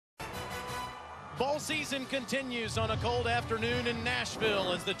Bowl season continues on a cold afternoon in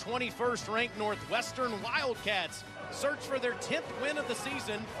Nashville as the 21st ranked Northwestern Wildcats search for their 10th win of the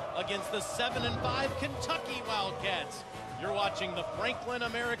season against the 7-5 Kentucky Wildcats. You're watching the Franklin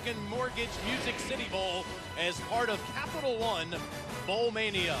American Mortgage Music City Bowl as part of Capital One Bowl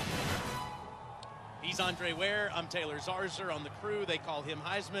Mania. He's Andre Ware, I'm Taylor Zarzer on the crew. They call him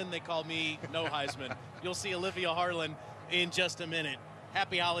Heisman, they call me no Heisman. You'll see Olivia Harlan in just a minute.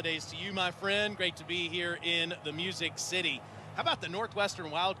 Happy holidays to you, my friend. Great to be here in the Music City. How about the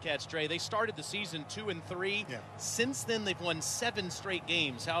Northwestern Wildcats, Trey? They started the season 2-3. Yeah. Since then, they've won 7 straight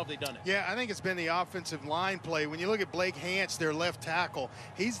games. How have they done it? Yeah, I think it's been the offensive line play. When you look at Blake Hance, their left tackle,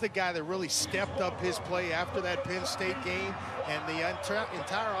 he's the guy that really stepped up his play after that Penn State game, and the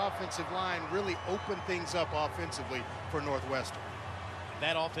entire offensive line really opened things up offensively for Northwestern.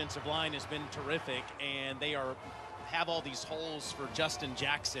 That offensive line has been terrific, and they have all these holes for Justin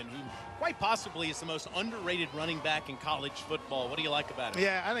Jackson, who quite possibly is the most underrated running back in college football. What do you like about it?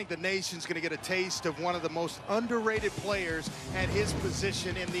 Yeah, I think the nation's going to get a taste of one of the most underrated players at his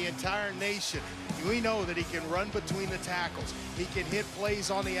position in the entire nation. We know that he can run between the tackles. He can hit plays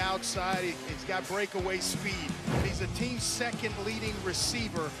on the outside. He's got breakaway speed. He's a team's second leading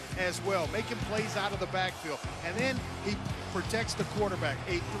receiver as well, making plays out of the backfield. And then he protects the quarterback.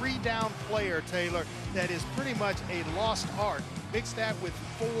 A 3-down player, Taylor, that is pretty much a lost art. Mix that with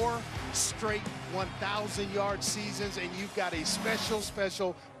 4 straight 1,000-yard seasons, and you've got a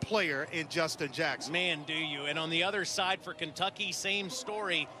special player in Justin Jackson. Man, do you. And on the other side for Kentucky, same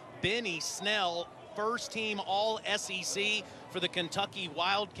story. Benny Snell, first team All-SEC for the Kentucky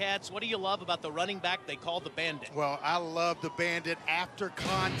Wildcats. What do you love about the running back they call the Bandit? Well, I love the Bandit after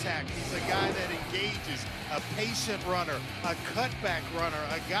contact. He's a guy that engages, a patient runner, a cutback runner,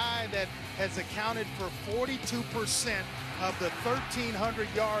 a guy that has accounted for 42% of the 1,300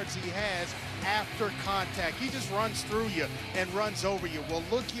 yards he has after contact. He just runs through you and runs over you, will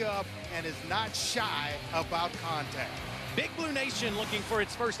look you up, and is not shy about contact. Big Blue Nation looking for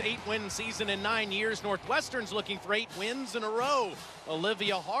its first 8-win season in 9 years. Northwestern's looking for 8 wins in a row.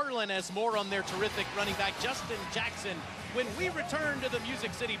 Olivia Harlan has more on their terrific running back Justin Jackson when we return to the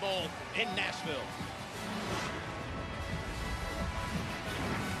Music City Bowl in Nashville.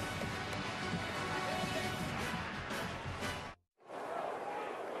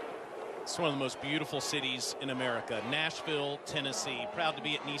 It's one of the most beautiful cities in America, Nashville, Tennessee. Proud to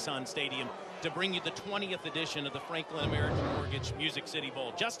be at Nissan Stadium to bring you the 20th edition of the Franklin American Mortgage Music City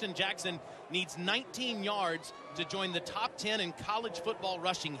Bowl. Justin Jackson needs 19 yards to join the top 10 in college football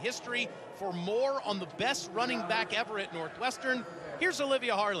rushing history. For more on the best running back ever at Northwestern, here's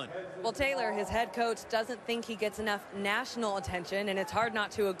Olivia Harlan. Well, Taylor, his head coach doesn't think he gets enough national attention, and it's hard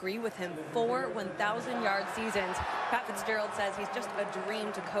not to agree with him. 4 1,000-yard seasons. Pat Fitzgerald says he's just a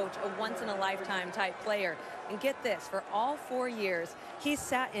dream to coach, a once-in-a-lifetime type player. And get this, for all 4 years, he's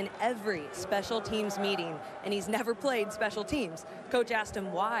sat in every special teams meeting, and he's never played special teams. Coach asked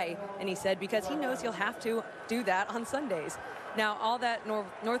him why, and he said because he knows he'll have to do that on Sundays. Now, all that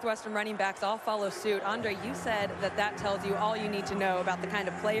Northwestern running backs all follow suit. Andre, you said that tells you all you need to know about the kind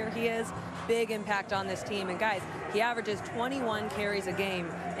of player he is. Big impact on this team. And guys, he averages 21 carries a game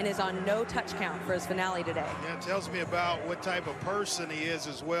and is on no touch count for his finale today. Yeah, it tells me about what type of person he is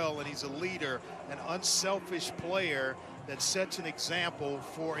as well. And he's a leader, an unselfish player that sets an example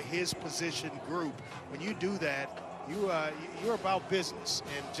for his position group. When you do that, you're about business.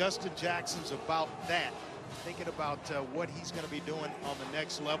 And Justin Jackson's about that. Thinking about what he's going to be doing on the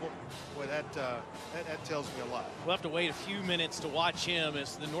next level, boy, that tells me a lot. We'll have to wait a few minutes to watch him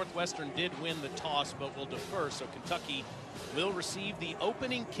as the Northwestern did win the toss, but will defer. So Kentucky will receive the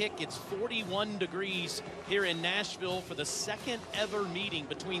opening kick. It's 41 degrees here in Nashville for the second ever meeting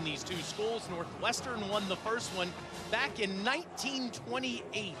between these two schools. Northwestern won the first one back in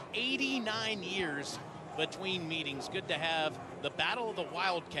 1928, 89 years between meetings. Good to have the Battle of the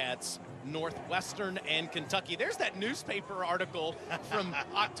Wildcats, Northwestern and Kentucky. There's that newspaper article from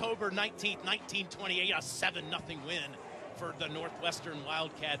October 19th, 1928, a 7-0 win for the Northwestern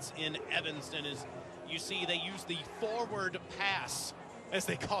Wildcats in Evanston. As you see, they use the forward pass, as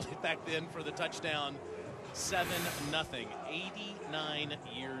they called it back then, for the touchdown. 7-0, 89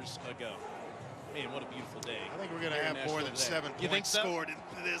 years ago. Man, what a beautiful day. I think we're going to have more than 7 points scored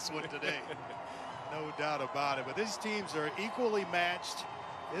in this one today. No doubt about it. But these teams are equally matched.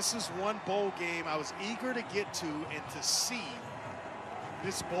 This is one bowl game I was eager to get to and to see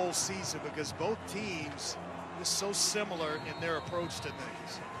this bowl season because both teams are so similar in their approach to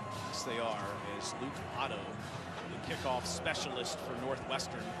things. Yes, they are, as Luke Otto, the kickoff specialist for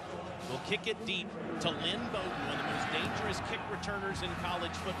Northwestern. Will kick it deep to Lynn Bowden, one of the most dangerous kick returners in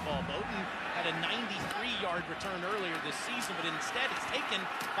college football. Bowden had a 93-yard return earlier this season, but instead it's taken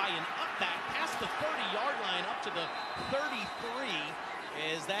by an upback past the 30-yard line up to the 33,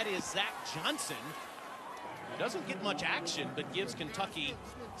 as that is Zach Johnson. Doesn't get much action, but gives Kentucky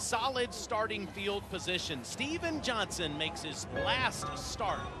solid starting field position. Steven Johnson makes his last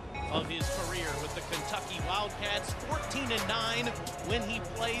start of his career with the Kentucky Wildcats, 14-9 when he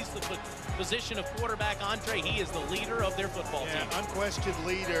plays the position of quarterback. Andre, he is the leader of their football team. Unquestioned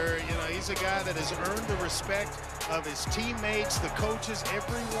leader. You know, he's a guy that has earned the respect of his teammates, the coaches,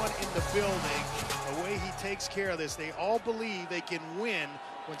 everyone in the building. The way he takes care of this, they all believe they can win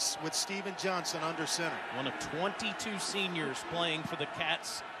with Steven Johnson under center. One of 22 seniors playing for the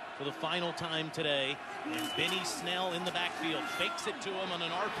Cats for the final time today. And Benny Snell in the backfield fakes it to him on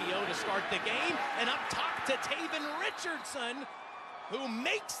an RPO to start the game. And up top to Taven Richardson, who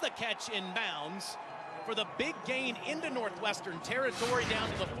makes the catch in bounds for the big gain into Northwestern territory down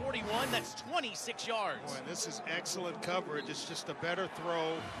to the 41. That's 26 yards. Boy, this is excellent coverage. It's just a better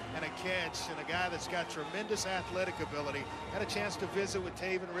throw and a catch, and a guy that's got tremendous athletic ability. Had a chance to visit with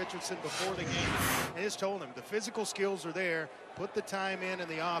Taven Richardson before the game, and just told him the physical skills are there. Put the time in the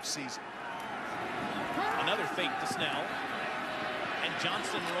offseason. Another fake to Snell. And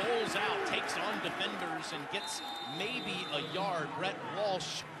Johnson rolls out, takes on defenders, and gets maybe a yard. Brett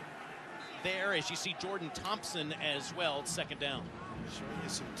Walsh there, as you see Jordan Thompson as well. Second down. Showing you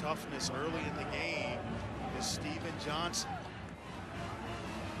some toughness early in the game is Steven Johnson.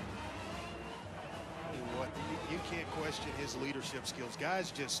 What, you can't question his leadership skills.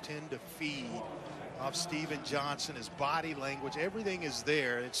 Guys just tend to feed off Steven Johnson. His body language, everything is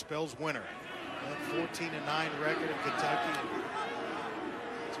there. It spells winner. That 14-9 record in Kentucky.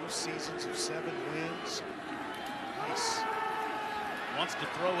 2 seasons of 7 wins. Nice. Wants to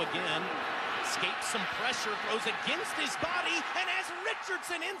throw again. Escapes some pressure, throws against his body, and has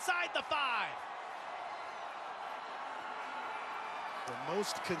Richardson inside the 5. The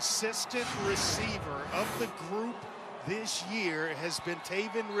most consistent receiver of the group this year has been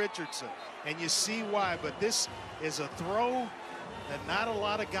Taven Richardson, and you see why. But this is a throw that not a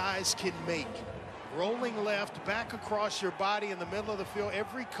lot of guys can make. Rolling left, back across your body in the middle of the field.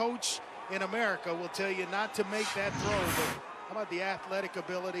 Every coach in America will tell you not to make that throw, but how about the athletic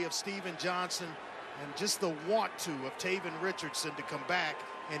ability of Steven Johnson and just the want to of Taven Richardson to come back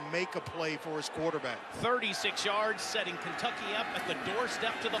and make a play for his quarterback. 36 yards, setting Kentucky up at the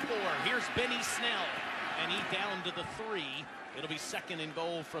doorstep to the 4. Here's Benny Snell, and he down to the 3. It'll be second and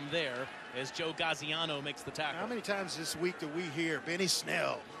goal from there as Joe Gaziano makes the tackle. How many times this week do we hear Benny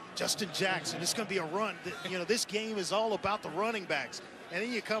Snell, Justin Jackson, it's going to be a run. You know, this game is all about the running backs. And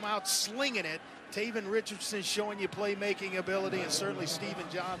then you come out slinging it. Taven Richardson showing you playmaking ability, and certainly Steven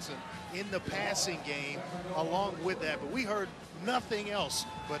Johnson in the passing game along with that. But we heard nothing else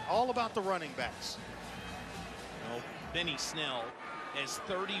but all about the running backs. Well, Benny Snell has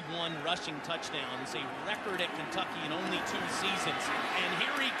 31 rushing touchdowns, a record at Kentucky in only 2 seasons. And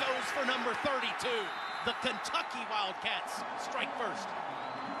here he goes for number 32. The Kentucky Wildcats strike first.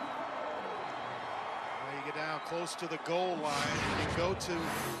 You get down close to the goal line and you go to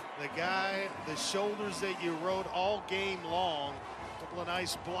the guy, the shoulders that you rode all game long. A couple of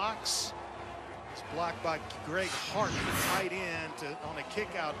nice blocks. It's blocked by Greg Hart, the tight end, on a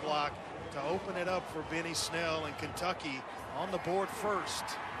kick-out block to open it up for Benny Snell, and Kentucky on the board first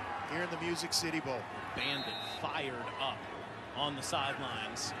here in the Music City Bowl. Bandit fired up on the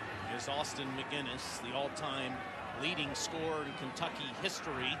sidelines is Austin McGinnis, the all-time leading scorer in Kentucky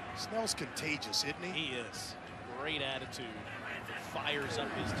history. Snell's contagious, isn't he? He is. Great attitude. Fires up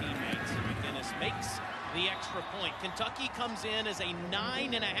his teammates. McGinnis makes the extra point. Kentucky comes in as a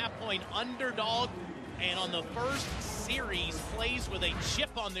 9.5-point underdog, and on the first series plays with a chip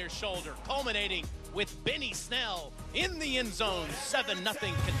on their shoulder, culminating with Benny Snell in the end zone. 7-0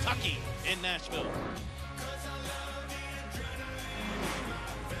 Kentucky in Nashville.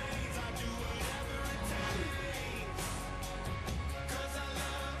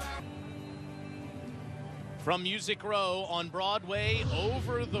 From Music Row on Broadway,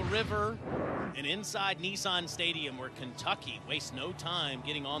 over the river, and inside Nissan Stadium, where Kentucky wastes no time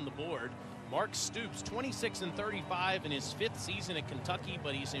getting on the board. Mark Stoops, 26-35 in his 5th season at Kentucky,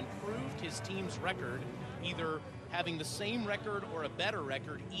 but he's improved his team's record, either having the same record or a better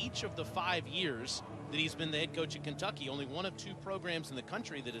record each of the 5 years that he's been the head coach at Kentucky. Only one of 2 programs in the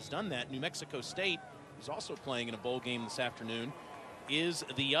country that has done that. New Mexico State is also playing in a bowl game this afternoon. Is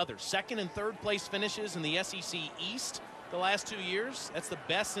the other. 2nd and 3rd place finishes in the SEC East the last 2 years. That's the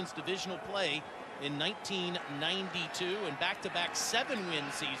best since divisional play in 1992, and back-to-back 7-win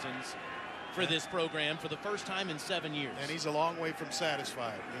seasons for this program for the first time in 7 years. And he's a long way from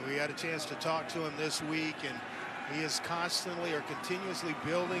satisfied. You know, we had a chance to talk to him this week, and he is constantly or continuously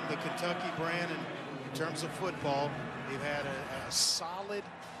building the Kentucky brand in terms of football. They've had a solid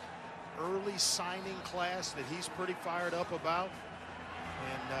early signing class that he's pretty fired up about.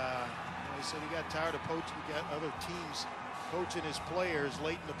 And he said he got tired of poaching. He got other teams coaching his players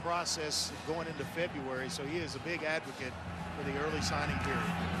late in the process going into February. So he is a big advocate for the early signing period.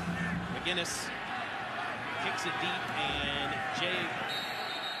 McGinnis kicks it deep, and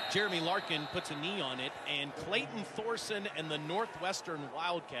Jeremy Larkin puts a knee on it, and Clayton Thorson and the Northwestern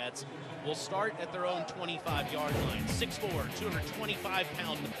Wildcats will start at their own 25-yard line. 6'4",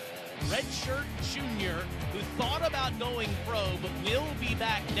 225-pound redshirt junior who thought about going pro but will be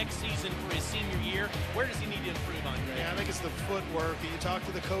back next season for his senior year. Where does he need to improve, Andre? Yeah, I think it's the footwork. You talk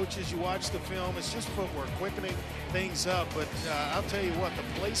to the coaches, you watch the film, it's just footwork, quickening things up. But I'll tell you what, the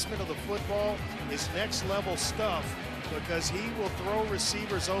placement of the football is next level stuff, because he will throw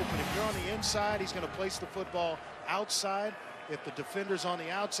receivers open. If you're on the inside, he's going to place the football outside. If the defender's on the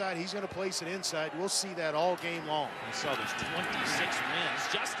outside, he's going to place it inside. We'll see that all game long. We saw those 26 wins.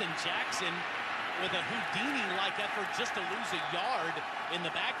 Justin Jackson with a Houdini-like effort just to lose a yard in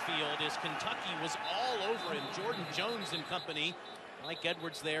the backfield as Kentucky was all over him. Jordan Jones and company. Mike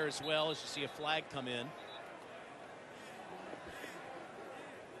Edwards there as well, as you see a flag come in.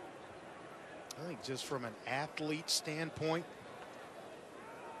 I think just from an athlete standpoint,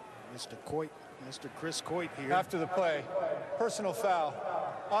 Mr. Chris Coit here. After the play, personal foul,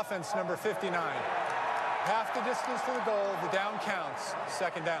 offense number 59. Half the distance to the goal, the down counts,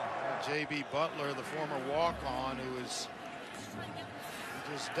 second down. J.B. Butler, the former walk-on, who is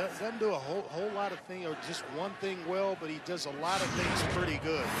just doesn't do a whole lot of things, or just one thing well, but he does a lot of things pretty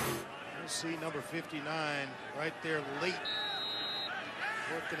good. You'll see number 59 right there late,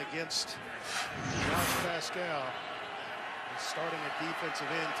 working against Josh Pascal. Starting at defensive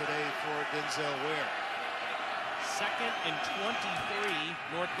end today for Denzel Ware. 2nd and 23.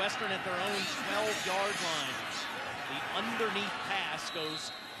 Northwestern at their own 12-yard line. The underneath pass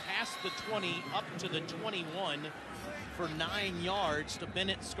goes past the 20 up to the 21 for 9 yards to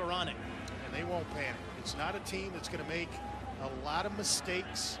Bennett Skoranek. And they won't panic. It's not a team that's going to make a lot of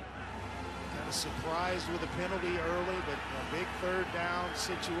mistakes. Kind of surprised with a penalty early, but a big 3rd down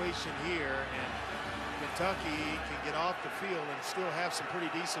situation here. And Kentucky can get off the field and still have some pretty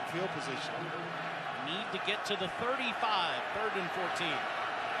decent field position. Need to get to the 35, 3rd and 14.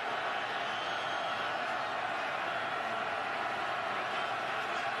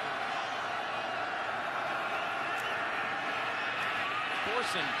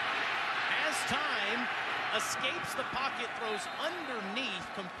 Thorson has time, escapes the pocket, throws underneath,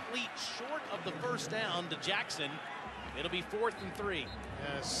 complete short of the 1st down to Jackson. It'll be 4th and 3.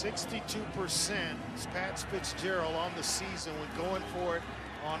 62% is Pat Fitzgerald on the season when going for it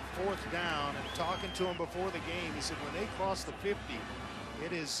on 4th down. And talking to him before the game, he said when they cross the 50,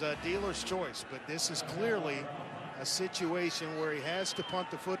 it is dealer's choice. But this is clearly a situation where he has to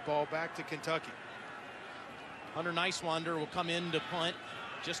punt the football back to Kentucky. Hunter Nicewander will come in to punt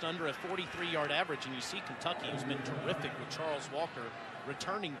just under a 43-yard average. And you see Kentucky has been terrific with Charles Walker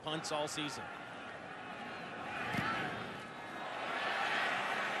returning punts all season.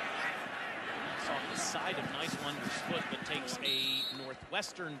 Off the side of Nicewander's foot, but takes a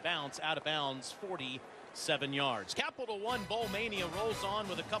Northwestern bounce out of bounds, 47 yards. Capital One Bowl Mania rolls on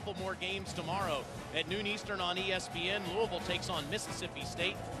with a couple more games tomorrow. At noon Eastern on ESPN, Louisville takes on Mississippi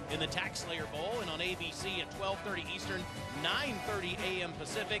State in the TaxSlayer Bowl, and on ABC at 12:30 Eastern, 9:30 a.m.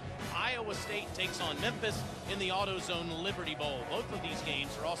 Pacific, Iowa State takes on Memphis in the AutoZone Liberty Bowl. Both of these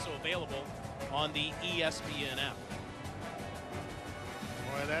games are also available on the ESPN app.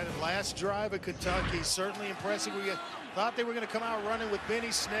 Boy, that last drive of Kentucky certainly impressive. We thought they were going to come out running with Benny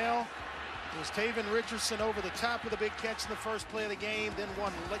Snell. It was Taven Richardson over the top with a big catch in the first play of the game, then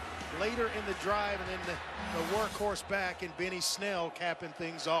one later in the drive, and then the workhorse back and Benny Snell capping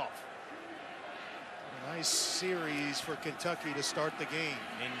things off. A nice series for Kentucky to start the game.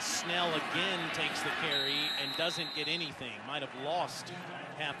 And Snell again takes the carry and doesn't get anything. Might have lost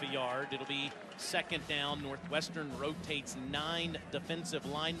half a yard. It'll be 2nd down. Northwestern rotates 9 defensive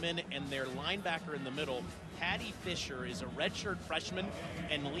linemen, and their linebacker in the middle, Patty Fisher, is a redshirt freshman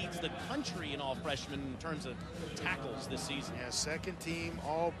and leads the country in all freshmen in terms of tackles this season. Yeah, 2nd team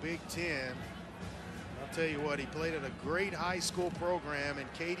all Big Ten. I'll tell you what, he played at a great high school program in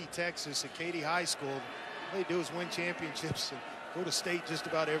Katy, Texas, at Katy High School. All they do is win championships and go to state just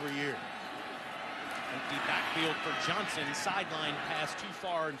about every year. Empty backfield for Johnson. Sideline pass too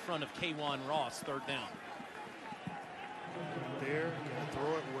far in front of K'Wan Ross. Third down. There, gonna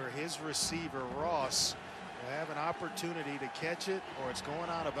throw it where his receiver, Ross, will have an opportunity to catch it, or it's going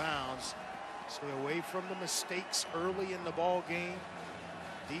out of bounds. Stay away from the mistakes early in the ball game.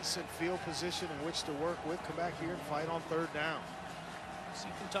 Decent field position in which to work with. Come back here and fight on third down. See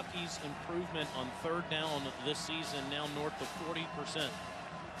Kentucky's improvement on third down this season, now north of 40%.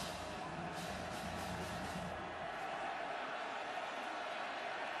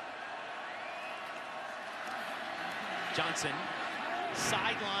 Johnson,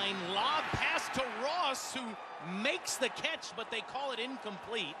 sideline lob pass to Ross, who makes the catch, but they call it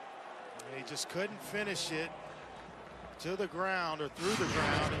incomplete. He just couldn't finish it to the ground or through the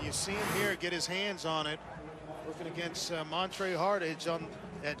ground, and you see him here get his hands on it. Looking against Montre Hardage on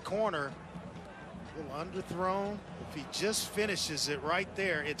that corner. A little underthrown. If he just finishes it right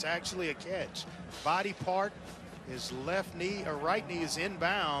there, it's actually a catch. Body part, his left knee or right knee is in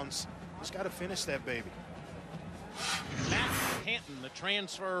bounds. Just got to finish that baby. Matt Panton, the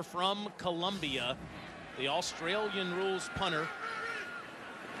transfer from Columbia, the Australian rules punter,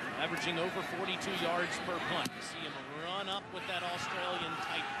 averaging over 42 yards per punt. You see him run up with that Australian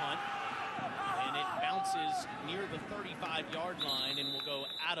type punt, and it bounces near the 35-yard line and will go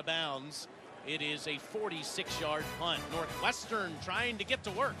out of bounds. It is a 46-yard punt. Northwestern trying to get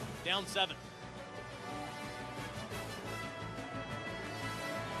to work, down 7.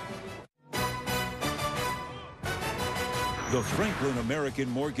 The Franklin American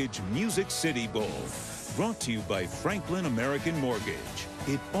Mortgage Music City Bowl, brought to you by Franklin American Mortgage.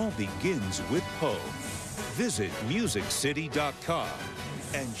 It all begins with home. Visit MusicCity.com.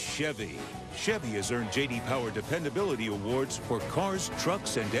 And Chevy. Chevy has earned J.D. Power Dependability Awards for cars,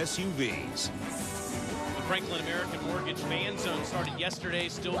 trucks, and SUVs. The Franklin American Mortgage Fan Zone started yesterday,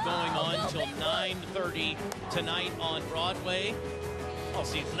 still going on till 9:30 tonight on Broadway. Oh,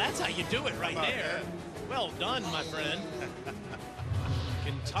 see, that's how you do it right there. Well done, my friend.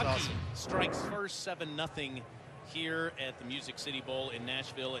 Kentucky awesome. strikes first 7-0 here at the Music City Bowl in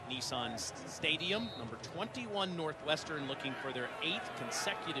Nashville at Nissan Stadium. Number 21 Northwestern looking for their 8th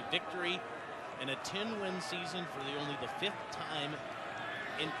consecutive victory and a 10-win season for only the 5th time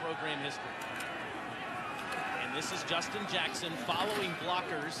in program history. And this is Justin Jackson following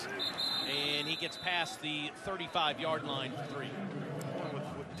blockers, and he gets past the 35-yard line for 3.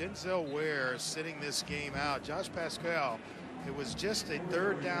 With Denzel Ware sitting this game out, Josh Pascal, it was just a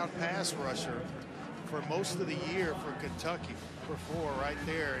third down pass rusher for most of the year for Kentucky. For 4 right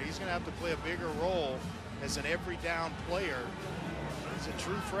there. He's going to have to play a bigger role as an every down player. He's a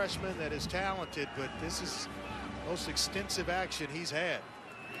true freshman that is talented, but this is the most extensive action he's had.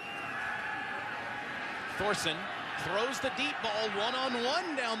 Thorson throws the deep ball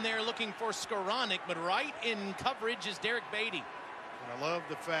one-on-one down there looking for Skoranek, but right in coverage is Derek Beatty. And I love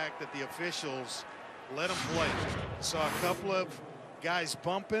the fact that the officials let him play. Saw a couple of guys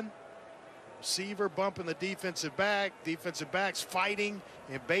bumping, receiver bumping the defensive backs fighting,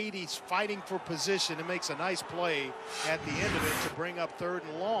 and Beatty's fighting for position. It makes a nice play at the end of it to bring up 3rd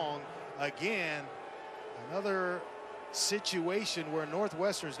and long. Again, another situation where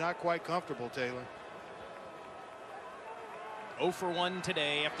Northwestern's not quite comfortable, Taylor. 0 for 1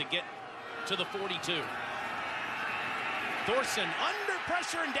 today, have to get to the 42. Thorson under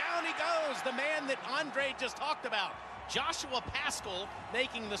pressure, and down he goes. The man that Andre just talked about, Joshua Paschal,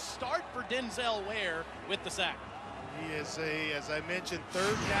 making the start for Denzel Ware with the sack. He is a, as I mentioned,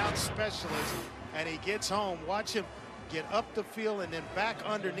 3rd down specialist, and he gets home. Watch him get up the field and then back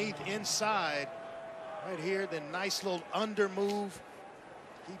underneath inside. Right here, the nice little under move.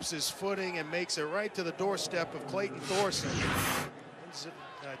 Keeps his footing and makes it right to the doorstep of Clayton Thorson.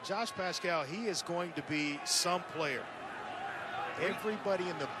 Josh Pascal, he is going to be some player. Everybody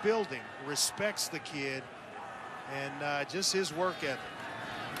in the building respects the kid and just his work ethic.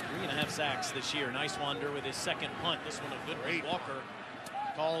 3.5 sacks this year. Nice wander with his 2nd punt. This one a good one. Walker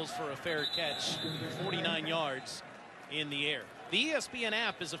calls for a fair catch. 49 yards in the air. The ESPN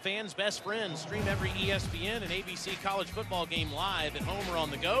app is a fan's best friend. Stream every ESPN and ABC college football game live at home or on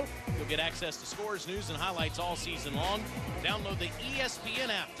the go. You'll get access to scores, news, and highlights all season long. Download the ESPN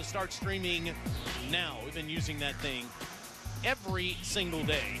app to start streaming now. We've been using that thing every single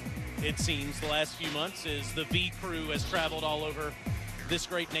day, it seems, the last few months, as the V crew has traveled all over this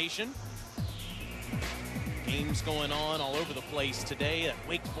great nation. Games going on all over the place today. That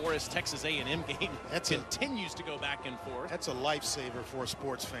Wake Forest Texas A&M game continues to go back and forth. That's a lifesaver for a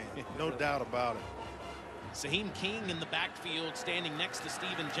sports fan. No doubt about it. Saheem King in the backfield standing next to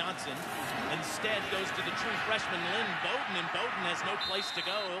Steven Johnson. Instead goes to the true freshman Lynn Bowden, and Bowden has no place to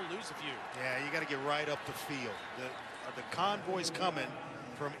go. He'll lose a few. Yeah, you got to get right up the field. The convoy's coming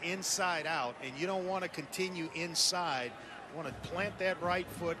from inside out, and you don't want to continue inside. You want to plant that right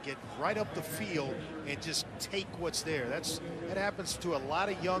foot, get right up the field, and just take what's there. That happens to a lot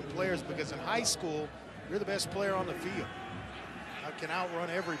of young players, because in high school, you're the best player on the field. I can outrun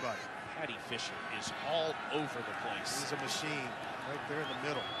everybody. Patty Fisher is all over the place. He's a machine right there in the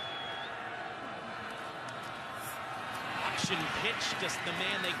middle. Option pitch, just the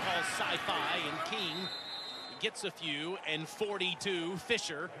man they call sci-fi, and King gets a few, and 42.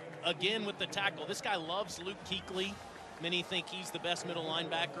 Fisher again with the tackle. This guy loves Luke Kuechly. Many think he's the best middle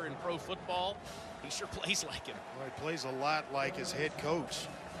linebacker in pro football. He sure plays like him. Well, he plays a lot like his head coach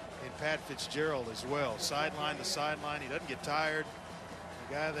in Pat Fitzgerald as well. Sideline to sideline. He doesn't get tired.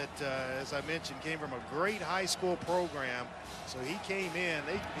 A guy that, as I mentioned, came from a great high school program. So he came in.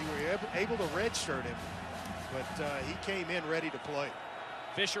 They were able to redshirt him, but he came in ready to play.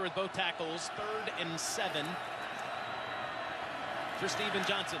 Fisher with both tackles. 3rd and 7 for Steven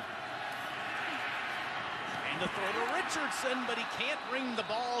Johnson. And the throw to Richardson, but he can't bring the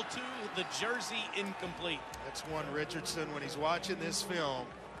ball to the jersey. Incomplete. That's one Richardson, when he's watching this film,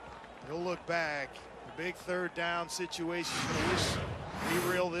 he'll look back. The big 3rd down situation. He's going to wish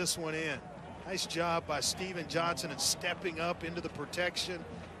he reeled this one in. Nice job by Steven Johnson and stepping up into the protection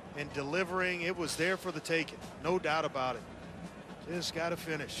and delivering. It was there for the taking. No doubt about it. Just got to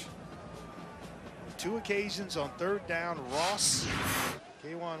finish. 2 occasions on 3rd down.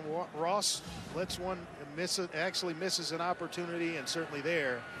 K'Wan Ross lets one miss it, actually misses an opportunity, and certainly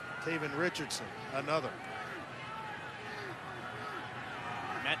there, Taven Richardson, another.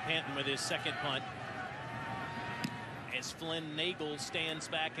 Matt Panton with his second punt. As Flynn Nagel stands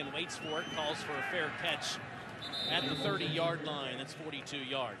back and waits for it, calls for a fair catch at the 30-yard line. That's 42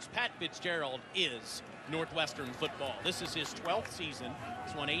 yards. Pat Fitzgerald is Northwestern football. This is his 12th season.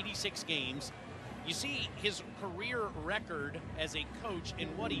 He's won 86 games. You see his career record as a coach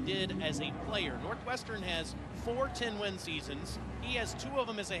and what he did as a player. Northwestern has 4 10-win seasons. He has 2 of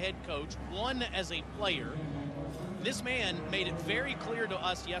them as a head coach, 1 as a player. This man made it very clear to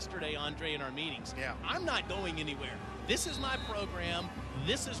us yesterday, Andre, in our meetings. Yeah. I'm not going anywhere. This is my program.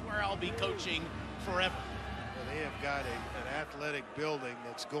 This is where I'll be coaching forever. Well, they have got an athletic building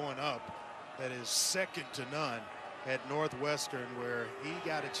that's going up that is second to none at Northwestern, where he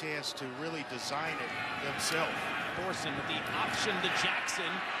got a chance to really design it himself. Thorson with the option to Jackson.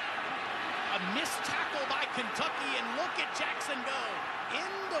 A missed tackle by Kentucky, and look at Jackson go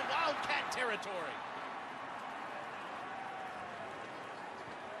into Wildcat territory.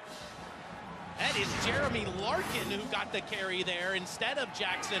 That is Jeremy Larkin who got the carry there instead of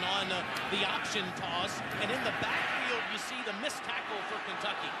Jackson on the option toss. And in the backfield, you see the missed tackle for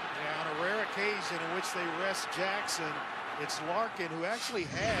Kentucky. Yeah, on a rare occasion in which they rest Jackson, it's Larkin who actually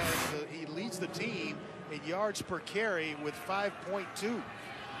he leads the team in yards per carry with 5.2.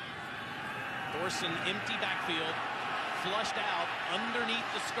 Thorson, empty backfield, flushed out underneath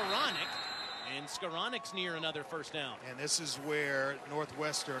the Skoranek. And Skoranek's near another first down. And this is where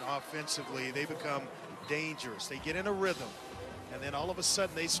Northwestern offensively, they become dangerous. They get in a rhythm, and then all of a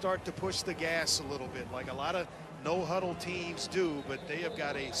sudden they start to push the gas a little bit, like a lot of no-huddle teams do, but they have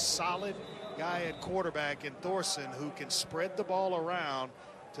got a solid guy at quarterback in Thorson who can spread the ball around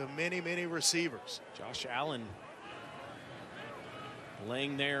to many, many receivers. Josh Allen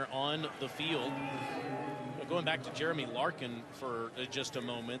laying there on the field. Going back to Jeremy Larkin for just a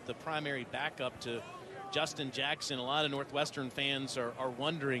moment, the primary backup to Justin Jackson. A lot of Northwestern fans are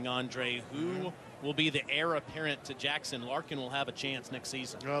wondering, Andre, who will be the heir apparent to Jackson. Larkin will have a chance next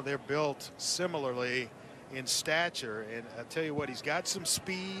season. Well, they're built similarly in stature, and I tell you what, he's got some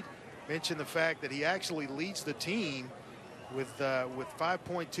speed. Mention the fact that he actually leads the team with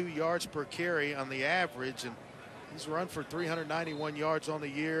 5.2 yards per carry on the average, and he's run for 391 yards on the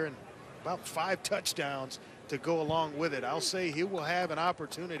year and about 5 touchdowns to go along with it. I'll say he will have an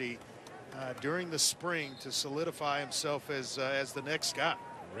opportunity during the spring to solidify himself as the next guy.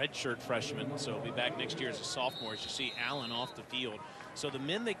 Redshirt freshman, so he'll be back next year as a sophomore. As you see Allen off the field. So the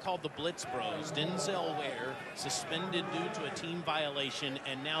men they called the Blitz Bros, Denzel Ware suspended due to a team violation,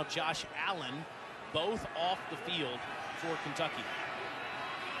 and now Josh Allen, both off the field for Kentucky.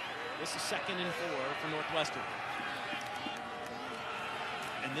 This is 2nd and 4 for Northwestern.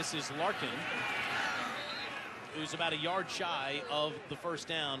 And this is Larkin, who's about a yard shy of the first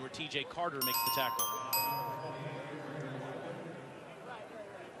down, where TJ Carter makes the tackle.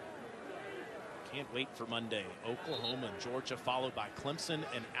 Can't wait for Monday. Oklahoma and Georgia, followed by Clemson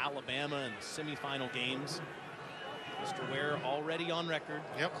and Alabama in the semifinal games. Mr. Ware already on record.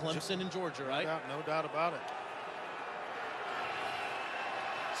 Yep. Clemson and Georgia, right? No doubt about it.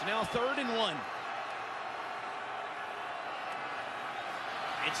 So now 3rd and 1.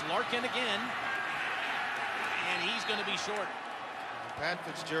 It's Larkin again. And he's going to be short. Pat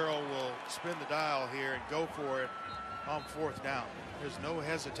Fitzgerald will spin the dial here and go for it on 4th down. There's no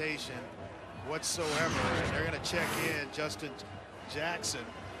hesitation whatsoever, and they're going to check in Justin Jackson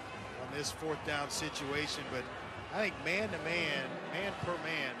on this 4th down situation. But I think man to man, man per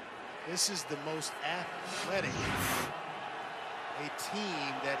man, this is the most athletic a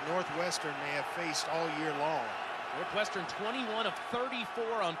team that Northwestern may have faced all year long. Northwestern 21 of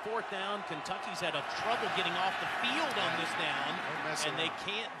 34 on 4th down. Kentucky's had a trouble getting off the field on this down, and they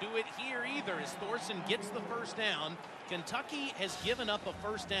can't do it here either as Thorson gets the 1st down. Kentucky has given up a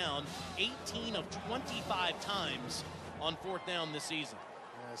 1st down 18 of 25 times on 4th down this season.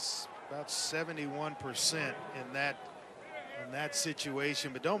 Yes, about 71% in that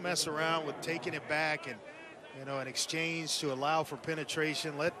situation. But don't mess around with taking it back and, you know, an exchange to allow for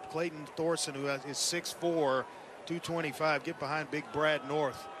penetration. Let Clayton Thorson, who is 6'4", 225, get behind big Brad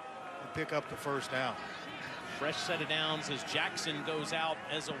North and pick up the 1st down. Fresh set of downs as Jackson goes out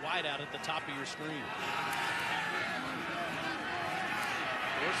as a wideout at the top of your screen.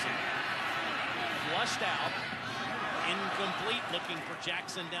 Thorson flushed out, incomplete, looking for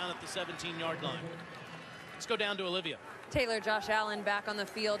Jackson down at the 17-yard line. Let's go down to Olivia. Taylor Josh Allen back on the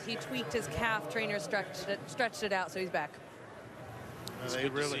field. He tweaked his calf. Trainer stretched it out, so he's back. They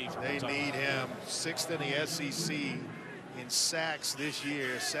need him. 6th in the SEC in sacks this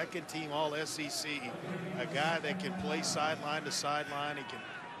year. 2nd team all SEC. A guy that can play sideline to sideline. He can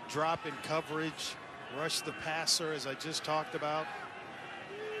drop in coverage, rush the passer, as I just talked about.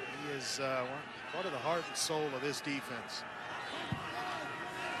 He is part of the heart and soul of this defense.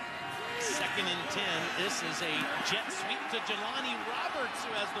 2nd and 10. This is a jet sweep to Jelani Roberts,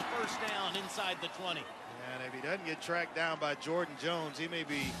 who has the 1st down inside the 20. And if he doesn't get tracked down by Jordan Jones, he may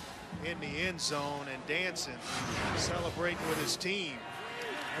be in the end zone and dancing, celebrating with his team.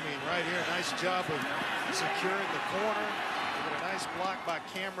 I mean, right here, nice job of securing the corner. A nice block by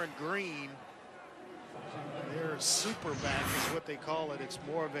Cameron Green. Their super back is what they call it. It's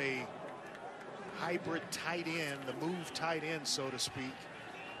more of a hybrid tight end, the move tight end, so to speak.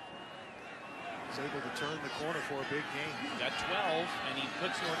 He's able to turn the corner for a big game. Got 12, and he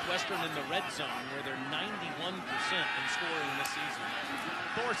puts Northwestern in the red zone where they're 91% in scoring this season.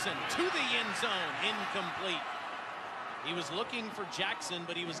 Thorson to the end zone, incomplete. He was looking for Jackson,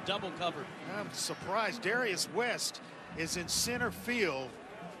 but he was double covered. I'm surprised. Darius West is in center field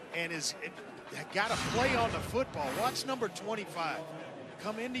and is got a play on the football. Watch number 25.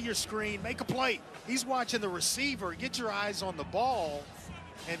 Come into your screen, make a play. He's watching the receiver. Get your eyes on the ball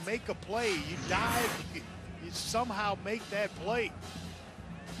and make a play. You dive, you somehow make that play.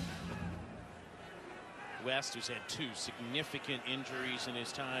 West, who's had 2 significant injuries in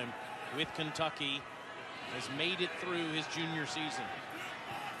his time with Kentucky, has made it through his junior season.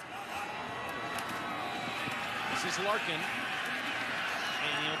 This is Larkin,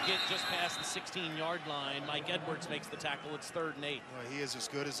 and he'll get just past the 16-yard line. Mike Edwards makes the tackle. It's 3rd and 8. Well, he is as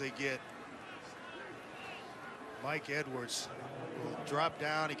good as they get. Mike Edwards will drop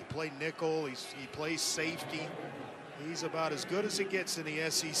down. He can play nickel. He plays safety. He's about as good as it gets in the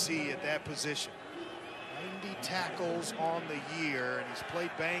SEC at that position. 90 tackles on the year, and he's played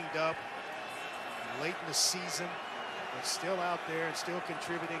banged up late in the season, but still out there and still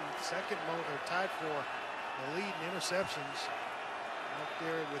contributing. Tied for the lead in interceptions, up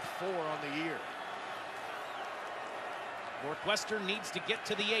there with 4 on the year. Northwestern needs to get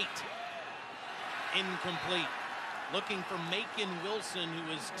to the 8. Incomplete. Looking for Macon Wilson,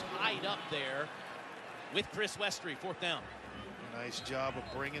 who is tied up there with Chris Westry. 4th down. Nice job of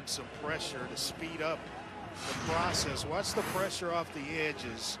bringing some pressure to speed up the process. Watch the pressure off the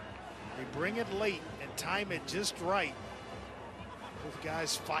edges. They bring it late and time it just right. With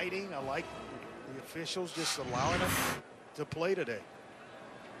guys fighting, I like the officials just allowing them to play today.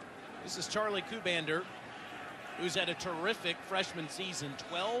 This is Charlie Kubander, who's had a terrific freshman season,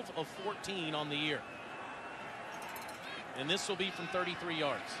 12 of 14 on the year. And this will be from 33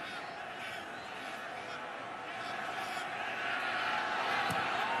 yards.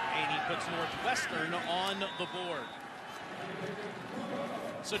 And he puts Northwestern on the board.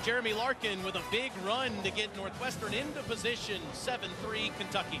 So Jeremy Larkin with a big run to get Northwestern into position. 7-3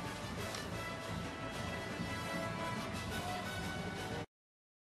 Kentucky.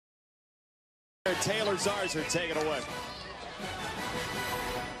 Taylor Zarzer take it away.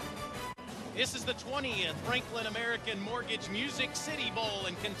 This is the 20th Franklin American Mortgage Music City Bowl,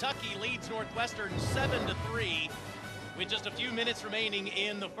 and Kentucky leads Northwestern 7-3 with just a few minutes remaining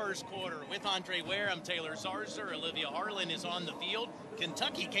in the first quarter. With Andre Ware, I'm Taylor Zarzer. Olivia Harlan is on the field.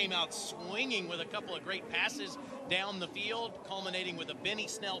 Kentucky came out swinging with a couple of great passes down the field, culminating with a Benny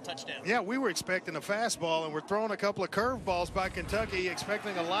Snell touchdown. Yeah, we were expecting a fastball, and we're throwing a couple of curveballs by Kentucky,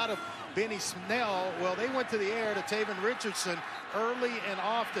 expecting a lot of Benny Snell. Well, they went to the air to Taven Richardson early and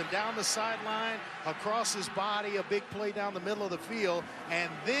often, down the sideline, across his body, a big play down the middle of the field, and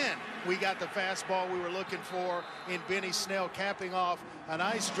then we got the fastball we were looking for in Benny Snell, capping off a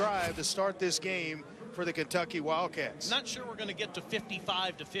nice drive to start this game for the Kentucky Wildcats. Not sure we're going to get to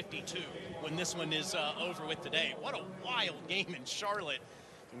 55-52 when this one is over with today. What a wild game in Charlotte.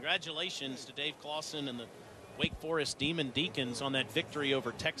 Congratulations to Dave Clawson and the Wake Forest Demon Deacons on that victory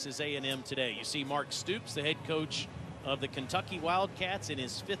over Texas A&M today. You see Mark Stoops, the head coach of the Kentucky Wildcats in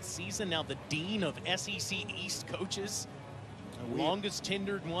his 5th season, now the dean of SEC East coaches, the longest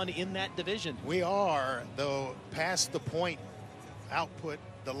tenured one in that division. We are, though, past the point output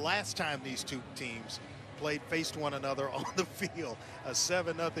the last time these two teams faced one another on the field. A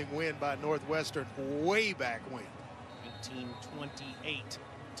 7-0 win by Northwestern way back when. 1928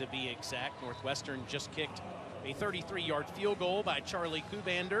 to be exact. Northwestern just kicked a 33-yard field goal by Charlie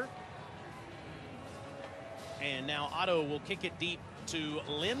Kubander. And now Otto will kick it deep to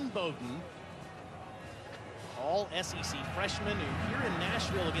Lynn Bowden, all SEC freshman who here in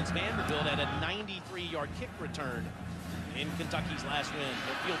Nashville against Vanderbilt had a 93-yard kick return in Kentucky's last win.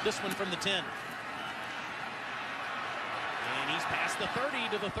 He'll field this one from the 10. And he's past the 30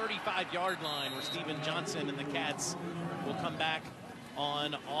 to the 35-yard line, where Steven Johnson and the Cats will come back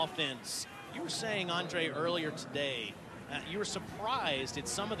on offense. You were saying, Andre, earlier today, you were surprised at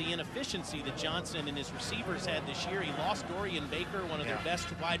some of the inefficiency that Johnson and his receivers had this year. He lost Dorian Baker, one of their best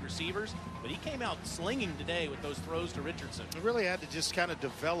wide receivers, but he came out slinging today with those throws to Richardson. He really had to just kind of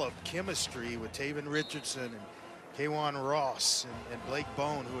develop chemistry with Taven Richardson and K'Wan Ross and Blake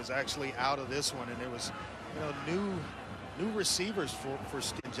Bone, who was actually out of this one, and it was, you know, new receivers for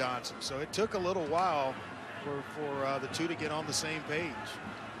Steven Johnson. So it took a little while for the two to get on the same page.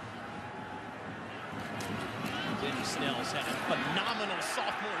 Benny Snell's had a phenomenal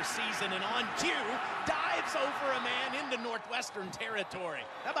sophomore season, and on cue, dives over a man into Northwestern territory.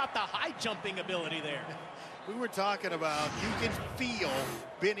 How about the high jumping ability there? We were talking about, you can feel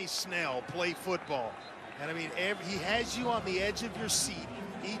Benny Snell play football. And I mean, he has you on the edge of your seat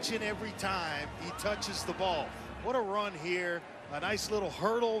each and every time he touches the ball. What a run here. A nice little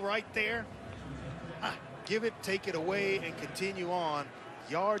hurdle right there. Give it, take it away, and continue on.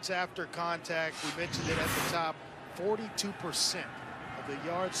 Yards after contact, we mentioned it at the top, 42% of the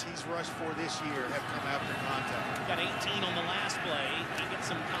yards he's rushed for this year have come after contact. Got 18 on the last play. He gets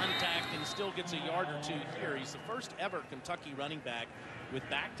some contact and still gets a yard or two here. He's the first ever Kentucky running back with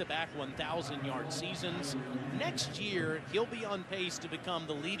back-to-back 1,000-yard seasons. Next year, he'll be on pace to become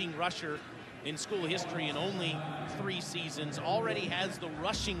the leading rusher in school history in only 3 seasons. Already has the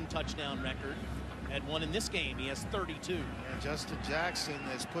rushing touchdown record. Had one in this game. He has 32. And Justin Jackson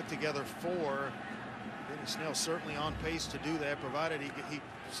has put together 4. Benny Snell certainly on pace to do that, provided he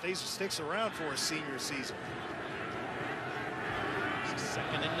sticks around for his senior season.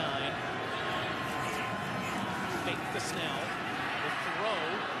 2nd and 9. Fake to Snell. The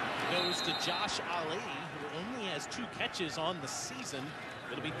throw goes to Josh Ali, who only has 2 catches on the season.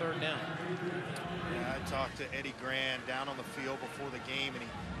 It'll be 3rd down. Yeah, I talked to Eddie Grand down on the field before the game, and he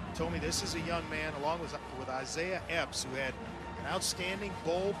told me this is a young man, along with Isaiah Epps, who had an outstanding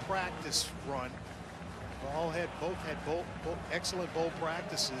bowl practice run. Both had excellent bowl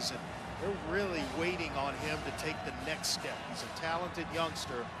practices, and they're really waiting on him to take the next step. He's a talented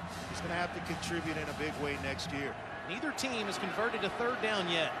youngster. He's going to have to contribute in a big way next year. Neither team has converted a 3rd down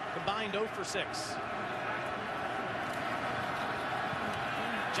yet. Combined 0 for 6.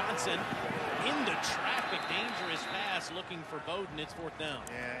 Johnson into traffic, dangerous pass, looking for Bowden. It's 4th down.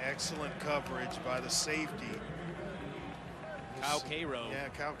 Yeah, excellent coverage by the safety. Kyle Cairo. Yeah,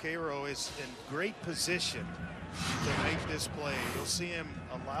 Kyle Cairo is in great position to make this play. You'll see him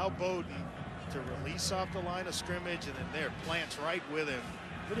allow Bowden to release off the line of scrimmage, and then there, plants right with him.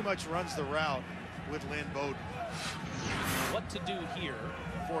 Pretty much runs the route with Lynn Bowden. What to do here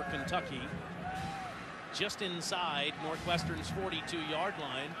for Kentucky? Just inside Northwestern's 42-yard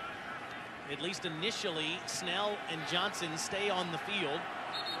line. At least initially, Snell and Johnson stay on the field.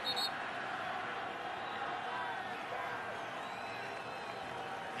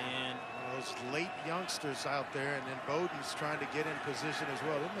 And those late youngsters out there, and then Bowden's trying to get in position as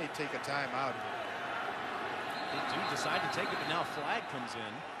well. They may take a timeout. They do decide to take it, but now a flag comes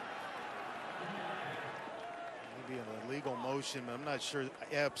in. Maybe an illegal motion, but I'm not sure.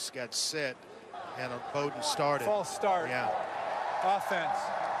 Epps got set and Bowden started. False start. Yeah. Offense.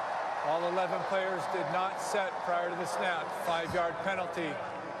 All 11 players did not set prior to the snap. 5-yard penalty,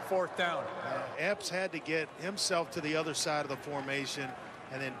 4th down. Epps had to get himself to the other side of the formation,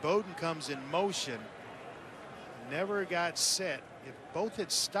 and then Bowden comes in motion. Never got set. If both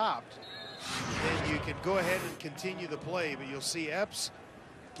had stopped, then you could go ahead and continue the play, but you'll see Epps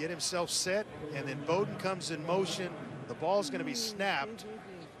get himself set, and then Bowden comes in motion. The ball's going to be snapped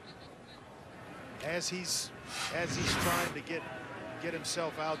as he's trying to get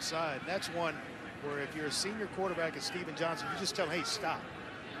himself outside. That's one where if you're a senior quarterback at Stephen Johnson, you just tell him, hey, stop.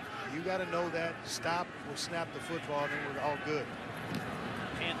 You got to know that. Stop. We'll snap the football, and then we're all good.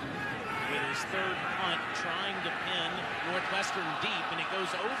 Canton with his 3rd punt, trying to pin Northwestern deep, and it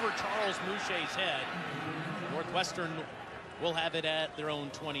goes over Charles Mouche's head. Northwestern will have it at their own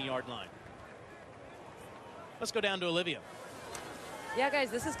 20-yard line. Let's go down to Olivia. Yeah,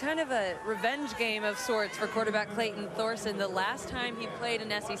 guys, this is kind of a revenge game of sorts for quarterback Clayton Thorson. The last time he played an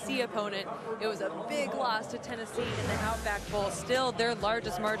SEC opponent, it was a big loss to Tennessee in the Outback Bowl. Still their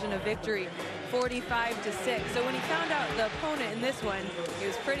largest margin of victory, 45-6. So when he found out the opponent in this one, he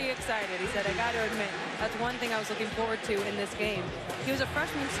was pretty excited. He said, I got to admit, that's one thing I was looking forward to in this game. He was a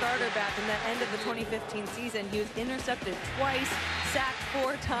freshman starter back in the end of the 2015 season. He was intercepted twice, sacked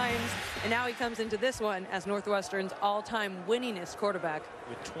 4 times, and now he comes into this one as Northwestern's all-time winningest quarterback.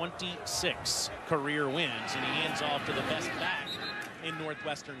 With 26 career wins, and he hands off to the best back in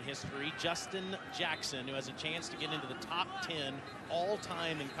Northwestern history, Justin Jackson, who has a chance to get into the top 10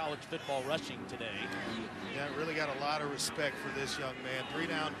 all-time in college football rushing today. Yeah, really got a lot of respect for this young man. 3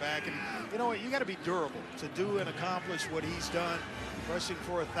 down back, and you know what? You got to be durable to do and accomplish what he's done, rushing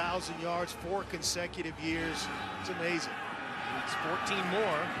for 1,000 yards 4 consecutive years. It's amazing. It's 14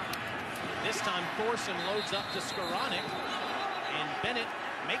 more. This time Thorson loads up to Skoranek, and Bennett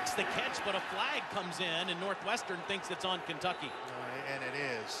makes the catch, but a flag comes in, and Northwestern thinks it's on Kentucky. And it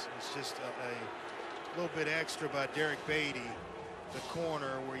is. It's just a little bit extra by Derek Beatty, the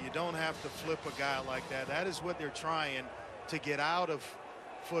corner, where you don't have to flip a guy like that. That is what they're trying to get out of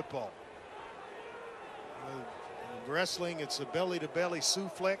football. In wrestling, it's a belly-to-belly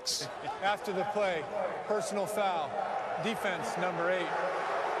suplex. After the play, personal foul, defense number 8,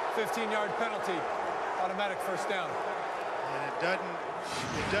 15-yard penalty, automatic 1st down. And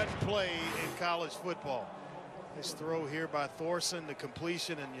it doesn't play in college football. This throw here by Thorson, the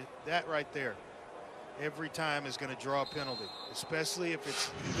completion, and that right there, every time is going to draw a penalty, especially if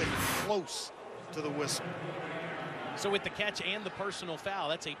it's even close to the whistle. So with the catch and the personal foul,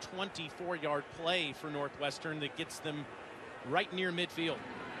 that's a 24-yard play for Northwestern that gets them right near midfield.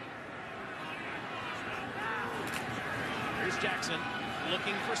 Here's Jackson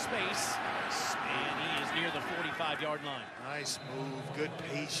looking for space, and he is near the 45-yard line. Nice move, good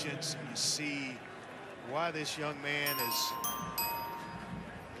patience. You see why this young man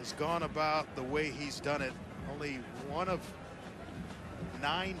has gone about the way he's done it. Only one of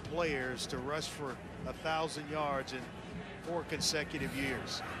 9 players to rush for 1,000 yards in 4 consecutive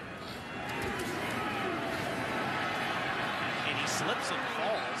years. And he slips and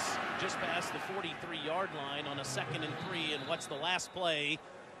falls just past the 43-yard line on a 2nd and 3. And what's the last play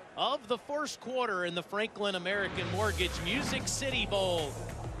of the first quarter in the Franklin American Mortgage Music City Bowl?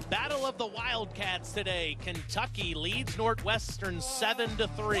 Battle of the Wildcats today. Kentucky leads Northwestern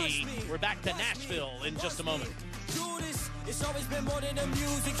 7-3. We're back to Nashville in just a moment. It's always been more than the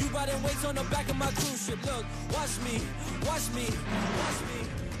music. You riding weights on the back of my cruise ship. Look, watch me, watch me, watch me.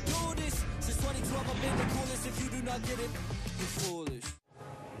 Do this. Since 2012, I've been the coolest. If you do not get it, you're foolish.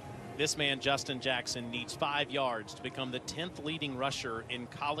 This man, Justin Jackson, needs 5 yards to become the 10th leading rusher in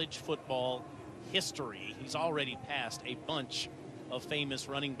college football history. He's already passed a bunch of famous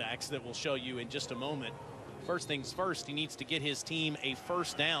running backs that we'll show you in just a moment. First things first, he needs to get his team a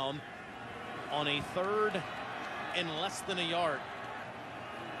 1st down on a 3rd and less than a yard.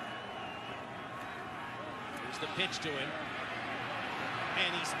 Here's the pitch to him.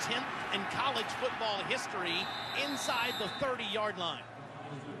 And he's 10th in college football history inside the 30-yard line.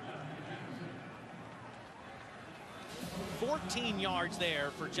 14 yards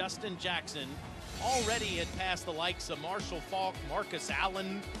there for Justin Jackson. Already had passed the likes of Marshall Faulk, Marcus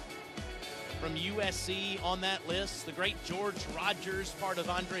Allen from USC on that list. The great George Rogers, part of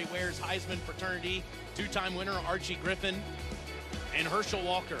Andre Ware's Heisman fraternity. 2-time winner Archie Griffin and Herschel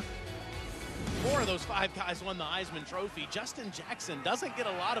Walker. 4 of those 5 guys won the Heisman Trophy. Justin Jackson doesn't get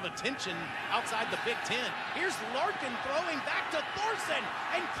a lot of attention outside the Big Ten. Here's Larkin throwing back to Thorson,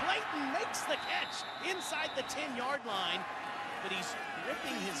 and Clayton makes the catch inside the 10-yard line. but he's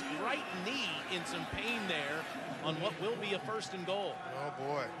gripping his right knee in some pain there on what will be a 1st and goal. Oh,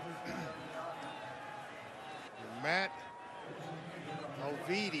 boy. Matt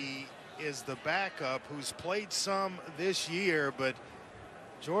Alvidi is the backup who's played some this year, but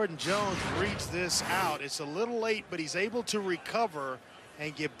Jordan Jones reached this out. It's a little late, but he's able to recover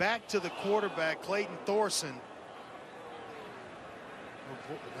and get back to the quarterback, Clayton Thorson.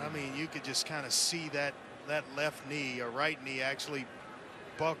 I mean, you could just kind of see that left knee or right knee actually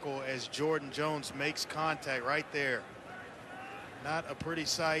buckle as Jordan Jones makes contact right there. Not a pretty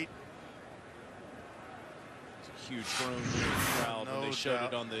sight. It's a huge groan in the crowd when they showed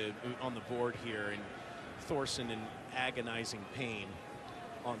it on the board here, and Thorson in agonizing pain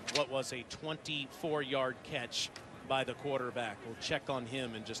on what was a 24-yard catch by the quarterback. We'll check on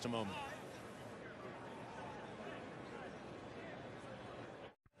him in just a moment.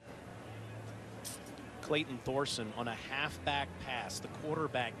 Clayton Thorson on a halfback pass. The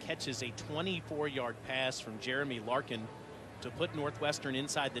quarterback catches a 24-yard pass from Jeremy Larkin to put Northwestern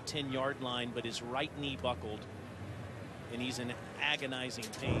inside the 10-yard line, but his right knee buckled, and he's in agonizing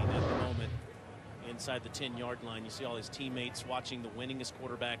pain at the moment inside the 10-yard line. You see all his teammates watching the winningest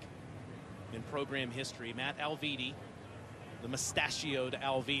quarterback in program history, Matt Alvidi, the mustachioed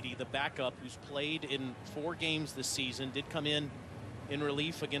Alvidi, the backup who's played in 4 games this season, did come in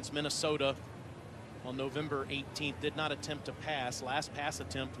relief against Minnesota on November 18th, did not attempt to pass. Last pass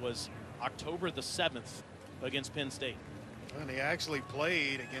attempt was October the 7th against Penn State. And he actually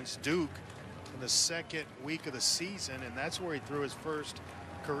played against Duke in the 2nd week of the season, and that's where he threw his first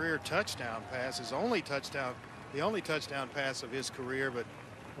career touchdown pass, the only touchdown pass of his career. But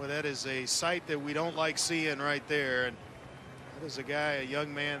well, that is a sight that we don't like seeing right there. And that is a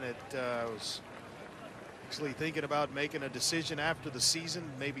young man that was actually thinking about making a decision after the season,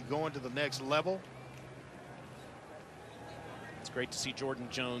 maybe going to the next level. It's great to see Jordan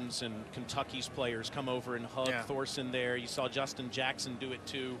Jones and Kentucky's players come over and hug Thorson there. You saw Justin Jackson do it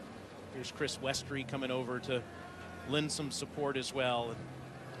too. Here's Chris Westry coming over to lend some support as well.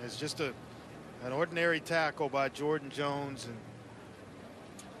 It's just an ordinary tackle by Jordan Jones, and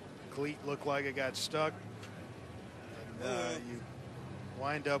cleat looked like it got stuck. And you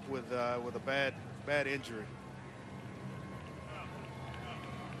wind up with a bad injury.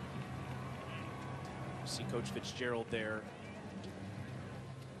 See Coach Fitzgerald there,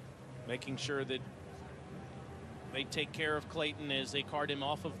 making sure that they take care of Clayton as they cart him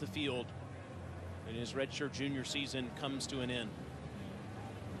off of the field, and his redshirt junior season comes to an end.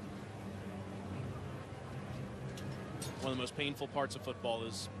 One of the most painful parts of football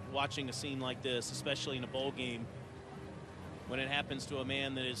is watching a scene like this, especially in a bowl game, when it happens to a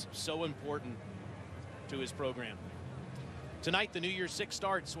man that is so important to his program. Tonight, the New Year's Six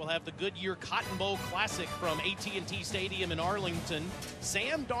starts. We'll have the Goodyear Cotton Bowl Classic from AT&T Stadium in Arlington.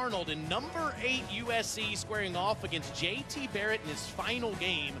 Sam Darnold in number 8 USC squaring off against J.T. Barrett in his final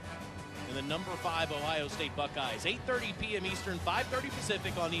game in the number 5 Ohio State Buckeyes. 8:30 p.m. Eastern, 5:30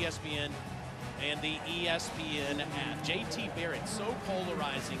 Pacific on ESPN and the ESPN app. J.T. Barrett, so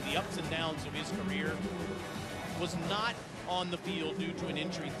polarizing, the ups and downs of his career, was not on the field due to an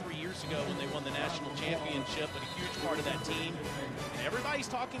injury 3 years ago when they won the national championship, but a huge part of that team. And everybody's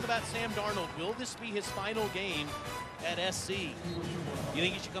talking about Sam Darnold. Will this be his final game at SC? You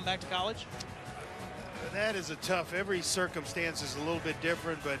think he should come back to college? That is every circumstance is a little bit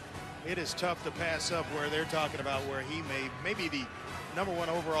different, but it is tough to pass up where they're talking about where he may be the number 1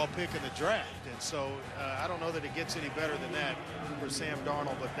 overall pick in the draft. And so I don't know that it gets any better than that for Sam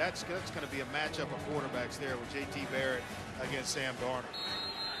Darnold, but that's going to be a matchup of quarterbacks there with J.T. Barrett against Sam Darnold.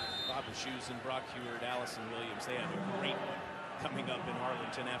 Bob Shoes and Brock Heward, Allison Williams, they have a great one coming up in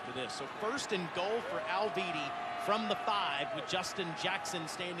Arlington after this. So 1st and goal for Alvidi from the 5 with Justin Jackson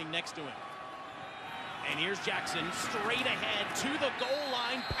standing next to him. And here's Jackson straight ahead to the goal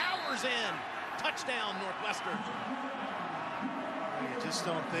line, powers in. Touchdown, Northwestern. You just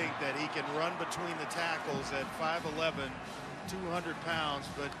don't think that he can run between the tackles at 5'11", 200 pounds,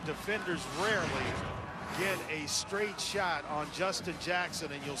 but defenders rarely get a straight shot on Justin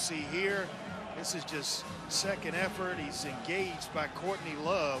Jackson. And you'll see here, this is just second effort. He's engaged by Courtney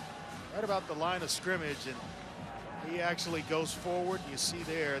Love right about the line of scrimmage, and he actually goes forward. You see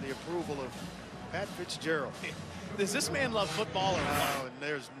there the approval of Pat Fitzgerald. Does this man love football or what? And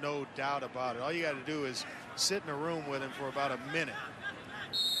there's no doubt about it. All you got to do is sit in a room with him for about a minute.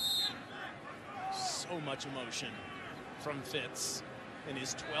 So much emotion from Fitz in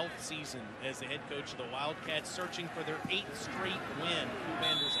his 12th season as the head coach of the Wildcats, searching for their 8th straight win.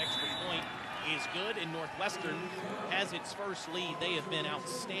 Vander's extra point is good, and Northwestern has its first lead. They have been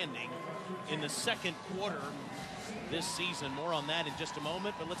outstanding in the second quarter this season. More on that in just a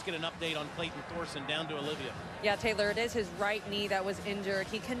moment, but let's get an update on Clayton Thorson. Down to Olivia. Yeah, Taylor, it is his right knee that was injured.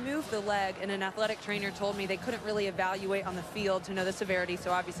 He can move the leg, and an athletic trainer told me they couldn't really evaluate on the field to know the severity,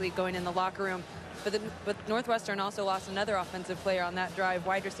 so obviously going in the locker room. But Northwestern also lost another offensive player on that drive,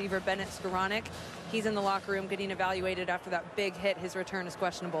 wide receiver Bennett Skoranek. He's in the locker room getting evaluated after that big hit. His return is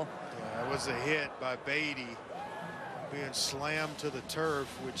questionable. Yeah, that was a hit by Beatty, being slammed to the turf,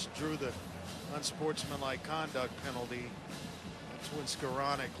 which drew the unsportsmanlike conduct penalty. That's when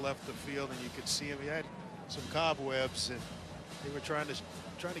Skoranek left the field, and you could see him. He had some cobwebs, and they were trying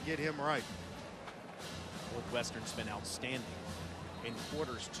to get him right. Northwestern's been outstanding in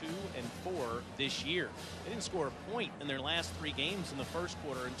quarters 2 and 4 this year. They didn't score a point in their last 3 games in the first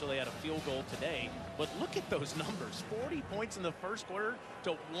quarter until they had a field goal today. But look at those numbers. 40 points in the first quarter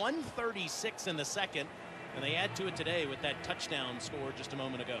to 136 in the second. And they add to it today with that touchdown score just a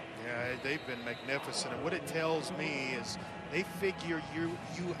moment ago. Yeah, they've been magnificent. And what it tells me is they figure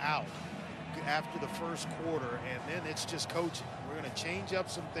you out after the first quarter, and then it's just coaching. We're going to change up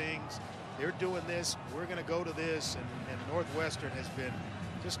some things. They're doing this. We're going to go to this. And Northwestern has been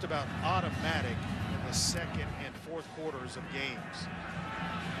just about automatic in the second and fourth quarters of games.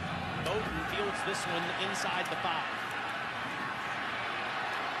 Bowden fields this one inside the 5.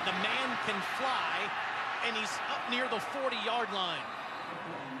 The man can fly, and he's up near the 40-yard line.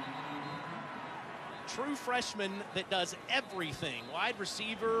 True freshman that does everything. Wide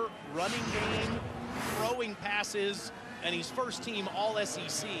receiver, running game, throwing passes, and he's first team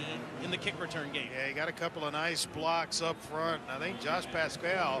All-SEC in the kick return game. Yeah, he got a couple of nice blocks up front. I think Josh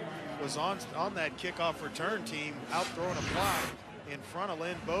Pascal was on that kickoff return team, out throwing a block in front of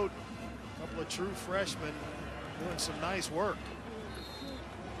Lynn Bowden. A couple of true freshmen doing some nice work.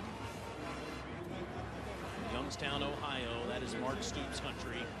 Youngstown, Ohio, that is Mark Stoops'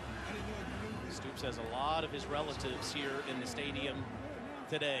 country. Stoops has a lot of his relatives here in the stadium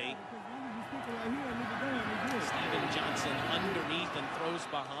today. Steven Johnson underneath and throws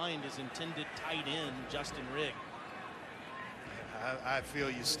behind his intended tight end, Justin Rigg. I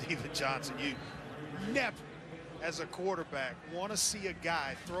feel you, Steven Johnson. You never, as a quarterback, want to see a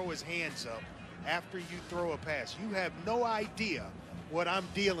guy throw his hands up after you throw a pass. You have no idea what I'm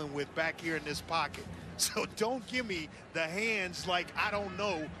dealing with back here in this pocket. So don't give me the hands like I don't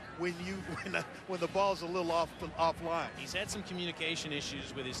know when the ball's a little offline. He's had some communication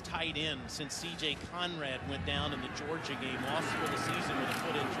issues with his tight end since C.J. Conrad went down in the Georgia game, lost for the season with a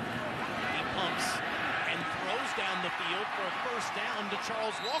foot injury. He pumps and throws down the field for a first down to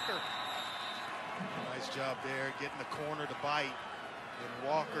Charles Walker. Nice job there, getting the corner to bite. And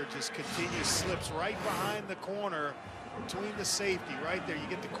Walker just continues, slips right behind the corner between the safety right there. You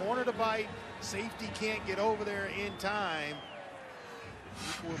get the corner to bite, safety can't get over there in time.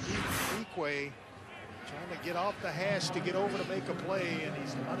 Ikwe trying to get off the hash to get over to make a play, and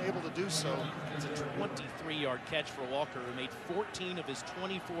he's unable to do so. It's a 23-yard catch for Walker, who made 14 of his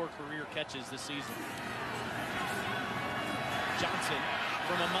 24 career catches this season. Johnson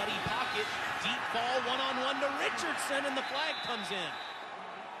from a muddy pocket, deep ball one-on-one to Richardson, and the flag comes in.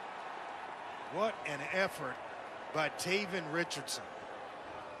 What an effort by Taven Richardson.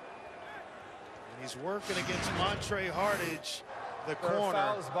 And he's working against Montre Hardage, the corner.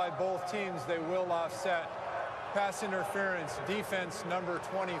 Fouls by both teams, they will offset. Pass interference, defense number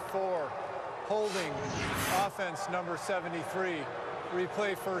 24. Holding, offense number 73.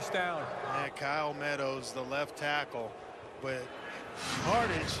 Replay first down. Yeah, Kyle Meadows, the left tackle. But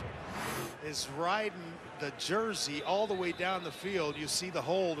Hardage is riding the jersey all the way down the field. You see the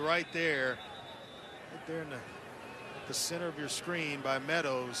hold right there in the center of your screen by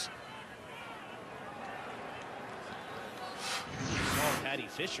Meadows. Saw Patty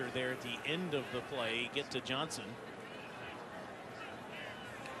Fisher there at the end of the play get to Johnson.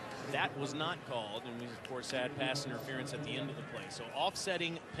 That was not called, and we of course had pass interference at the end of the play. So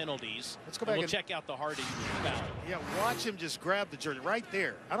offsetting penalties. Let's go back and and check out the Harding foul. Yeah, watch him just grab the jersey right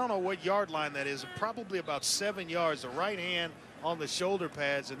there. I don't know what yard line that is. Probably about 7 yards. The right hand on the shoulder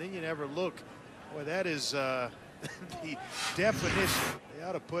pads, and then you never look. Boy, that is the definition. They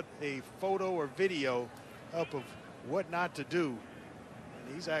ought to put a photo or video up of what not to do.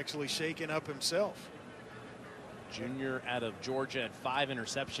 And he's actually shaking up himself. Junior out of Georgia had 5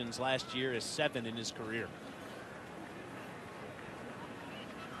 interceptions last year, is 7 in his career.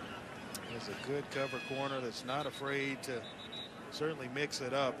 He's a good cover corner that's not afraid to certainly mix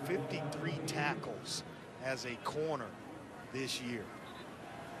it up. 53 tackles as a corner this year.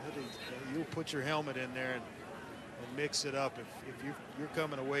 You'll put your helmet in there and mix it up if you're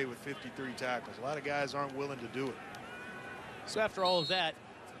coming away with 53 tackles. A lot of guys aren't willing to do it. So after all of that,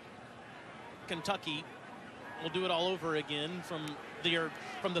 Kentucky will do it all over again from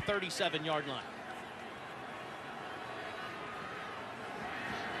the 37-yard line.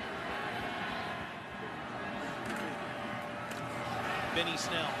 Benny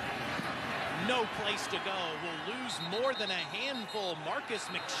Snell, no place to go, will lose more than a handful. Marcus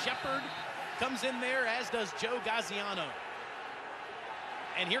McShepard comes in there, as does Joe Gaziano.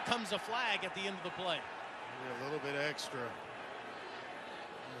 And here comes a flag at the end of the play. Yeah, a little bit extra on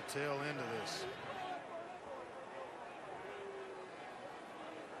the tail end of this.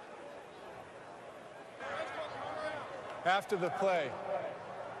 After the play,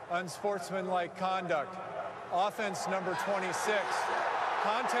 unsportsmanlike conduct. Offense number 26,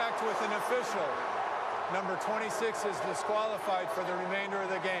 contact with an official. Number 26 is disqualified for the remainder of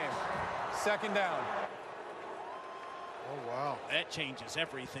the game. Second down. Oh, wow. That changes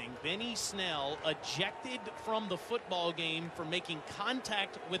everything. Benny Snell ejected from the football game for making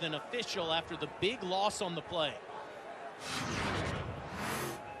contact with an official after the big loss on the play.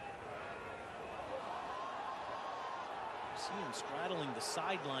 See him straddling the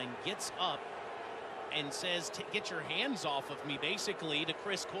sideline, gets up and says, get your hands off of me, basically, to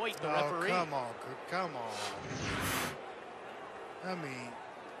Chris Coit, the referee. Come on, come on. I mean,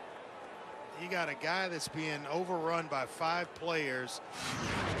 you got a guy that's being overrun by 5 players.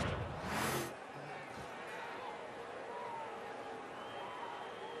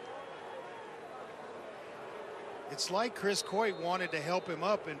 It's like Chris Coit wanted to help him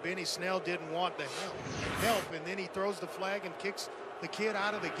up, and Benny Snell didn't want the help, and then he throws the flag and kicks the kid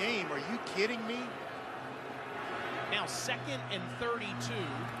out of the game. Are you kidding me? Now 2nd and 32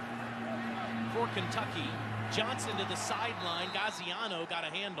 for Kentucky. Johnson to the sideline. Gaziano got a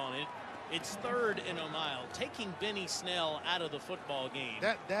hand on it. It's 3rd and a mile. Taking Benny Snell out of the football game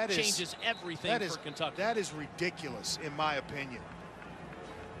that changes everything for Kentucky. That is ridiculous, in my opinion.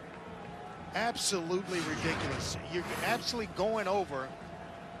 Absolutely ridiculous. You're actually going over.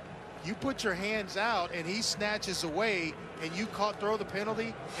 You put your hands out, and he snatches away, and you throw the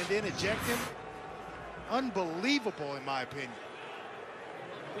penalty and then eject him. Unbelievable, in my opinion.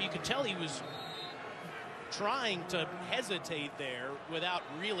 Well, you could tell he was trying to hesitate there without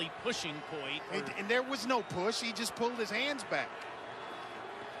really pushing Coit. And there was no push. He just pulled his hands back.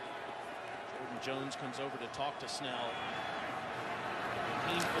 Jordan Jones comes over to talk to Snell.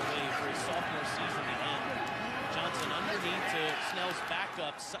 Painful way for his sophomore season to end. Johnson underneath to Snell's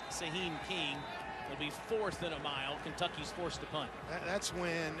backup, Saheem King. It'll be 4th and a mile. Kentucky's forced to punt. That's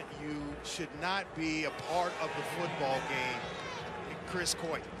when you should not be a part of the football game. Chris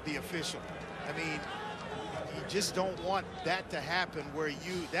Coit, the official. I mean, you just don't want that to happen where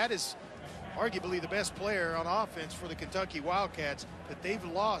that is arguably the best player on offense for the Kentucky Wildcats that they've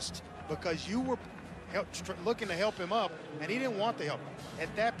lost because you were looking to help him up and he didn't want the help.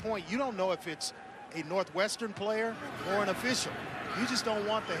 At that point, you don't know if it's a Northwestern player or an official. You just don't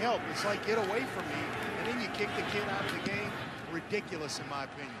want the help. It's like, get away from me, and then you kick the kid out of the game. Ridiculous, in my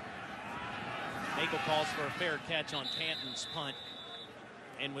opinion. Nagel calls for a fair catch on Tanton's punt.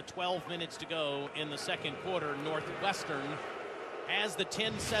 And with 12 minutes to go in the 2nd quarter, Northwestern has the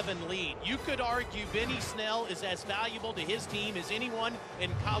 10-7 lead. You could argue Benny Snell is as valuable to his team as anyone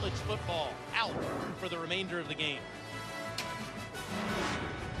in college football. Out for the remainder of the game.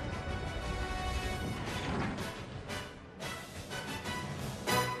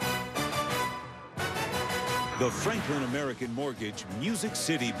 The Franklin American Mortgage Music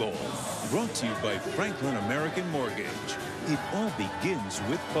City Bowl, brought to you by Franklin American Mortgage. It all begins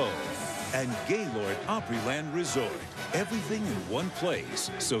with Poe and Gaylord Opryland Resort. Everything in one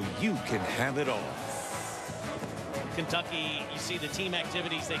place so you can have it all. Kentucky, you see the team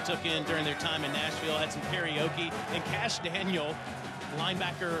activities they took in during their time in Nashville, had some karaoke, and Cash Daniel,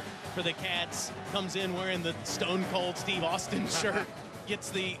 linebacker for the Cats, comes in wearing the Stone Cold Steve Austin shirt.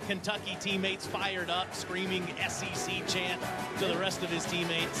 Gets the Kentucky teammates fired up, screaming SEC chant to the rest of his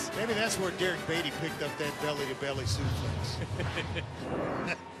teammates. Maybe that's where Derek Beatty picked up that belly-to-belly suplex.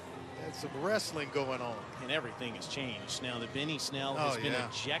 That's some wrestling going on. And everything has changed now that Benny Snell has been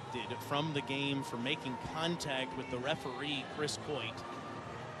ejected from the game for making contact with the referee, Chris Coit.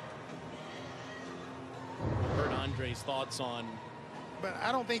 Heard Andre's thoughts on... But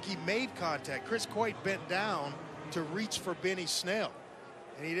I don't think he made contact. Chris Coit bent down to reach for Benny Snell.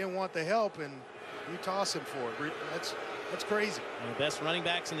 And he didn't want the help, and you toss him for it. That's crazy. One of the best running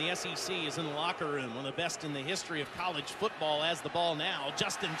backs in the SEC is in the locker room. One of the best in the history of college football has the ball now.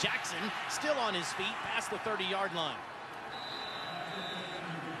 Justin Jackson still on his feet past the 30-yard line.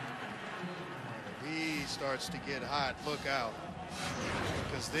 He starts to get hot. Look out.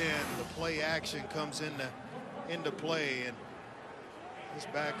 Because then the play action comes into play, and This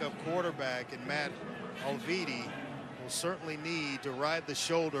backup quarterback and Matt Alviti will certainly need to ride the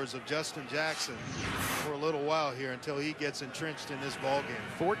shoulders of Justin Jackson for a little while here until he gets entrenched in this ball game.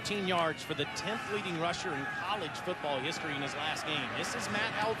 14 yards for the 10th leading rusher in college football history in his last game. This is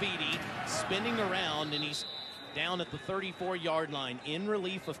Matt Alviti spinning around, and he's down at the 34-yard line in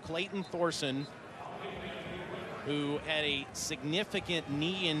relief of Clayton Thorson, who had a significant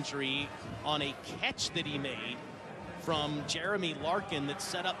knee injury on a catch that he made from Jeremy Larkin that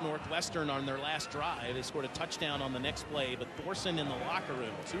set up Northwestern on their last drive. They scored a touchdown on the next play, but Thorson in the locker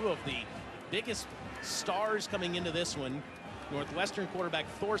room, two of the biggest stars coming into this one. Northwestern quarterback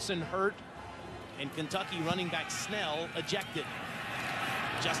Thorson hurt, and Kentucky running back Snell ejected.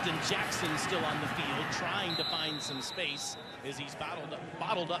 Justin Jackson still on the field, trying to find some space as he's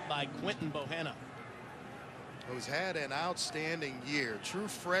bottled up by Quentin Bohanna, who's had an outstanding year. True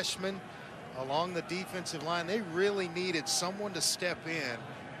freshman along the defensive line. They really needed someone to step in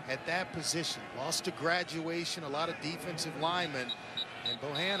at that position. Lost to graduation, a lot of defensive linemen, and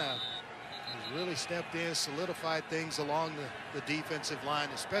Bohanna has really stepped in, solidified things along the defensive line,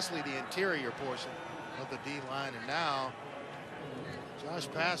 especially the interior portion of the D line. And now Josh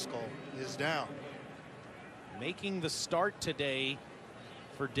Paschal is down. Making the start today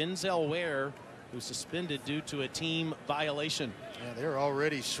for Denzel Ware, who's suspended due to a team violation. Yeah, they're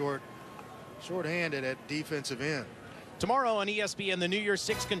already short-handed at defensive end. Tomorrow on ESPN, the New Year's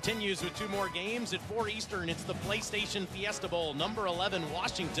Six continues with two more games. At 4 Eastern, it's the PlayStation Fiesta Bowl. Number 11,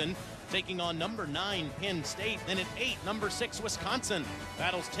 Washington, taking on number 9, Penn State. Then at 8, number 6, Wisconsin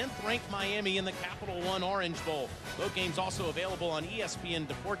battles 10th-ranked Miami in the Capital One Orange Bowl. Both games also available on ESPN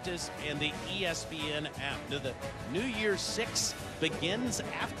Deportes and the ESPN app. The New Year's Six begins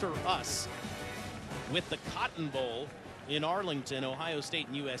after us with the Cotton Bowl in Arlington. Ohio State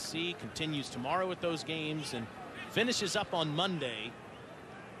and USC continues tomorrow with those games and finishes up on Monday.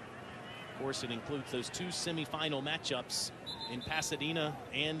 Of course, it includes those two semifinal matchups in Pasadena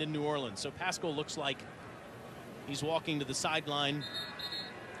and in New Orleans. So Paschal looks like he's walking to the sideline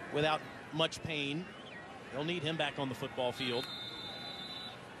without much pain. They'll need him back on the football field.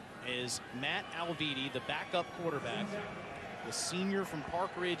 Is Matt Alviti, the backup quarterback, the senior from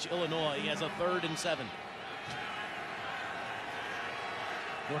Park Ridge, Illinois. He has a 3rd and 7.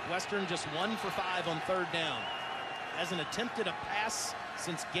 Northwestern just 1 for 5 on 3rd down. Hasn't attempted a pass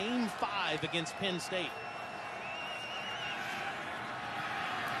since game 5 against Penn State.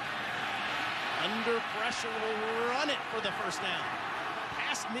 Under pressure, will run it for the first down.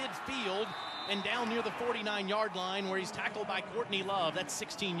 Past midfield and down near the 49-yard line, where he's tackled by Courtney Love. That's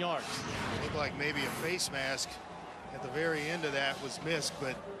 16 yards. Looked like maybe a face mask at the very end of that was missed,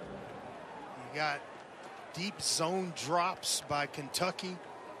 but you got deep zone drops by Kentucky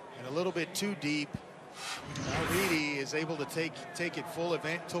and a little bit too deep. Alviti is able to take full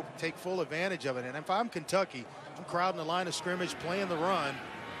advantage of it. And if I'm Kentucky, I'm crowding the line of scrimmage, playing the run,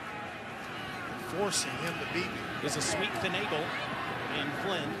 and forcing him to beat me. There's a sweep finagle in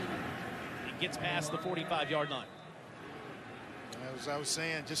Flynn. It gets past the 45-yard line. As I was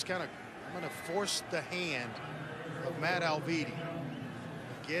saying, just kind of, I'm going to force the hand of Matt Alviti.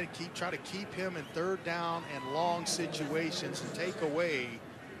 Again, try to keep him in 3rd down and long situations and take away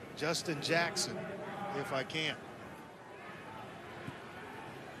Justin Jackson if I can.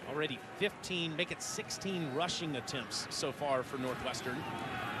 Already 15, make it 16 rushing attempts so far for Northwestern.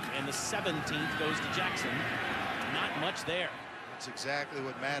 And the 17th goes to Jackson. Not much there. That's exactly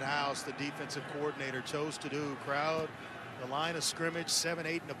what Matt House, the defensive coordinator, chose to do. Crowd the line of scrimmage, 7-8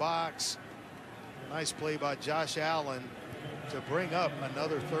 in the box. Nice play by Josh Allen to bring up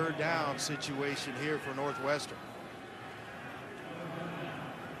another 3rd down situation here for Northwestern.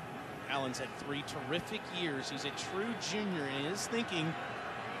 Allen's had 3 terrific years. He's a true junior and is thinking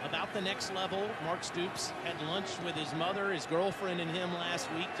about the next level. Mark Stoops had lunch with his mother, his girlfriend, and him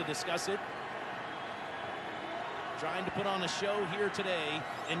last week to discuss it. Trying to put on a show here today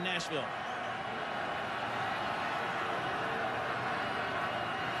in Nashville.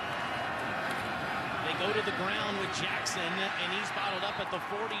 They go to the ground with Jackson, and he's bottled up at the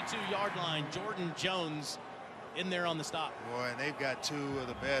 42-yard line. Jordan Jones in there on the stop. Boy, and they've got 2 of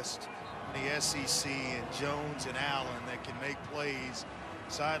the best in the SEC, and Jones and Allen, that can make plays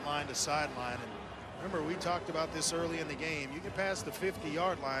sideline to sideline. And remember, we talked about this early in the game. You get past the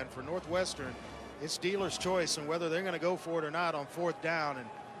 50-yard line for Northwestern, it's dealer's choice on whether they're going to go for it or not on 4th down. And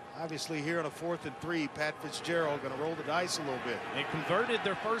obviously here on a 4th and 3, Pat Fitzgerald going to roll the dice a little bit. They converted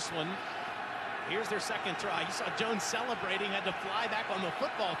their first one. Here's their second try. You saw Jones celebrating, had to fly back on the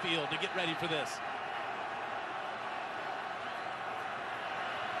football field to get ready for this.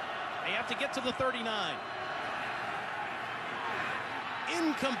 They have to get to the 39.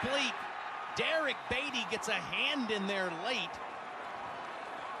 incomplete. Derek Beatty gets a hand in there late.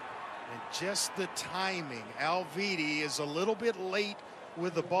 And just the timing. Alviti is a little bit late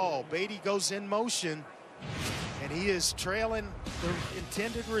with the ball. Beatty goes in motion, and he is trailing the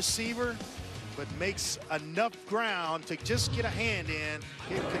intended receiver, but makes enough ground to just get a hand in,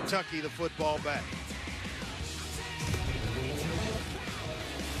 give Kentucky the football back.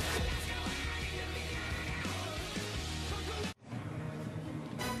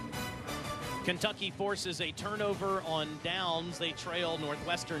 Kentucky forces a turnover on downs. They trail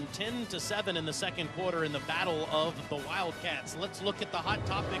Northwestern 10-7 in the second quarter in the battle of the Wildcats. Let's look at the hot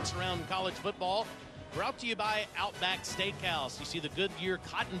topics around college football. Brought to you by Outback Steakhouse. You see the Goodyear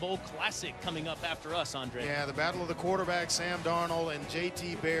Cotton Bowl Classic coming up after us, Andre. Yeah, the battle of the quarterbacks, Sam Darnold and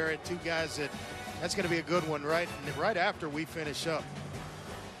J.T. Barrett, two guys that's going to be a good one right after we finish up.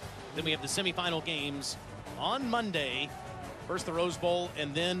 Then we have the semifinal games on Monday. First the Rose Bowl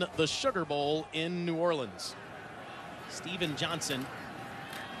and then the Sugar Bowl in New Orleans. Steven Johnson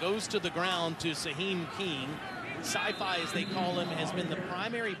goes to the ground to Saheem King. Sci-Fi, as they call him, has been the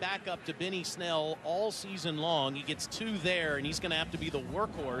primary backup to Benny Snell all season long. He gets two there, and he's going to have to be the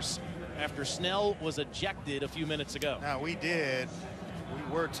workhorse after Snell was ejected a few minutes ago. Now, we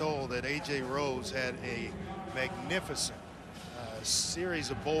were told that A.J. Rose had a magnificent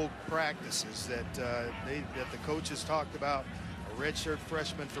series of bowl practices that the coaches talked about. A redshirt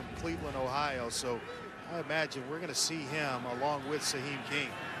freshman from Cleveland, Ohio. So I imagine we're going to see him along with Saheem King.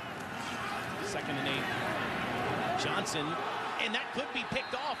 2nd and 8. Johnson, and that could be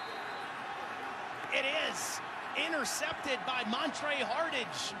picked off. It is intercepted by Montre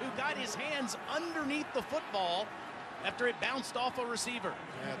Hardage, who got his hands underneath the football after it bounced off a receiver.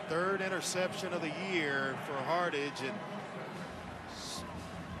 Yeah, third interception of the year for Hardage, and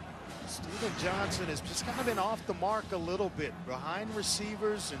Steven Johnson has just kind of been off the mark a little bit behind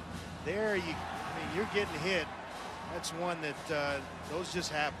receivers, and there you're getting hit. That's one that those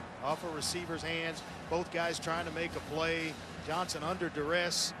just happen off a receiver's hands. Both guys trying to make a play. Johnson under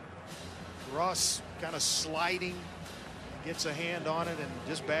duress. Ross kind of sliding, gets a hand on it, and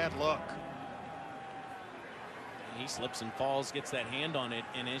just bad luck. He slips and falls, gets that hand on it,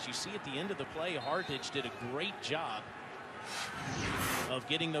 and as you see at the end of the play, Hardage did a great job of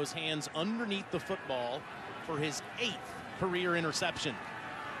getting those hands underneath the football for his 8th career interception.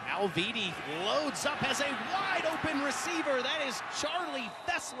 Alviti loads up, has a wide open receiver. That is Charlie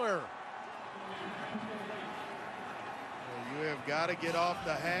Fessler. Well, you have got to get off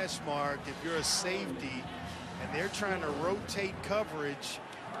the hash mark if you're a safety, and they're trying to rotate coverage.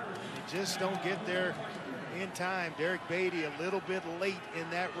 You just don't get there in time. Derek Beatty a little bit late in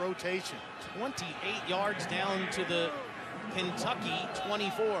that rotation. 28 yards down to the Kentucky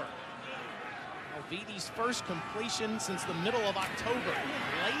 24. Alviti's first completion since the middle of October.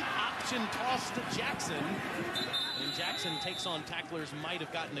 Late option toss to Jackson. And Jackson takes on tacklers, might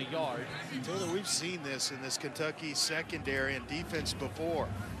have gotten a yard. Taylor, we've seen this in this Kentucky secondary and defense before.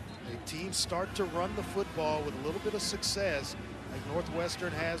 The teams start to run the football with a little bit of success, like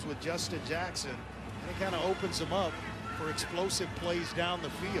Northwestern has with Justin Jackson, and it kind of opens them up for explosive plays down the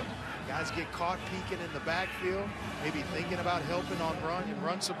field. Guys get caught peeking in the backfield, maybe thinking about helping on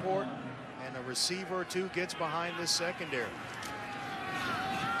run support, and a receiver or two gets behind this secondary.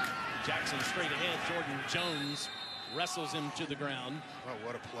 Jackson straight ahead. Jordan Jones wrestles him to the ground. Oh,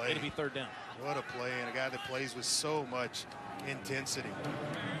 what a play. It'll be 3rd down. What a play, and a guy that plays with so much intensity.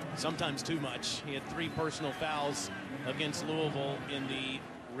 Sometimes too much. He had 3 personal fouls against Louisville in the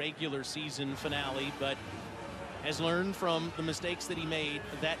regular season finale, but has learned from the mistakes that he made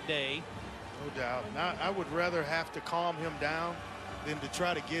that day. No doubt. Now, I would rather have to calm him down than to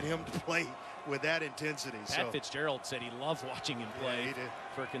try to get him to play with that intensity. Pat Fitzgerald said he loved watching him play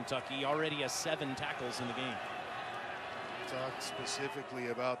for Kentucky. He already has 7 tackles in the game. Talk specifically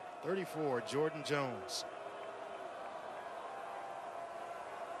about 34, Jordan Jones.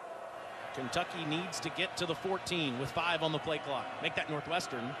 Kentucky needs to get to the 14 with 5 on the play clock. Make that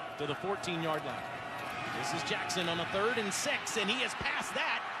Northwestern to the 14-yard line. This is Jackson on a 3rd and 6, and he has passed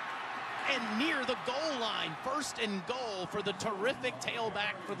that and near the goal line. 1st and goal for the terrific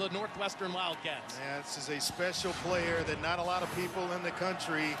tailback for the Northwestern Wildcats. Yeah, this is a special player that not a lot of people in the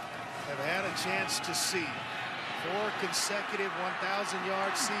country have had a chance to see. 4 consecutive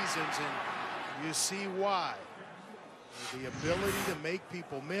 1,000-yard seasons, and you see why. The ability to make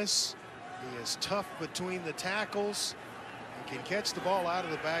people miss. He is tough between the tackles and can catch the ball out of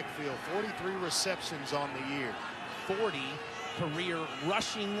the backfield. 43 receptions on the year. 40 career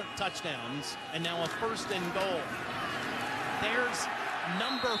rushing touchdowns, and now a 1st and goal. There's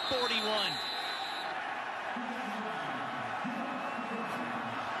number 41.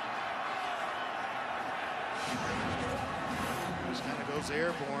 goes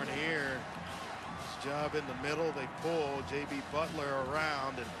airborne here. His job in the middle. They pull J.B. Butler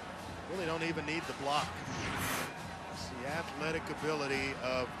around and really don't even need the block. It's the athletic ability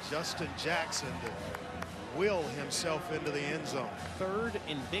of Justin Jackson to will himself into the end zone. Third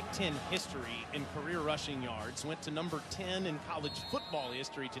in Big Ten history in career rushing yards. Went to number 10 in college football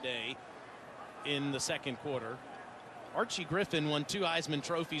history today in the second quarter. Archie Griffin won 2 Heisman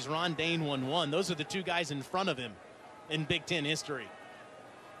trophies. Ron Dane won 1. Those are the 2 guys in front of him in Big Ten history.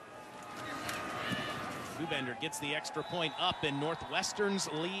 Bubender gets the extra point up, and Northwestern's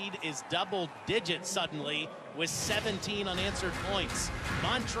lead is double digits suddenly with 17 unanswered points.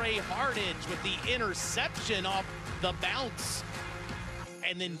 Montre Hardage with the interception off the bounce.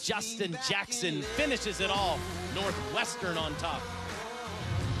 And then Justin Jackson finishes it all. Northwestern on top.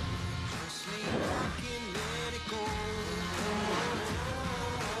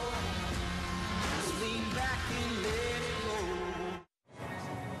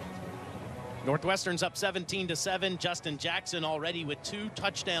 Northwestern's up 17-7. Justin Jackson already with 2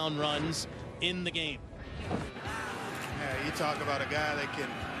 touchdown runs in the game. Yeah, you talk about a guy that can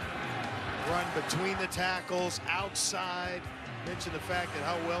run between the tackles, outside. Mention the fact that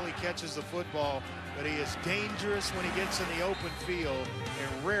how well he catches the football, but he is dangerous when he gets in the open field,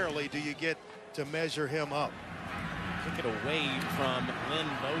 and rarely do you get to measure him up. Took it away from Lynn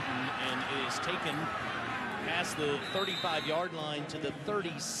Bowden, and it is taken past the 35-yard line to the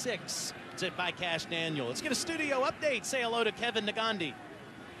 36. It by Cash Daniel. Let's get a studio update. Say hello to Kevin Nagandi.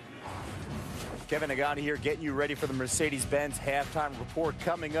 Kevin Nagandi here, getting you ready for the Mercedes-Benz halftime report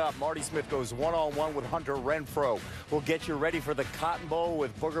coming up. Marty Smith goes one-on-one with Hunter Renfro. We'll get you ready for the Cotton Bowl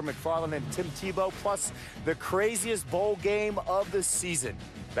with Booger McFarland and Tim Tebow, plus the craziest bowl game of the season.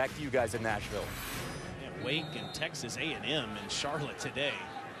 Back to you guys in Nashville. Yeah, Wake and Texas A&M in Charlotte today.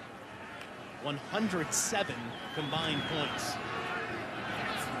 107 combined points.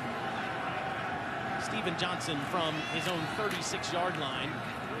 Stephen Johnson from his own 36-yard line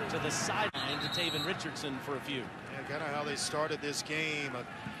to the sideline to Taven Richardson for a few. Yeah, kind of how they started this game. A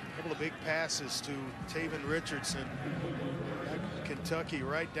couple of big passes to Taven Richardson. Kentucky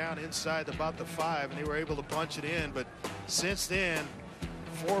right down inside about the 5, and they were able to punch it in. But since then,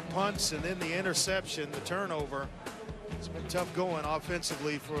 4 punts and then the interception, the turnover. It's been tough going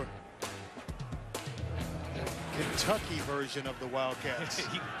offensively for Kentucky version of the Wildcats.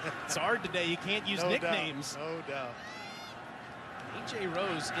 It's hard today. You can't use nicknames. No doubt. A.J.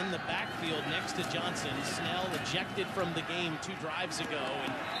 Rose in the backfield next to Johnson. Snell ejected from the game 2 drives ago,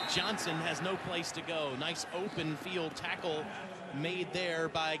 and Johnson has no place to go. Nice open field tackle made there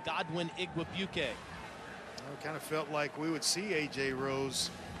by Godwin Igwebuike. I kind of felt like we would see A.J. Rose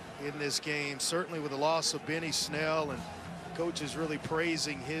in this game, certainly with the loss of Benny Snell, and the coach is really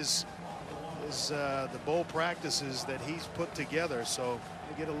praising the bowl practices that he's put together, so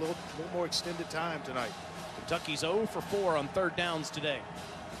they get a little more extended time tonight. Kentucky's 0 for 4 on 3rd downs today.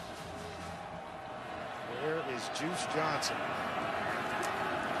 Where is Juice Johnson?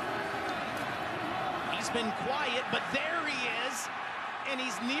 He's been quiet, but there he is, and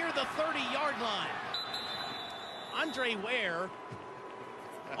he's near the 30-yard line. Andre Ware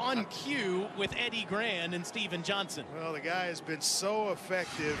on cue with Eddie Gran and Stephen Johnson. Well, the guy has been so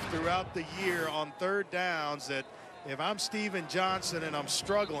effective throughout the year on 3rd downs that if I'm Stephen Johnson and I'm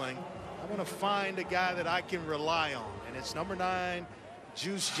struggling, I'm going to find a guy that I can rely on. And it's number 9,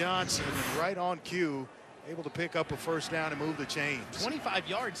 Juice Johnson, and right on cue, able to pick up a 1st down and move the chains. 25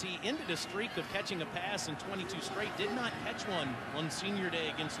 yards. He ended a streak of catching a pass in 22 straight. Did not catch one on senior day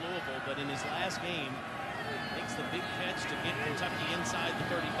against Louisville, but in his last game, makes the big catch to get Kentucky inside the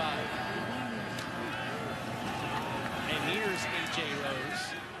 35. And here's A.J. Rose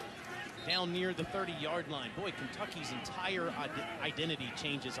down near the 30-yard line. Boy, Kentucky's entire identity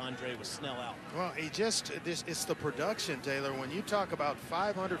changes, Andre, with Snell out. Well, it's the production, Taylor. When you talk about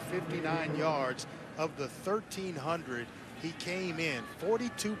 559 yards of the 1,300 he came in,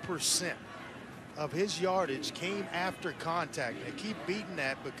 42% of his yardage came after contact. They keep beating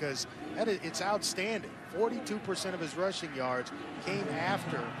that because it's outstanding. 42% of his rushing yards came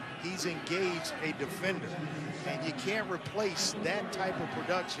after he's engaged a defender. And you can't replace that type of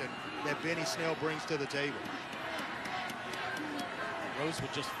production that Benny Snell brings to the table. Rose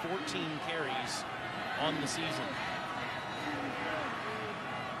with just 14 carries on the season.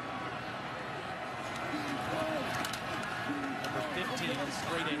 Number 15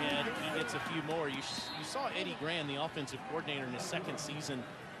 straight ahead. He gets a few more. You saw Eddie Gran, the offensive coordinator in his 2nd season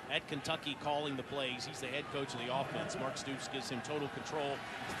at Kentucky, calling the plays. He's the head coach of the offense. Mark Stoops gives him total control.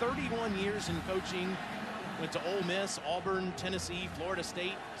 31 years in coaching. Went to Ole Miss, Auburn, Tennessee, Florida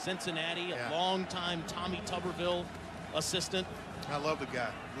State, Cincinnati, a long-time Tommy Tuberville assistant. I love the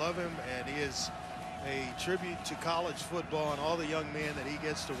guy. Love him, and he is a tribute to college football and all the young men that he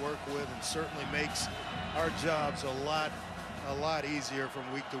gets to work with, and certainly makes our jobs a lot easier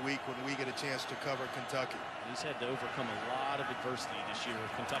from week to week when we get a chance to cover Kentucky. He's had to overcome a lot of adversity this year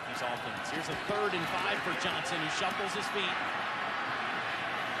with Kentucky's offense. Here's a 3rd and 5 for Johnson, who shuffles his feet.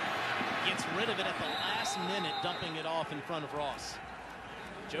 Gets rid of it at the last minute, dumping it off in front of Ross.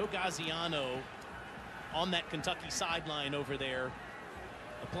 Joe Gaziano on that Kentucky sideline over there,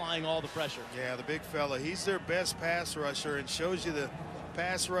 applying all the pressure. Yeah, the big fella. He's their best pass rusher and shows you the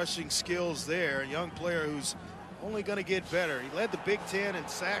pass rushing skills there. A young player who's only going to get better. He led the Big Ten in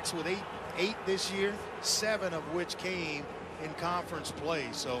sacks with eight this year, 7 of which came in conference play.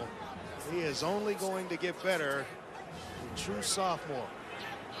 So he is only going to get better. A true sophomore.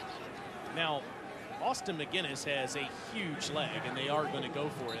 Now, Austin McGinnis has a huge leg, and they are going to go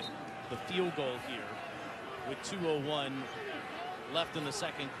for it. The field goal here with 2:01 left in the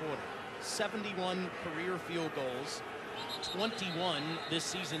second quarter. 71 career field goals, 21 this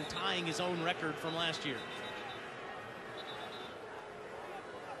season, tying his own record from last year.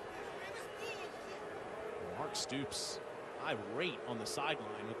 Mark Stoops irate on the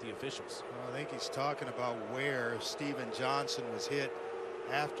sideline with the officials. Well, I think he's talking about where Steven Johnson was hit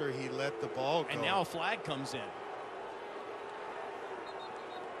after he let the ball go. And now a flag comes in.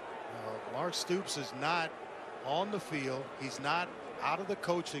 Mark Stoops is not on the field. He's not out of the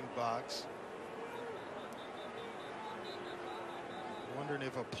coaching box. Wondering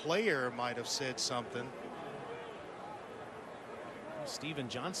if a player might have said something. Steven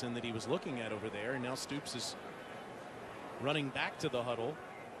Johnson that he was looking at over there, and now Stoops is running back to the huddle.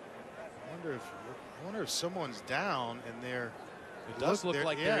 I wonder if someone's down and they're. It does look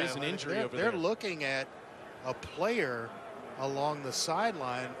like there is an injury over there. They're looking at a player along the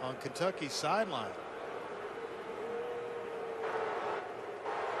sideline on Kentucky's sideline.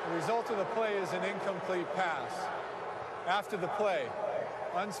 The result of the play is an incomplete pass. After the play,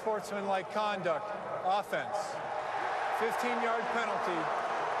 unsportsmanlike conduct, offense, 15-yard penalty,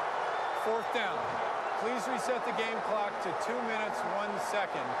 4th down. Please reset the game clock to 2 minutes, 1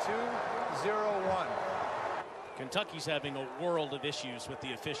 second, 2:01. Kentucky's having a world of issues with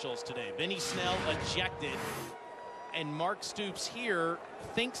the officials today. Benny Snell ejected, and Mark Stoops here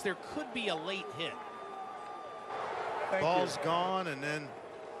thinks there could be a late hit. Ball's gone, and then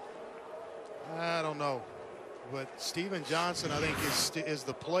I don't know, but Steven Johnson, I think, is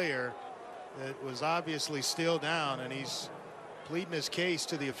the player that was obviously still down, and he's pleading his case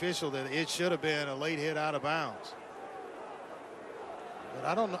to the official that it should have been a late hit out of bounds.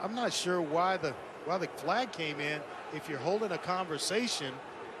 But I'm not sure why the flag came in if you're holding a conversation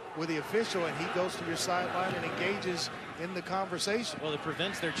with the official and he goes to your sideline and engages in the conversation. Well, it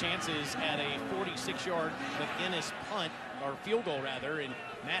prevents their chances at a 46-yard McGinnis punt, or field goal rather, and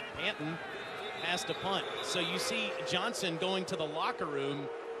Matt Panton has to punt. So you see Johnson going to the locker room,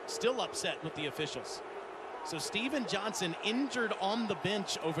 still upset with the officials. So Steven Johnson injured on the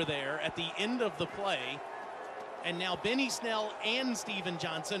bench over there at the end of the play. And now Benny Snell and Steven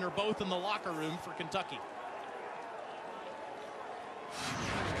Johnson are both in the locker room for Kentucky.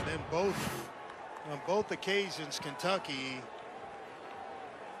 And then on both occasions, Kentucky,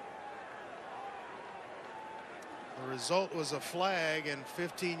 the result was a flag and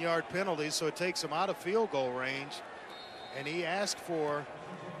 15-yard penalty, so it takes him out of field goal range. And he asked for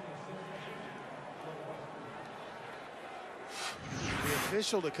the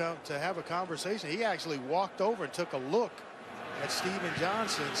official to have a conversation. He actually walked over and took a look at Steven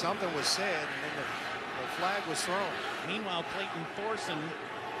Johnson. Something was said, and then the flag was thrown. Meanwhile, Clayton Thorson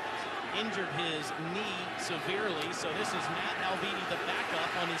injured his knee severely, so this is Matt Alvini, the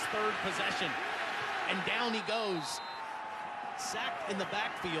backup, on his 3rd possession. And down he goes. Sacked in the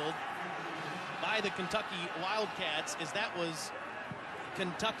backfield by the Kentucky Wildcats, as that was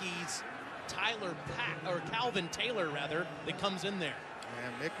Kentucky's Calvin Taylor, rather, that comes in there.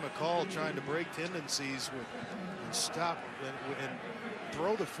 And Mick McCall trying to break tendencies and stop and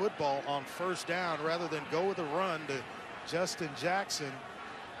throw the football on 1st down rather than go with a run to Justin Jackson.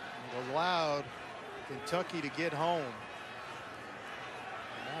 And allowed Kentucky to get home.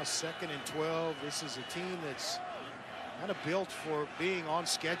 And now 2nd and 12. This is a team that's kind of built for being on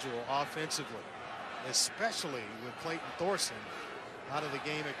schedule offensively, especially with Clayton Thorson out of the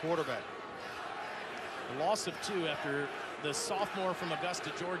game at quarterback. A loss of 2 after the sophomore from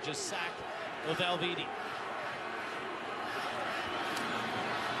Augusta, Georgia, sack of Alvini.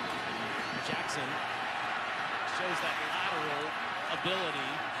 Jackson shows that lateral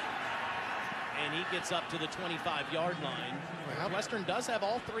ability, and he gets up to the 25-yard line. Northwestern does have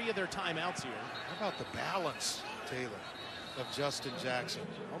all 3 of their timeouts here. How about the balance, Taylor? of Justin Jackson.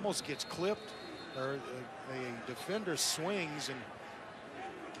 Almost gets clipped, or a defender swings and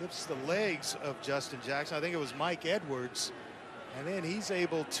clips the legs of Justin Jackson. I think it was Mike Edwards. And then he's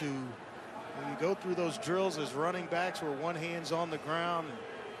able to, when you go through those drills as running backs where one hand's on the ground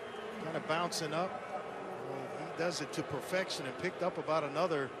and kind of bouncing up, he does it to perfection and picked up about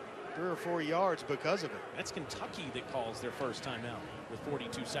another 3 or 4 yards because of it. That's Kentucky that calls their first timeout with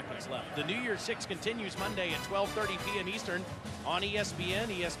 42 seconds left. The New Year's Six continues Monday at 12:30 p.m. Eastern on ESPN,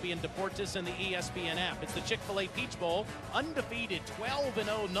 ESPN Deportes, and the ESPN app. It's the Chick-fil-A Peach Bowl. Undefeated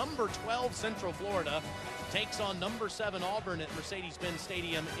 12-0, number 12 Central Florida takes on number 7 Auburn at Mercedes-Benz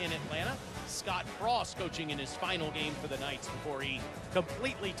Stadium in Atlanta. Scott Frost coaching in his final game for the Knights before he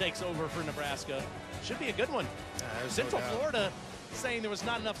completely takes over for Nebraska. Should be a good one. Central Florida saying there was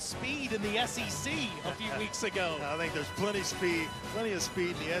not enough speed in the SEC a few weeks ago. I think there's plenty of speed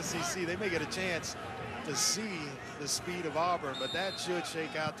in the SEC. They may get a chance to see the speed of Auburn, but that should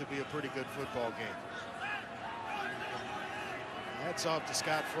shake out to be a pretty good football game. Hats off to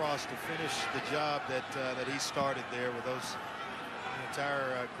Scott Frost to finish the job that he started there with those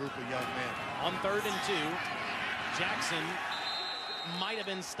entire group of young men. On 3rd and 2, Jackson might have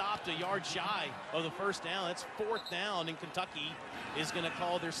been stopped a yard shy of the first down. That's 4th down, and Kentucky is going to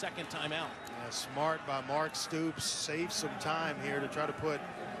call their second timeout. Yeah, smart by Mark Stoops. Save some time here to try to put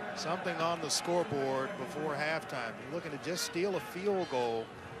something on the scoreboard before halftime. You're looking to just steal a field goal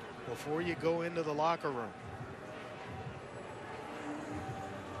before you go into the locker room.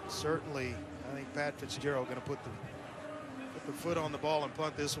 Certainly, I think Pat Fitzgerald going to put the foot on the ball and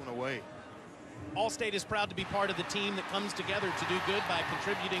punt this one away. Allstate is proud to be part of the team that comes together to do good by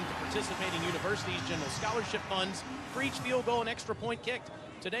contributing to participating universities' general scholarship funds for each field goal and extra point kicked.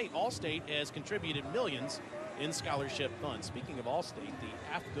 To date, Allstate has contributed millions in scholarship funds. Speaking of Allstate,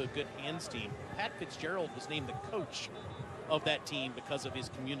 the Africa Good Hands team, Pat Fitzgerald was named the coach of that team because of his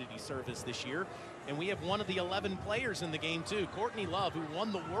community service this year. And we have one of the 11 players in the game, too. Courtney Love, who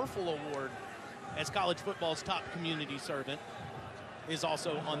won the Werfel Award as college football's top community servant, is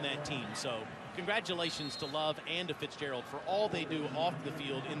also on that team. So congratulations to Love and to Fitzgerald for all they do off the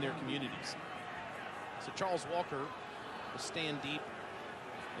field in their communities. So Charles Walker will stand deep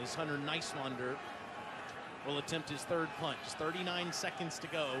as Hunter Neiswander will attempt his third punt. Just 39 seconds to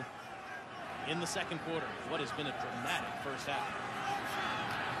go in the second quarter. What has been a dramatic first half.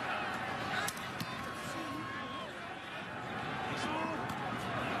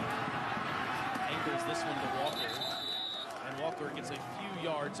 Angles this one to Walker. And Walker gets a few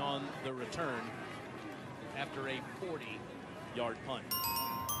yards on the return after a 40-yard punt.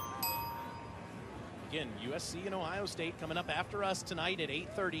 Again, USC and Ohio State coming up after us tonight at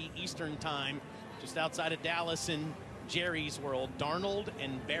 8:30 Eastern time, just outside of Dallas in Jerry's World. Darnold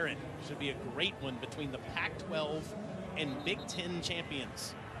and Barrett. Should be a great one between the Pac-12 and Big Ten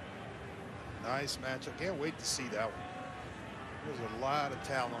champions. Nice matchup. Can't wait to see that one. There's a lot of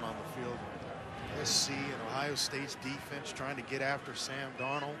talent on the field. SC and Ohio State's defense trying to get after Sam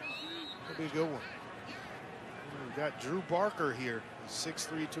Darnold. It'll be a good one. We've got Drew Barker here,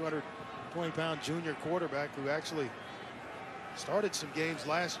 6'3", 220-pound junior quarterback who actually started some games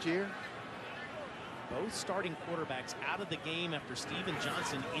last year. Both starting quarterbacks out of the game after Steven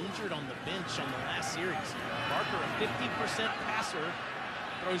Johnson injured on the bench on the last series. Barker, a 50% passer,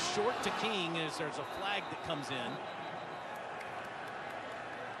 throws short to King as there's a flag that comes in.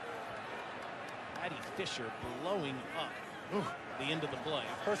 Patty Fisher blowing up the end of the play.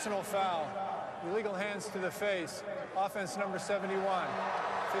 Personal foul. Illegal hands to the face. Offense number 71.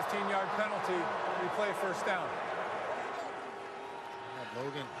 15-yard penalty. Replay first down.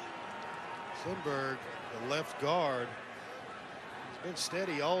 Logan Sundberg, the left guard, has been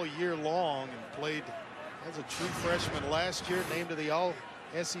steady all year long and played as a true freshman last year, named to the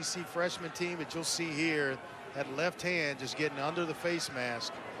All-SEC freshman team that you'll see here. That left hand just getting under the face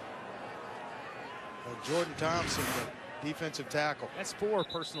mask. Jordan Thompson, the defensive tackle. That's 4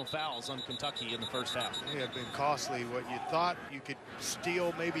 personal fouls on Kentucky in the first half. They have been costly. What you thought you could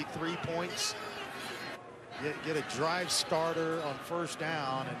steal maybe 3 points, get a drive starter on first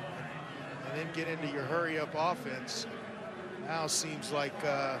down, and then get into your hurry-up offense. Now seems like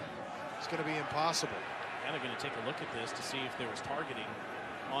it's going to be impossible. Now they're going to take a look at this to see if there was targeting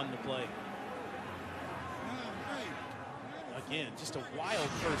on the play. Again, just a wild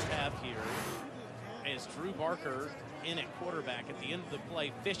first half here as Drew Barker in at quarterback. At the end of the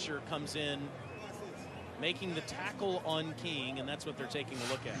play, Fisher comes in making the tackle on King, and that's what they're taking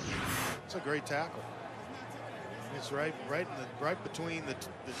a look at. It's a great tackle. It's right between the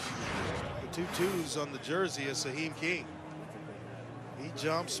two twos on the jersey of Saheem King. He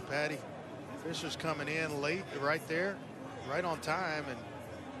jumps. Patty Fisher's coming in late right there. right on time, and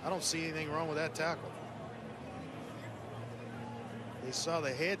I don't see anything wrong with that tackle. They saw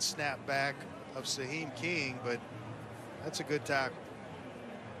the head snap back of Saheem King, but that's a good tackle.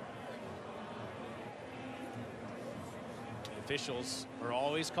 Officials are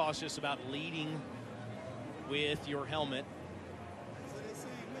always cautious about leading with your helmet.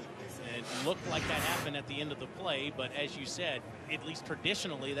 And it looked like that happened at the end of the play, but as you said, at least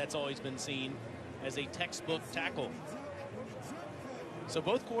traditionally, that's always been seen as a textbook tackle. So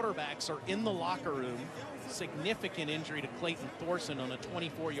both quarterbacks are in the locker room. Significant injury to Clayton Thorson on a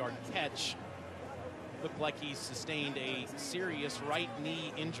 24-yard catch. Looked like he sustained a serious right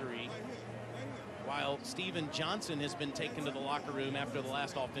knee injury, while Steven Johnson has been taken to the locker room after the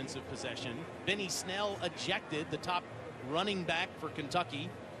last offensive possession. Benny Snell ejected, the top running back for Kentucky.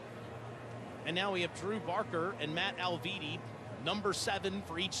 And now we have Drew Barker and Matt Alviti, number 7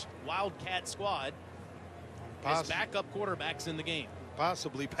 for each Wildcat squad, as backup quarterbacks in the game.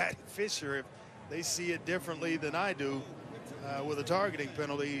 Possibly Patty Fisher, if they see it differently than I do, with a targeting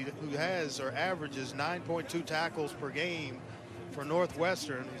penalty, who has or averages 9.2 tackles per game for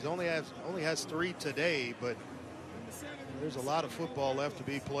Northwestern. He only has 3 today, but there's a lot of football left to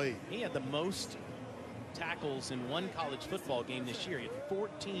be played. He had the most tackles in one college football game this year. He had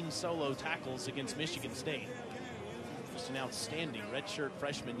 14 solo tackles against Michigan State. Just an outstanding redshirt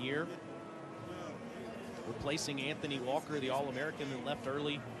freshman year, replacing Anthony Walker, the All-American that left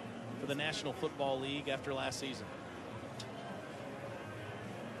early for the National Football League after last season.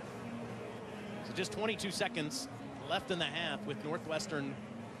 So just 22 seconds left in the half with Northwestern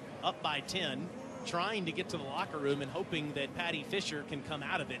up by 10, trying to get to the locker room and hoping that Patty Fisher can come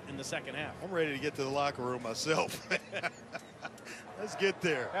out of it in the second half. I'm ready to get to the locker room myself. Let's get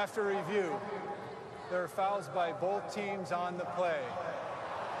there. After review, there are fouls by both teams on the play.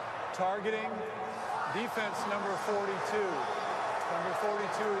 Targeting, defense number 42. Number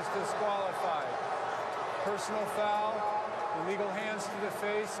 42 is disqualified. Personal foul, illegal hands to the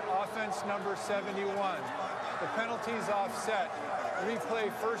face, offense number 71. The penalty's offset.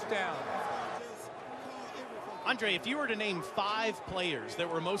 Replay first down. Andre, if you were to name 5 players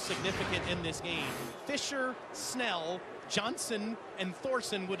that were most significant in this game, Fisher, Snell, Johnson, and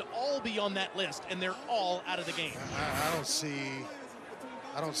Thorson would all be on that list, and they're all out of the game. I don't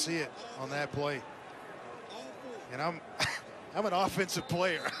see it on that play. And I'm an offensive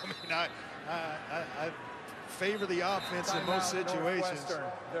player. I mean, I favor the offense in most situations.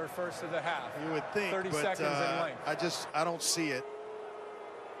 Their first of the half. You would think, 30 but seconds in length. I don't see it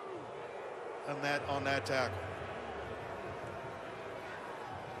on that tackle.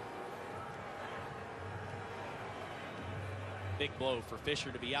 Big blow for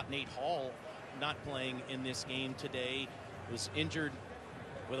Fisher to be out. Nate Hall not playing in this game today. Was injured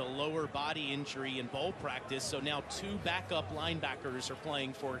with a lower body injury in bowl practice. So now 2 backup linebackers are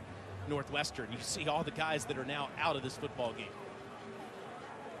playing for Northwestern. You see all the guys that are now out of this football game.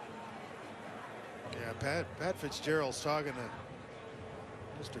 Yeah, Pat Fitzgerald's talking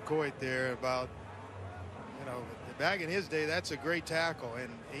to Mr. Coit there about, you know, back in his day, that's a great tackle. And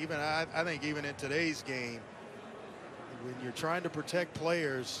even I think even in today's game, when you're trying to protect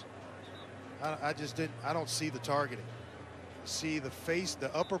players, I don't see the targeting. See the face,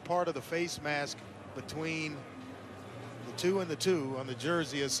 the upper part of the face mask between the 2 and the 2 on the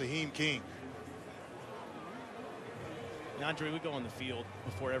jersey of Saheem King. Andre, we go on the field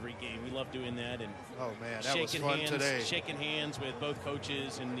before every game. We love doing that, and oh man, that was fun today. Shaking hands with both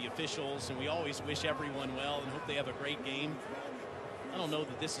coaches and the officials, and we always wish everyone well and hope they have a great game. I don't know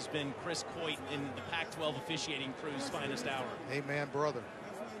that this has been Chris Coit in the Pac-12 officiating crew's finest hour. Amen, brother.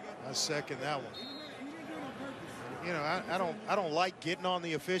 I second that one. You know, I don't like getting on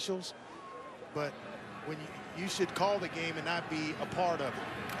the officials, but when you should call the game and not be a part of it.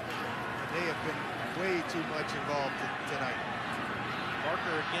 And they have been way too much involved tonight.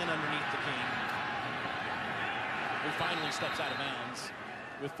 Barker again underneath the King, who finally steps out of bounds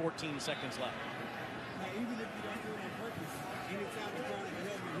with 14 seconds left.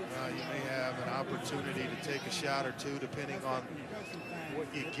 You may have an opportunity to take a shot or 2 depending on what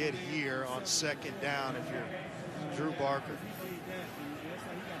you get here on second down if you're Drew Barker.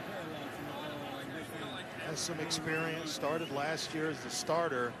 Has some experience, started last year as the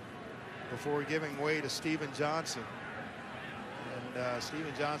starter before giving way to Steven Johnson. And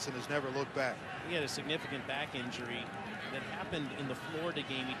Steven Johnson has never looked back. He had a significant back injury that happened in the Florida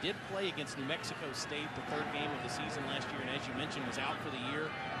game. He did play against New Mexico State, the 3rd game of the season last year, and as you mentioned, was out for the year.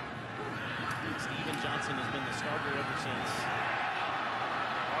 Steven Johnson has been the starter ever since.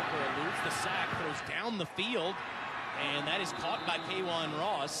 Barker eludes the sack, throws down the field, and that is caught by K'Wan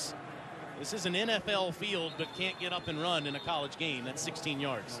Ross. This is an NFL field, but can't get up and run in a college game. That's 16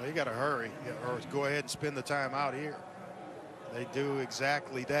 yards. Well, you got to hurry or go ahead and spend the time out here. They do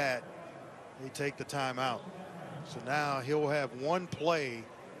exactly that. They take the time out. So now he'll have one play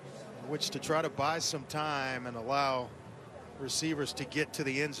in which to try to buy some time and allow receivers to get to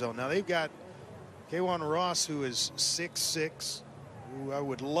the end zone. Now they've got K'Wan Ross, who is 6'6", who I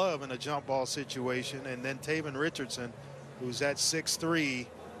would love in a jump ball situation, and then Taven Richardson, who's at 6'3",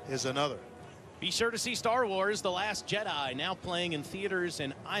 is another. Be sure to see Star Wars: The Last Jedi, now playing in theaters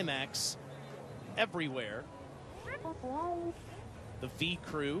and IMAX everywhere. The V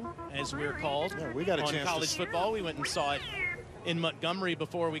Crew, as we're called, we got a on chance college football. We went and saw it in Montgomery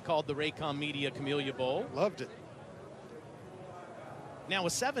before we called the Raycom Media Camellia Bowl. Loved it. Now,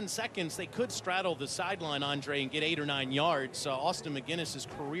 with 7 seconds, they could straddle the sideline, Andre, and get 8 or 9 yards. Austin McGinnis's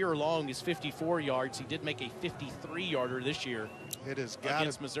career long is 54 yards. He did make a 53-yarder this year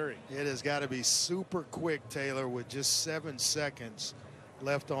against Missouri. It has got to be super quick, Taylor, with just 7 seconds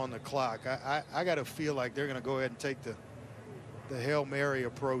left on the clock. I got to feel like they're going to go ahead and take the Hail Mary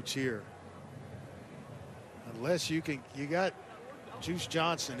approach here. Unless you got Juice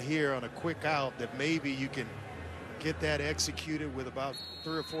Johnson here on a quick out that maybe you can get that executed with about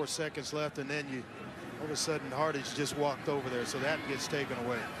 3 or 4 seconds left, and then you all of a sudden Hardage just walked over there, so that gets taken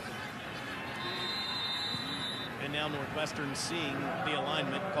away. And now Northwestern, seeing the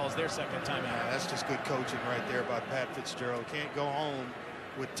alignment, calls their second timeout. Yeah, that's just good coaching right there by Pat Fitzgerald. Can't go home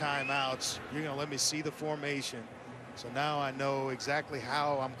with timeouts. You're going to let me see the formation, so now I know exactly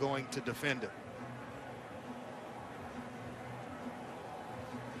how I'm going to defend it.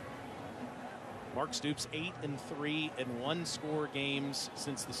 Mark Stoops 8-3 in 1-score games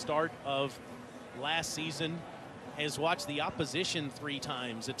since the start of last season. Has watched the opposition 3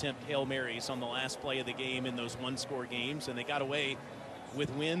 times attempt Hail Marys on the last play of the game in those 1-score games, and they got away with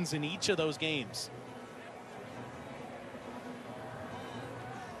wins in each of those games.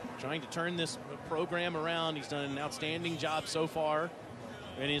 Trying to turn this program around. He's done an outstanding job so far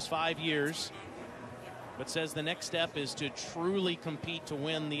in his 5 years. But says the next step is to truly compete to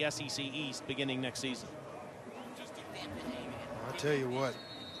win the SEC East beginning next season. I'll tell you what,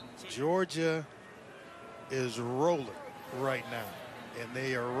 Georgia is rolling right now, and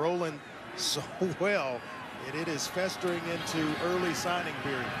they are rolling so well, and it is festering into early signing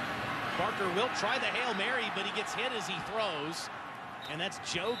period. Barker will try the Hail Mary, but he gets hit as he throws. And that's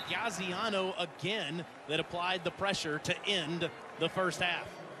Joe Gaziano again that applied the pressure to end the first half.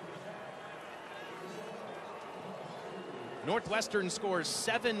 Northwestern scores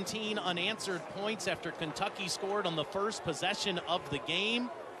 17 unanswered points after Kentucky scored on the first possession of the game.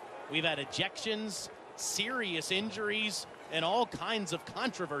 We've had ejections, serious injuries, and all kinds of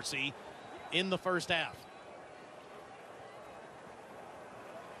controversy in the first half.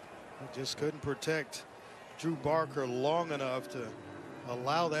 Just couldn't protect Drew Barker long enough to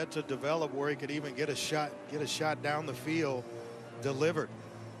allow that to develop where he could even get a shot down the field delivered.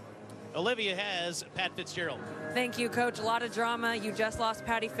 Olivia has Pat Fitzgerald. Thank you, Coach. A lot of drama. You just lost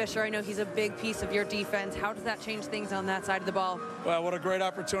Patty Fisher. I know he's a big piece of your defense. How does that change things on that side of the ball? Well, what a great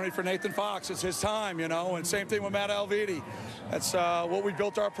opportunity for Nathan Fox. It's his time, you know, and same thing with Matt Alviti. That's what we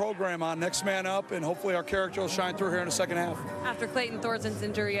built our program on. Next man up, and hopefully our character will shine through here in the second half. After Clayton Thorsen's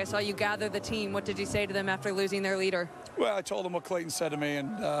injury, I saw you gather the team. What did you say to them after losing their leader? Well, I told him what Clayton said to me,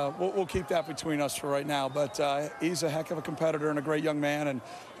 and we'll keep that between us for right now. But he's a heck of a competitor and a great young man, and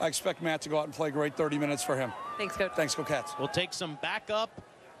I expect Matt to go out and play great 30 minutes for him. Thanks, Coach. Thanks, Go Cats. We'll take some backup.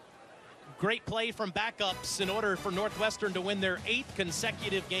 Great play from backups in order for Northwestern to win their 8th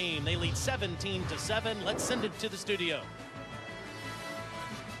consecutive game. They lead 17-7. Let's send it to the studio.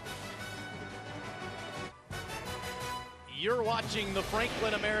 You're watching the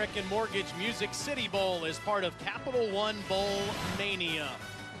Franklin American Mortgage Music City Bowl as part of Capital One Bowl Mania.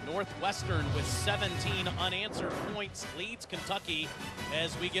 Northwestern with 17 unanswered points leads Kentucky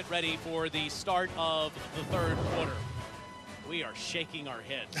as we get ready for the start of the third quarter. We are shaking our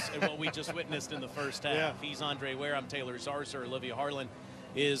heads at what we just witnessed in the first half. Yeah. He's Andre Ware. I'm Taylor Zarzer. Olivia Harlan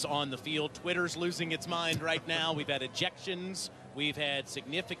is on the field. Twitter's losing its mind right now. We've had ejections. We've had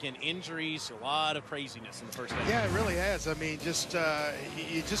significant injuries, a lot of craziness in the first half. Yeah, it really has. I mean, just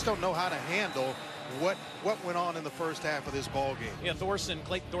you just don't know how to handle what went on in the first half of this ball game. Yeah, Clayton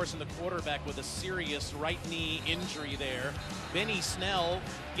Thorsen, the quarterback, with a serious right knee injury there. Benny Snell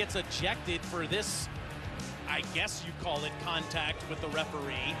gets ejected for this, I guess you call it, contact with the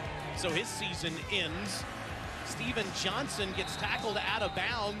referee. So his season ends. Steven Johnson gets tackled out of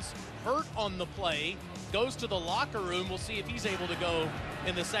bounds, hurt on the play, goes to the locker room. We'll see if he's able to go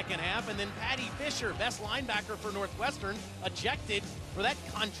in the second half. And then Patty Fisher, best linebacker for Northwestern, ejected for that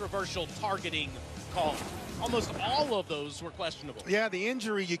controversial targeting call. Almost all of those were questionable. Yeah, the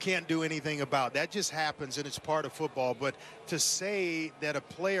injury you can't do anything about. That just happens, and it's part of football. But to say that a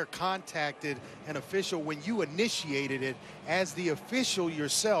player contacted an official when you initiated it as the official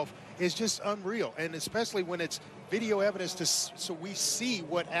yourself is just unreal. And especially when it's video evidence so we see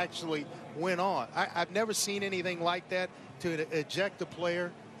what actually went on. I've never seen anything like that, to eject a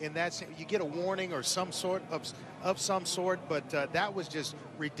player in that. You get a warning or some sort of some sort, but that was just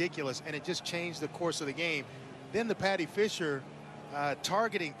ridiculous, and it just changed the course of the game. Then the Patty Fisher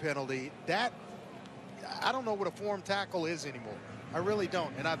targeting penalty, that I don't know what a form tackle is anymore. I really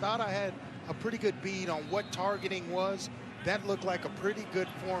don't. And I thought I had a pretty good bead on what targeting was. That looked like a pretty good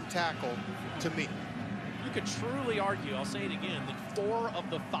form tackle to me. You could truly argue, I'll say it again, that 4 of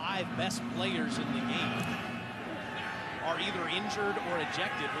the 5 best players in the game are either injured or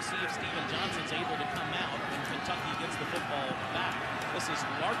ejected. We'll see if Steven Johnson's able to come out when Kentucky gets the football back. This is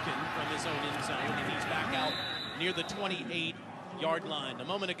Larkin from his own end zone, and he's back out near the 28-yard line. A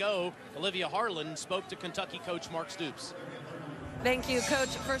moment ago, Olivia Harlan spoke to Kentucky coach Mark Stoops. Thank you, Coach.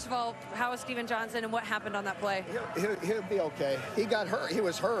 First of all, how is Steven Johnson and what happened on that play? He'll be okay. He got hurt. He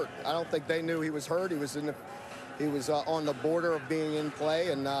was hurt. I don't think they knew he was hurt. He was on the border of being in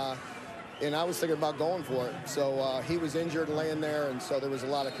play, and I was thinking about going for it. So he was injured laying there, and so there was a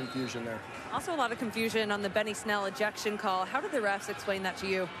lot of confusion there. Also a lot of confusion on the Benny Snell ejection call. How did the refs explain that to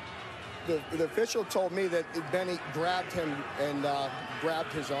you? The official told me that Benny grabbed him and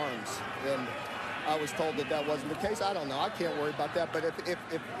grabbed his arms, and I was told that that wasn't the case. I don't know. I can't worry about that. But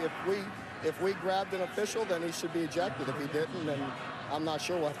if we grabbed an official, then he should be ejected. If he didn't, then I'm not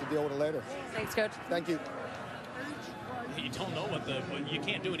sure. We'll have to deal with it later. Thanks, Coach. Thank you. You don't know you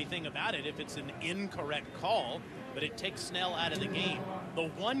can't do anything about it if it's an incorrect call, but it takes Snell out of the game. The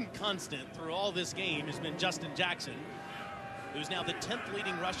one constant through all this game has been Justin Jackson, who's now the 10th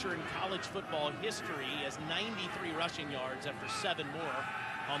leading rusher in college football history, has 93 rushing yards after 7 more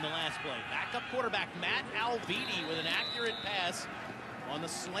on the last play. Backup quarterback Matt Alvidi with an accurate pass on the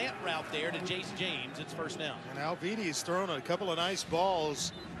slant route there to Jace James. It's first down. And Alvidi has thrown a couple of nice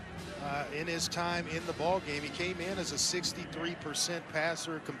balls in his time in the ball game. He came in as a 63%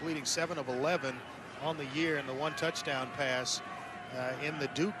 passer, completing 7 of 11 on the year and the 1 touchdown pass in the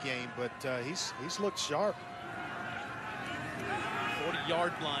Duke game. But he's looked sharp.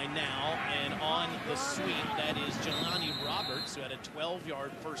 40-yard line now, and on the sweep, that is Jelani Roberts, who had a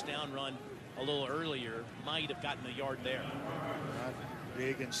 12-yard first down run a little earlier. Might have gotten a yard there. Not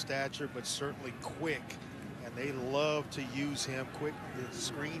big in stature, but certainly quick, and they love to use him. Quick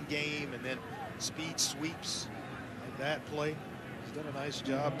screen game and then speed sweeps in that play. He's done a nice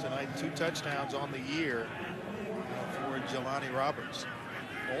job tonight. 2 touchdowns on the year for Jelani Roberts.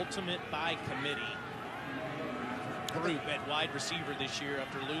 Ultimate by committee group at wide receiver this year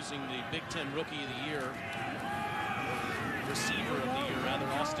after losing the Big Ten Rookie of the Year, receiver of the year rather,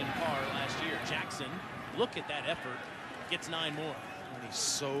 Austin Carr last year. Jackson, look at that effort, gets 9 more. And he's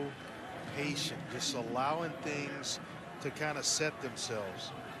so patient, just allowing things to kind of set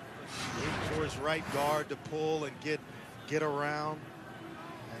themselves. Waiting for his right guard to pull and get around,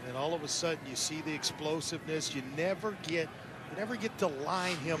 and then all of a sudden you see the explosiveness. You never get to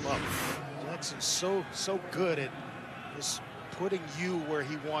line him up. Jackson's so good at just putting you where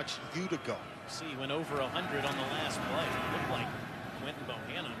he wants you to go. See, he went over 100 on the last play. It looked like Quentin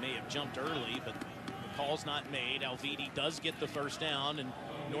Bohanna may have jumped early, but the call's not made. Alvidi does get the first down, and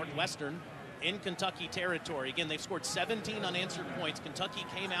Northwestern in Kentucky territory. Again, they've scored 17 unanswered points. Kentucky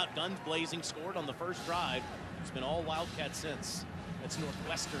came out guns blazing, scored on the first drive. It's been all Wildcats since. It's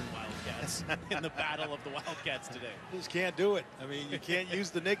Northwestern Wildcats in the battle of the Wildcats today. You just can't do it. I mean, you can't use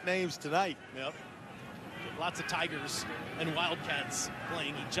the nicknames tonight. Yep. Lots of Tigers and Wildcats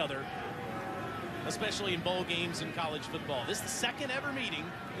playing each other, especially in bowl games in college football. This is the second ever meeting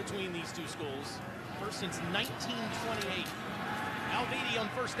between these two schools, first since 1928. Alvidi on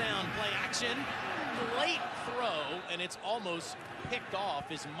first down, play action, late throw, and it's almost picked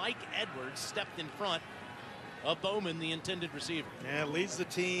off as Mike Edwards stepped in front of Bowman, the intended receiver. Yeah, leads the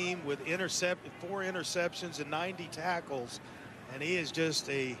team with 4 interceptions and 90 tackles, and he is just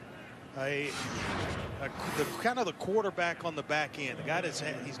the kind of the quarterback on the back end. The guy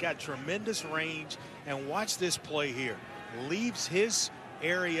he's got tremendous range, and watch this play here. Leaves his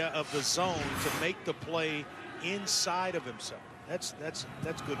area of the zone to make the play inside of himself. That's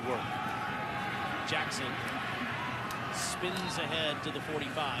good work. Jackson spins ahead to the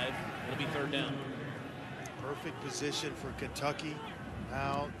 45. It'll be third down. Perfect position for Kentucky.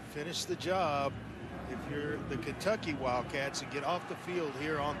 Now finish the job if you're the Kentucky Wildcats and get off the field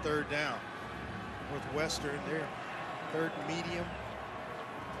here on 3rd down. Northwestern, they're 3rd medium.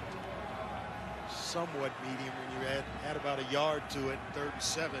 Somewhat medium when you add about a yard to it, 3rd and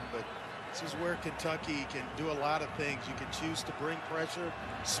 7, but this is where Kentucky can do a lot of things. You can choose to bring pressure,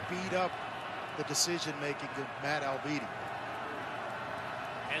 speed up the decision-making of Matt Alviti.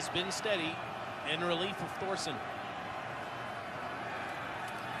 Has been steady in relief of Thorson.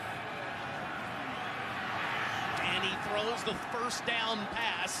 And he throws the first down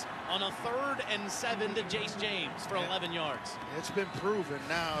pass on a 3rd and 7 to Jace James for 11 yards. It's been proven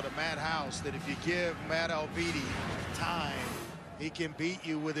now to Matt House that if you give Matt Alviti time, he can beat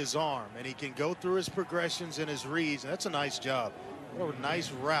you with his arm, and he can go through his progressions and his reads. And that's a nice job. What a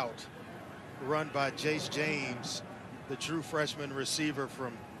nice route run by Jace James, the true freshman receiver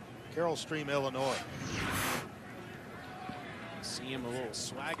from Carroll Stream, Illinois. See him a little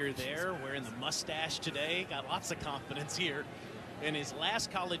swagger there, wearing the mustache today. Got lots of confidence here in his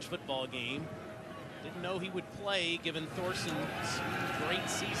last college football game. Didn't know he would play given Thorson's great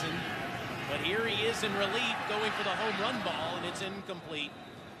season. But here he is in relief, going for the home run ball, and it's incomplete.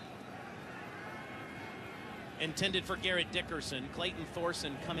 Intended for Garrett Dickerson. Clayton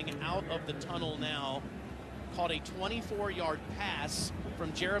Thorson coming out of the tunnel now. Caught a 24-yard pass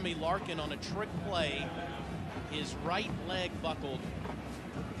from Jeremy Larkin on a trick play. His right leg buckled.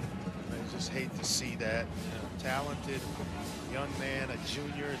 I just hate to see that. You know, talented young man, a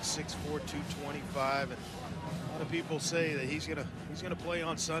junior at 6'4", 225, and a lot of people say that he's gonna play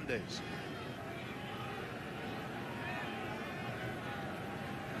on Sundays.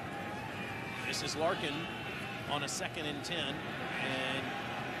 This is Larkin on a 2nd and 10, and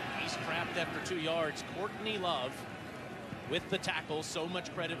he's trapped after 2 yards. Courtney Love with the tackle. So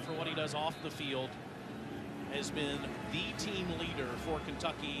much credit for what he does off the field. Has been the team leader for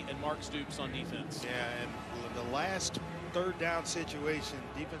Kentucky and Mark Stoops on defense. Yeah, and the last 3rd down situation,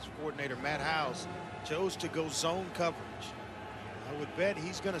 defensive coordinator Matt House chose to go zone coverage. I would bet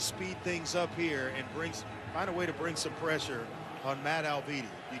he's going to speed things up here and find a way to bring some pressure on Matt Alviti.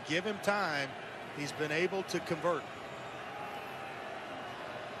 You give him time, he's been able to convert.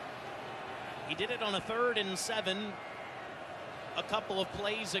 He did it on a 3rd and 7 a couple of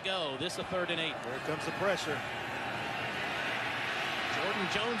plays ago. This a 3rd and 8. There comes the pressure. Jordan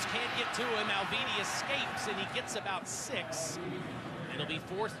Jones can't get to him. Alviti escapes, and he gets about 6. It'll be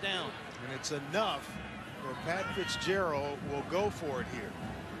 4th down. And it's enough where Pat Fitzgerald will go for it here.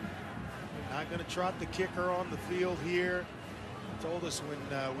 Not going to trot the kicker on the field here. Told us when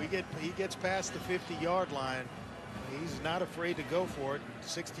he gets past the 50-yard line, he's not afraid to go for it.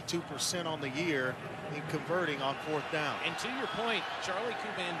 62% on the year in converting on 4th down. And to your point, Charlie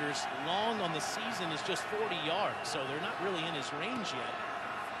Kubander's long on the season is just 40 yards, so they're not really in his range yet.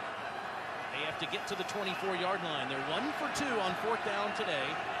 They have to get to the 24-yard line. They're 1 for 2 on 4th down today.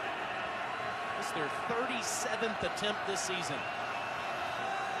 This is their 37th attempt this season.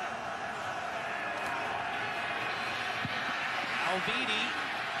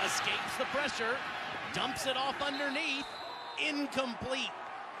 Alviti escapes the pressure, dumps it off underneath, incomplete.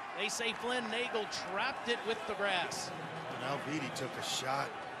 They say Flynn Nagel trapped it with the grass. And Alviti took a shot.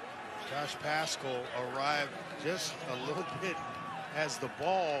 Josh Paschal arrived just a little bit as the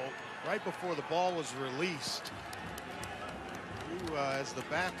ball, right before the ball was released. You, as the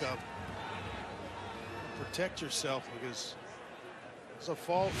backup, protect yourself because it's a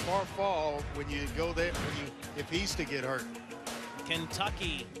far fall when you go there, if he's to get hurt.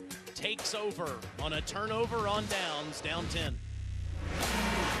 Kentucky takes over on a turnover on downs, down 10.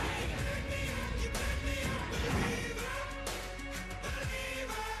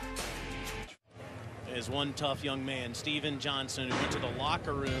 Is one tough young man, Steven Johnson, who went to the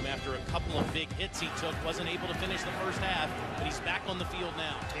locker room after a couple of big hits he took, wasn't able to finish the first half, but he's back on the field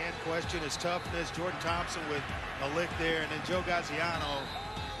now. Can't question his toughness. Jordan Thompson with a lick there, and then Joe Gaziano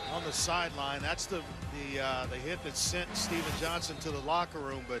on the sideline. That's the hit that sent Steven Johnson to the locker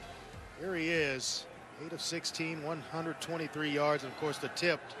room, but here he is, 8 of 16, 123 yards, and of course the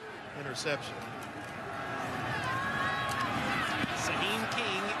tipped interception. Saheem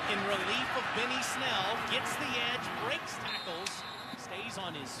King in relief of Benny Snell, gets the edge, breaks tackles, stays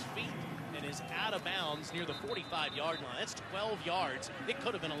on his feet, and is out of bounds near the 45-yard line. That's 12 yards. It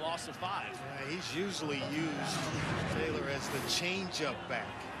could have been a loss of 5. Yeah, he's usually used, Taylor, as the change-up back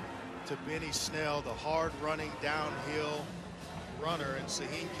to Benny Snell, the hard-running downhill runner, and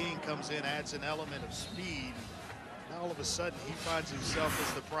Saheem King comes in, adds an element of speed. Now all of a sudden he finds himself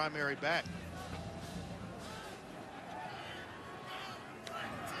as the primary back.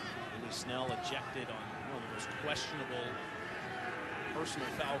 Benny Snell ejected on one of most questionable personal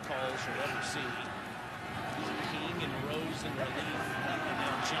foul calls you'll ever see. King and Rose in relief. And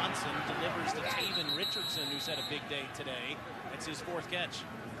now Johnson delivers to Taven Richardson, who's had a big day today. That's his 4th catch.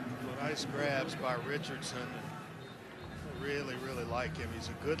 Well, nice grabs by Richardson. Really, really like him. He's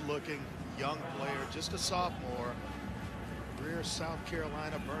a good-looking young player, just a sophomore. Greer, South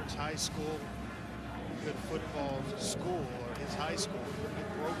Carolina, Burns High School. Good football school, or his high school. Good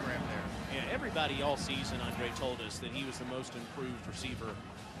program there. Yeah, everybody all season, Andre told us that he was the most improved receiver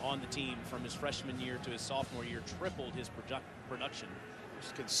on the team from his freshman year to his sophomore year, tripled his production.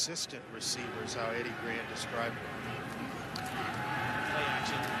 Just consistent receivers, how Eddie Grant described it. Play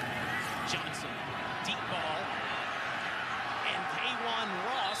action. Johnson, deep ball. And Kaywan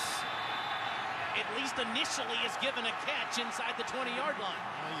Ross, at least initially, is given a catch inside the 20-yard line.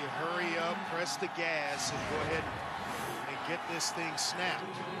 Now you hurry up, press the gas, and go ahead and get this thing snapped.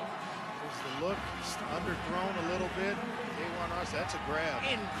 There's the look, underthrown a little bit. Kaywan Ross, that's a grab.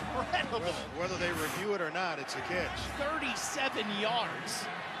 Incredible. Whether they review it or not, it's a catch. 37 yards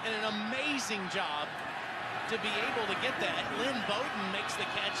and an amazing job to be able to get that. Lynn Bowden makes the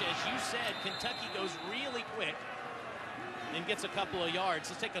catch, as you said. Kentucky goes really quick and gets a couple of yards.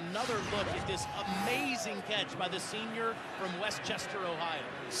 Let's take another look at this amazing catch by the senior from Westchester, Ohio.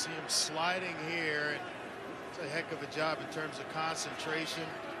 You see him sliding here. It's a heck of a job in terms of concentration.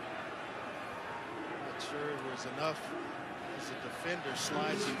 Not sure it was enough as the defender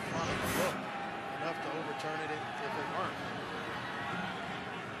slides in front of the hook. Enough to overturn it if it weren't.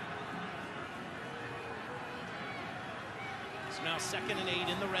 So now 2nd and 8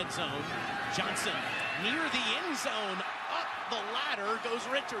 in the red zone. Johnson near the end zone. Up the ladder goes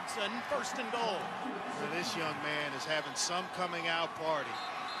Richardson. 1st and goal. So this young man is having some coming out party.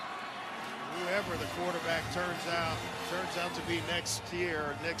 Whoever the quarterback turns out to be next year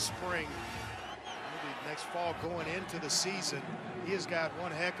or next spring, maybe next fall going into the season, he has got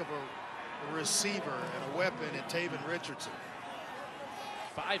one heck of a receiver and a weapon in Taven Richardson.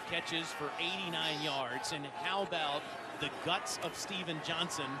 5 catches for 89 yards. And how about the guts of Steven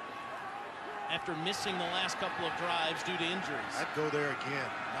Johnson after missing the last couple of drives due to injuries? I'd go there again.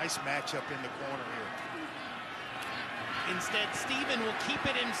 Nice matchup in the corner here. Instead, Steven will keep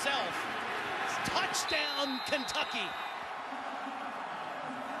it himself. Touchdown, Kentucky.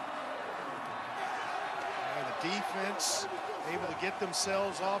 The defense able to get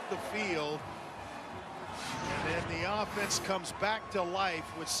themselves off the field. And then the offense comes back to life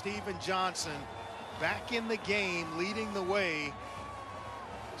with Steven Johnson back in the game, leading the way.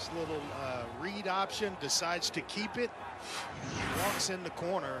 This little read option, decides to keep it. He walks in the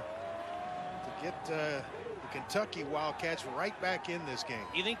corner to get the Kentucky Wildcats right back in this game.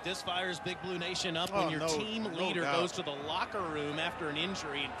 You think this fires Big Blue Nation up when your team leader goes to the locker room after an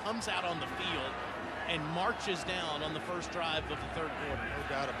injury and comes out on the field and marches down on the first drive of the 3rd quarter? No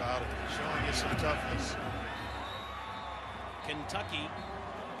doubt about it. Showing you some toughness. Kentucky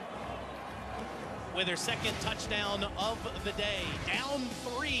with their 2nd touchdown of the day. Down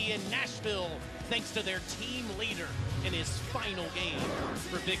 3 in Nashville thanks to their team leader in his final game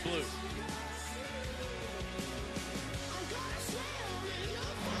for Big Blue.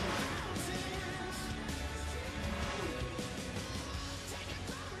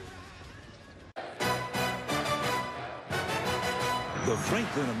 The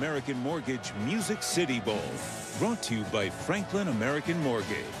Franklin American Mortgage Music City Bowl, brought to you by Franklin American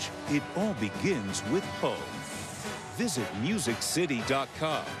Mortgage. It all begins with home. Visit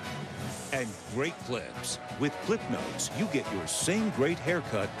musiccity.com. And Great Clips. With Clip Notes, you get your same great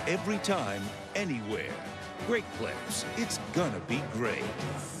haircut every time, anywhere. Great Clips. It's gonna be great.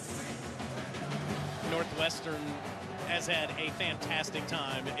 Northwestern has had a fantastic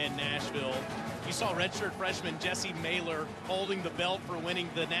time in Nashville. You saw redshirt freshman Jesse Mailer holding the belt for winning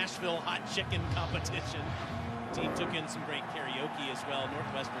the Nashville Hot Chicken competition. The team took in some great karaoke as well.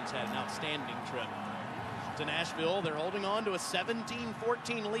 Northwestern's had an outstanding trip to Nashville. They're holding on to a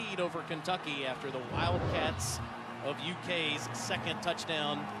 17-14 lead over Kentucky after the Wildcats of UK's 2nd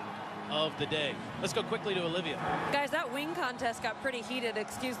touchdown of the day. Let's go quickly to Olivia. Guys, that wing contest got pretty heated,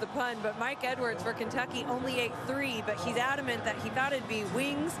 excuse the pun, but Mike Edwards for Kentucky only ate 3, but he's adamant that he thought it'd be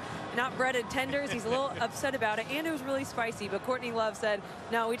wings, not breaded tenders. He's a little upset about it, and it was really spicy, but Courtney Love said,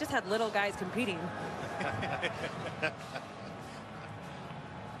 no, we just had little guys competing.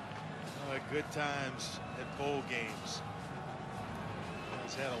 Good times at bowl games.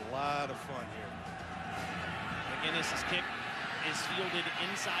 He's had a lot of fun here. McGinnis's kick is fielded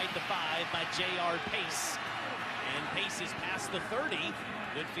inside the 5 by J.R. Pace. And Pace is past the 30.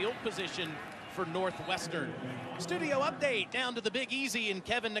 Good field position for Northwestern. Studio update down to the Big Easy and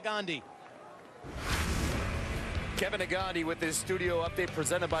Kevin Nagandi. Kevin Nagandi with his studio update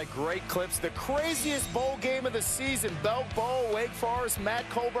presented by Great Clips. The craziest bowl game of the season. Belk Bowl, Wake Forest, Matt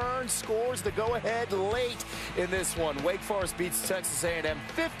Coburn scores the go-ahead late in this one. Wake Forest beats Texas A&M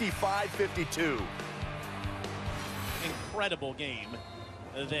 55-52. Incredible game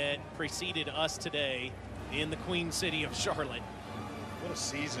that preceded us today in the Queen City of Charlotte. What a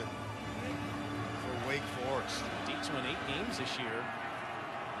season for Wake Forest. Deeks won 8 games this year.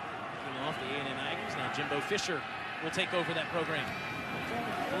 Kicking off the A&M Aggies. Now Jimbo Fisher will take over that program.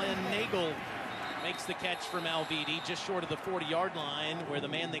 Glenn Nagel makes the catch from Alviti just short of the 40-yard line, where the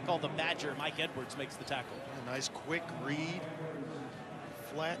man they call the Badger, Mike Edwards, makes the tackle. A nice quick read.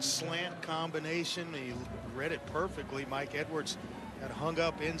 Flat slant combination. He read it perfectly. Mike Edwards got hung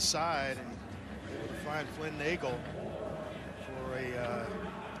up inside and able to find Flynn Nagel for a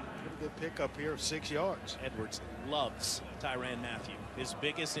pretty good pickup here of 6 yards. Edwards loves Tyrann Mathieu, his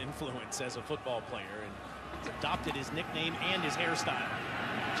biggest influence as a football player, and he's adopted his nickname and his hairstyle.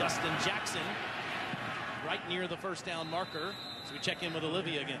 Justin Jackson right near the first down marker. So we check in with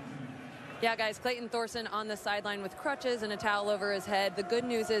Olivia again. Yeah, guys, Clayton Thorson on the sideline with crutches and a towel over his head. The good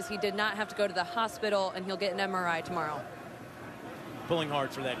news is he did not have to go to the hospital, and he'll get an MRI tomorrow. Pulling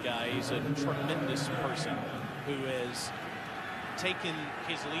hard for that guy. He's a tremendous person who has taken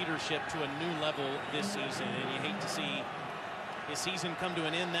his leadership to a new level this season, and you hate to see his season come to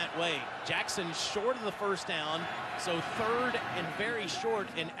an end that way. Jackson short of the first down, so third and very short,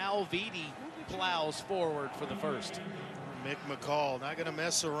 and Alviti plows forward for the first. Mick McCall not going to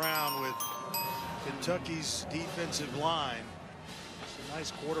mess around with Kentucky's defensive line. It's a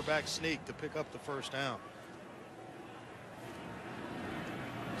nice quarterback sneak to pick up the first down.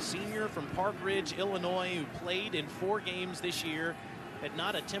 Senior from Park Ridge, Illinois, who played in 4 games this year, had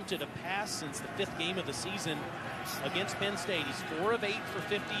not attempted a pass since the 5th game of the season against Penn State. He's 4 of 8 for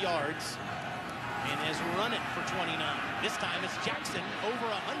 50 yards and has run it for 29. This time it's Jackson over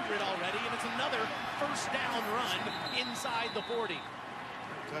 100 already, and it's another first down run inside the 40.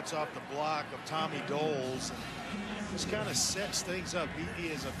 Cuts off the block of Tommy Doles and just kind of sets things up. He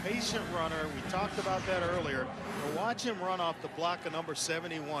is a patient runner. We talked about that earlier. But watch him run off the block of number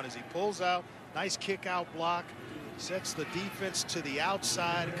 71 as he pulls out. Nice kick out block. Sets the defense to the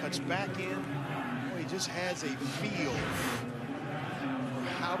outside. Cuts back in. Oh, he just has a feel for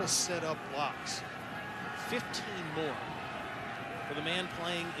how to set up blocks. 15 more for the man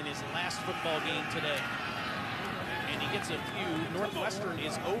playing in his last football game today. And he gets a few. Northwestern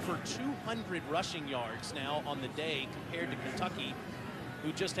is over 200 rushing yards now on the day compared to Kentucky,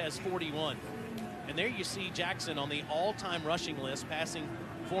 who just has 41. And there you see Jackson on the all-time rushing list, passing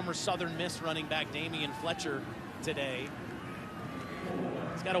former Southern Miss running back Damian Fletcher today.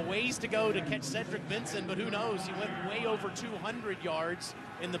 He's got a ways to go to catch Cedric Benson, but who knows? He went way over 200 yards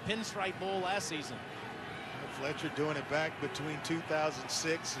in the Pinstripe Bowl last season. Fletcher doing it back between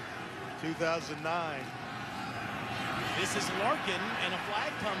 2006 and 2009. This is Larkin, and a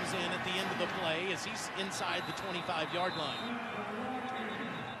flag comes in at the end of the play as he's inside the 25-yard line.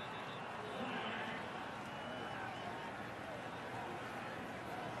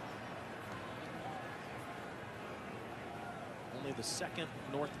 Only the second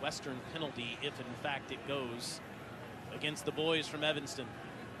Northwestern penalty, if in fact it goes, against the boys from Evanston.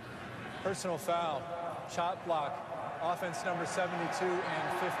 Personal foul, shot block, offense number 72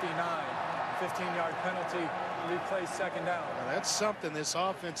 and 59. 15-yard penalty, replay second down. Now that's something this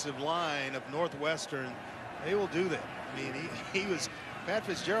offensive line of Northwestern, they will do that. I mean, he was, Pat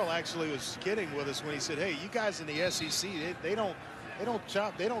Fitzgerald actually was kidding with us when he said, hey, you guys in the SEC, they don't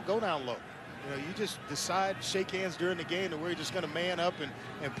chop, they don't go down low. You know, you just decide, shake hands during the game, and we're just going to man up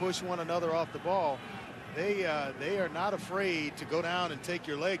and push one another off the ball. They are not afraid to go down and take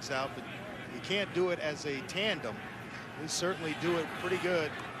your legs out, but you can't do it as a tandem. They certainly do it pretty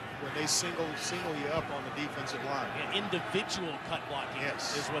good when they single you up on the defensive line. Yeah, individual cut blocking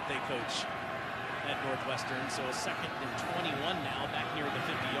is what they coach at Northwestern. So a second and 21 now, back near the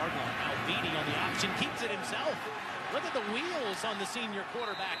 50-yard line. Alviti on the option, keeps it himself. Look at the wheels on the senior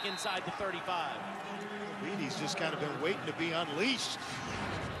quarterback inside the 35. Alviti's just kind of been waiting to be unleashed.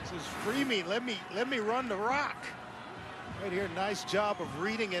 Says, free me, let me run the rock. Right here, nice job of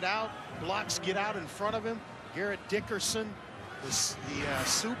reading it out. Blocks get out in front of him. Garrett Dickerson, the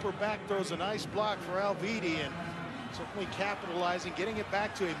super back, throws a nice block for Alviti, and certainly capitalizing, getting it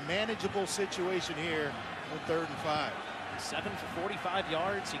back to a manageable situation here on 3rd and 5. 7 for 45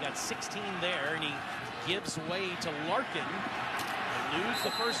 yards. He got 16 there, and he gives way to Larkin. They lose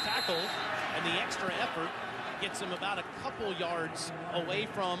the first tackle, and the extra effort gets him about a couple yards away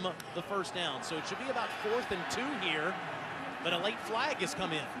from the first down. So it should be about 4th and 2 here, but a late flag has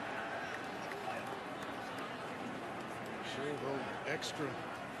come in. Sure, a little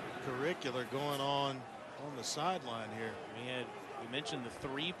extracurricular going on the sideline here. We mentioned the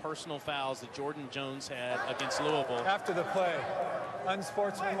 3 personal fouls that Jordan Jones had against Louisville. After the play,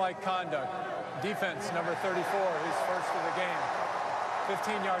 unsportsmanlike conduct. Defense, number 34, his first of the game.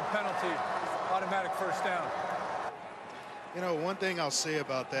 15-yard penalty, automatic first down. You know, one thing I'll say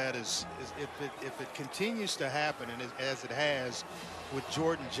about that is if it continues to happen, and as it has with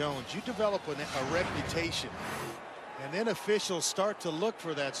Jordan Jones, you develop a reputation, and then officials start to look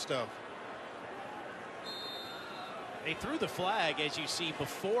for that stuff. They threw the flag, as you see,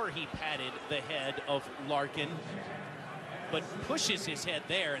 before he patted the head of Larkin, but pushes his head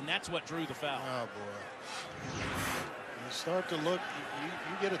there, and that's what drew the foul. Oh, boy. You start to look, you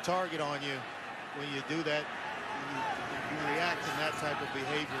get a target on you when you do that. You react in that type of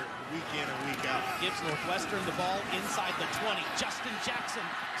behavior week in and week out. Gives Northwestern the ball inside the 20. Justin Jackson,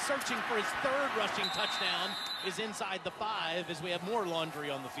 searching for his 3rd rushing touchdown, is inside the 5 as we have more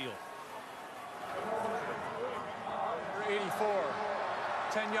laundry on the field. 84,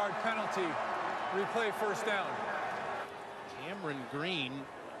 10-yard penalty, replay first down. Cameron Green,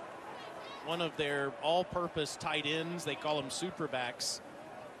 one of their all-purpose tight ends, they call them superbacks,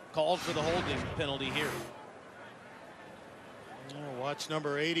 called for the holding penalty here. Oh, watch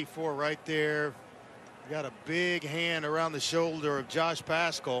number 84 right there. Got a big hand around the shoulder of Josh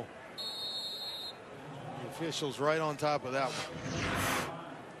Paschal. The official's right on top of that one.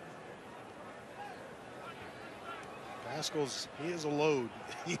 Paschal's, he is a load.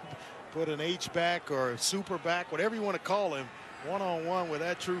 He put an H-back or a super back, whatever you want to call him, one-on-one with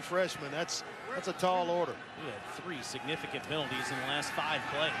that true freshman. That's a tall order. He had 3 significant penalties in the last 5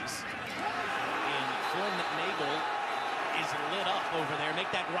 plays. And Flynn Nagel is lit up over there.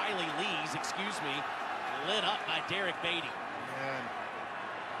 Make that Riley Lees, excuse me, lit up by Derek Beatty. And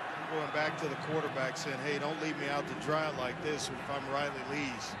I'm going back to the quarterback saying, hey, don't leave me out to dry like this if I'm Riley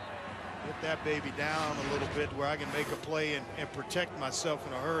Lees. Get that baby down a little bit where I can make a play and protect myself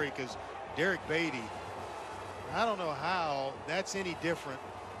in a hurry, because Derek Beatty, I don't know how that's any different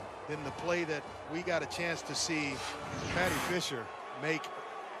than the play that we got a chance to see Patty Fisher make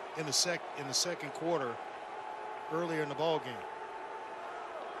in the second quarter earlier in the ball game.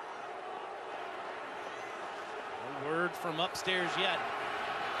 No word from upstairs yet.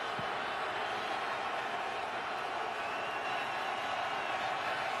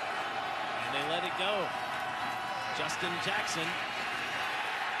 They let it go. Justin Jackson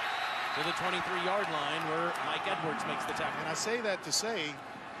to the 23-yard line where Mike Edwards makes the tackle. And I say that to say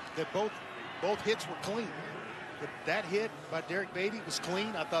that both hits were clean. That hit by Derek Beatty was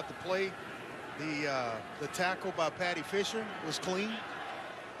clean. I thought the play, the tackle by Patty Fisher was clean.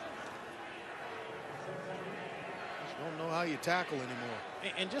 Just don't know how you tackle anymore.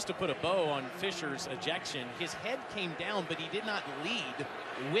 And just to put a bow on Fisher's ejection, his head came down, but he did not lead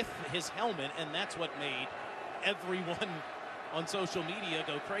with his helmet, and that's what made everyone on social media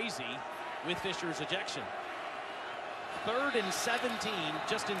go crazy with Fisher's ejection. 3rd and 17,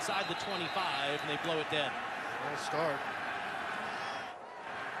 just inside the 25, and they blow it dead. Nice start.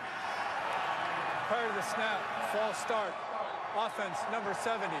 Prior to the snap, false start. Offense, number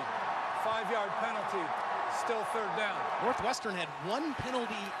 70, 5-yard penalty. Still 3rd down. Northwestern had 1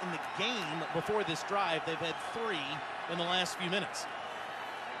 penalty in the game before this drive. They've had 3 in the last few minutes.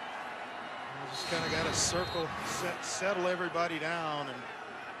 Just kind of got to circle, settle everybody down, and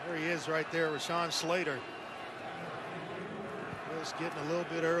there he is right there, Rashawn Slater. Just getting a little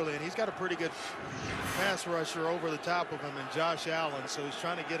bit early, and he's got a pretty good pass rusher over the top of him, and Josh Allen, so he's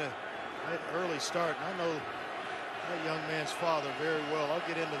trying to get an early start. And I know that young man's father very well. I'll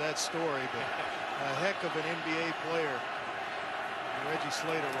get into that story, but a heck of an NBA player Reggie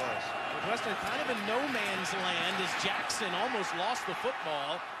Slater was. Northwestern kind of in no man's land as Jackson almost lost the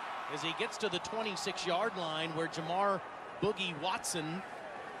football as he gets to the 26-yard line where Jamar Boogie Watson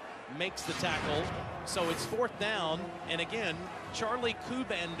makes the tackle. So it's 4th down, and again, Charlie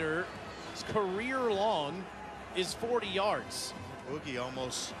Kubander's career long is 40 yards. Boogie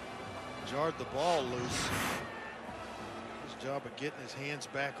almost jarred the ball loose. His job of getting his hands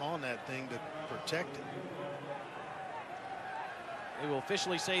back on that thing to protect it. They will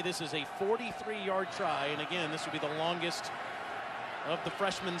officially say this is a 43-yard try, and again, this will be the longest of the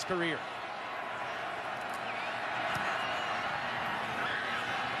freshman's career.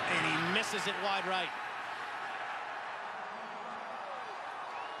 And he misses it wide right.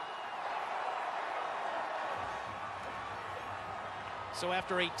 So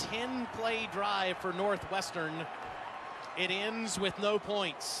after a 10-play drive for Northwestern, it ends with no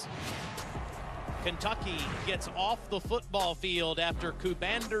points. Kentucky gets off the football field after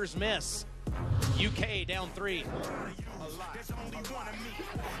Kubander's miss. UK down 3.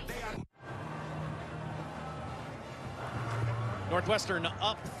 Northwestern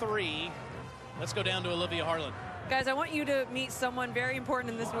up 3. Let's go down to Olivia Harlan. Guys, I want you to meet someone very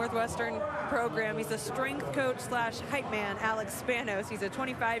important in this Northwestern program. He's a strength coach / hype man, Alex Spanos. He's a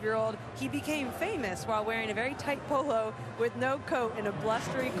 25-year-old. He became famous while wearing a very tight polo with no coat in a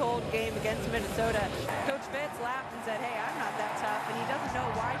blustery cold game against Minnesota. Coach Fitz laughed and said, hey, I'm not that tough, and he doesn't know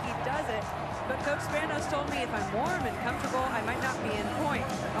why he does it. But Coach Spanos told me if I'm warm and comfortable, I might not be in point.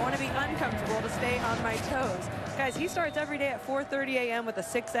 I want to be uncomfortable to stay on my toes. Guys, he starts every day at 4:30 a.m. with a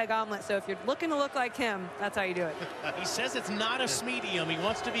 6-egg omelet, so if you're looking to look like him, that's how you do it. He says it's not a medium. He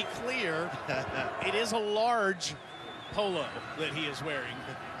wants to be clear. It is a large polo that he is wearing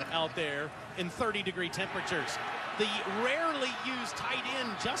out there in 30-degree temperatures. The rarely used tight end,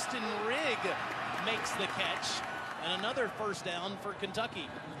 Justin Rigg, makes the catch, and another first down for Kentucky.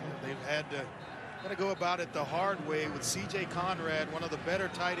 Yeah, they've had to go about it the hard way with C.J. Conrad, one of the better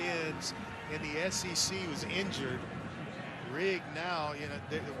tight ends in the SEC, was injured. Rigg now,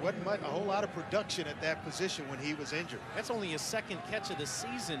 there wasn't a whole lot of production at that position when he was injured. That's only his second catch of the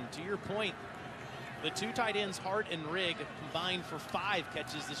season. To your point, the two tight ends, Hart and Rigg, combined for 5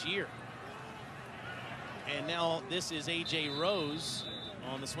 catches this year. And now this is A.J. Rose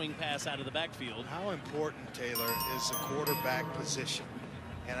on the swing pass out of the backfield. How important, Taylor, is the quarterback position?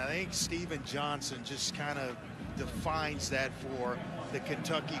 And I think Steven Johnson just kind of defines that for the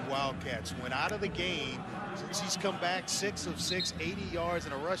Kentucky Wildcats. Went out of the game since he's come back 6 of 6, 80 yards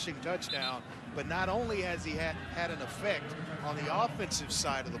and a rushing touchdown. But not only has he had an effect on the offensive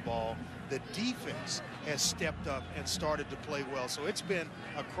side of the ball, the defense has stepped up and started to play well. So it's been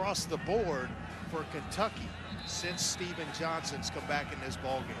across the board for Kentucky since Steven Johnson's come back in this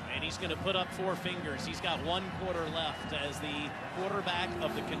ball game. And he's going to put up 4 fingers. He's got 1 quarter left as the quarterback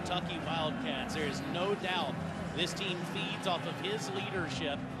of the Kentucky Wildcats. There is no doubt this team feeds off of his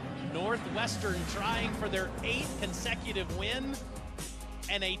leadership. Northwestern trying for their 8th consecutive win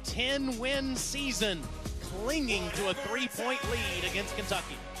and a 10-win season, clinging to a 3-point lead against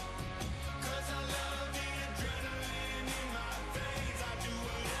Kentucky.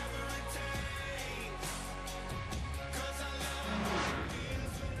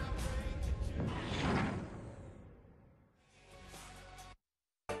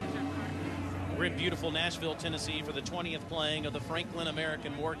 We're in beautiful Nashville, Tennessee for the 20th playing of the Franklin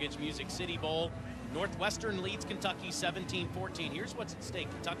American Mortgage Music City Bowl. Northwestern leads Kentucky 17-14. Here's what's at stake.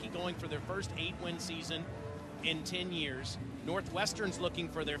 Kentucky going for their first 8-win season in 10 years. Northwestern's looking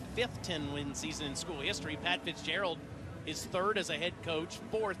for their 5th 10-win season in school history. Pat Fitzgerald is 3rd as a head coach,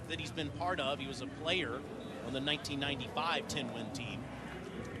 4th that he's been part of. He was a player on the 1995 10-win team.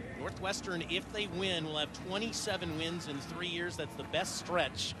 Northwestern, if they win, will have 27 wins in 3 years. That's the best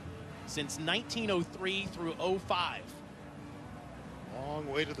stretch since 1903 through 05. Long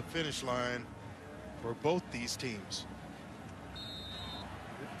way to the finish line for both these teams.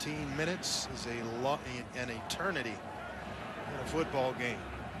 15 minutes is an eternity in a football game.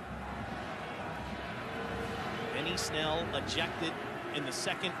 Benny Snell ejected in the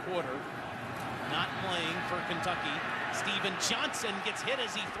 2nd quarter, not playing for Kentucky. Steven Johnson gets hit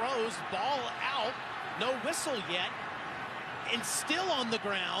as he throws, ball out, no whistle yet, and still on the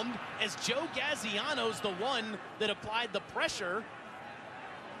ground as Joe Gaziano's the one that applied the pressure.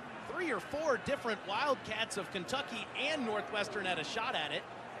 3 or 4 different Wildcats of Kentucky and Northwestern had a shot at it.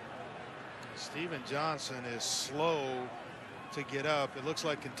 Steven Johnson is slow to get up. It looks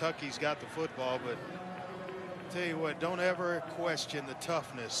like Kentucky's got the football, but I'll tell you what, don't ever question the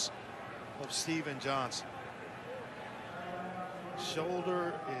toughness of Steven Johnson.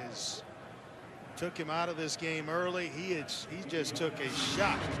 Shoulder took him out of this game early. He just took a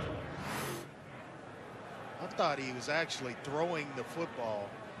shot. I thought he was actually throwing the football.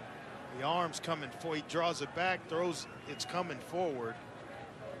 The arm's coming forward. He draws it back, throws, it's coming forward.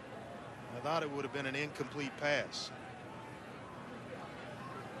 I thought it would have been an incomplete pass.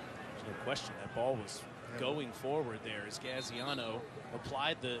 There's no question that ball was going forward there as Gaziano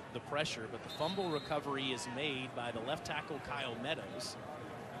applied the pressure, but the fumble recovery is made by the left tackle Kyle Meadows.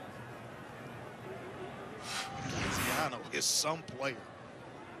 Gaziano is some player.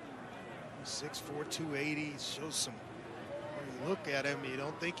 6'4", 280, shows some, when you look at him, you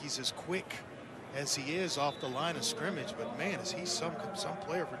don't think he's as quick as he is off the line of scrimmage, but man, is he some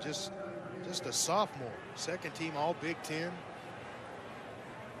player for just a sophomore. 2nd team all Big Ten.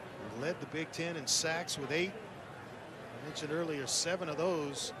 Led the Big Ten in sacks with 8. I mentioned earlier, 7 of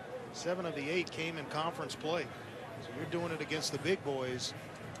the 8 came in conference play. So you're doing it against the big boys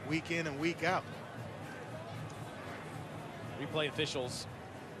week in and week out. Replay officials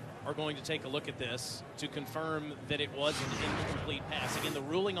are going to take a look at this to confirm that it was an incomplete pass. Again, the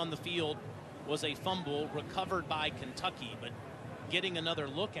ruling on the field was a fumble recovered by Kentucky, but getting another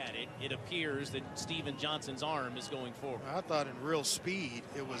look at it, it appears that Steven Johnson's arm is going forward. I thought in real speed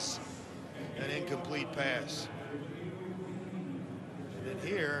it was an incomplete pass. And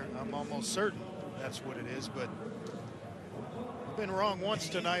here, I'm almost certain that's what it is, but I've been wrong once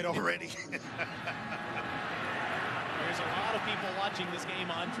tonight already. There's a lot of people watching this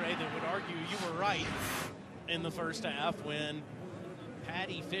game, Andre, that would argue you were right in the first half when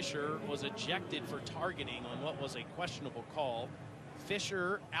Patty Fisher was ejected for targeting on what was a questionable call.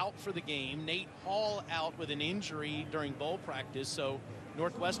 Fisher out for the game. Nate Hall out with an injury during bowl practice. So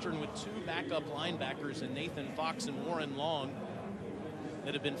Northwestern with 2 backup linebackers in Nathan Fox and Warren Long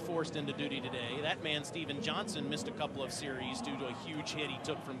that have been forced into duty today. That man, Steven Johnson, missed a couple of series due to a huge hit he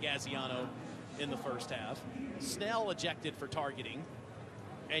took from Gaziano in the first half. Snell ejected for targeting.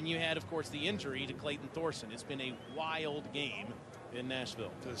 And you had, of course, the injury to Clayton Thorson. It's been a wild game in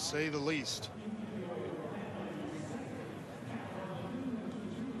Nashville, to say the least.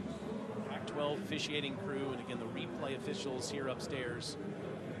 Pac-12 officiating crew, and again, the replay officials here upstairs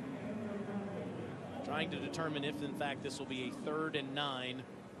trying to determine if, in fact, this will be a 3rd and 9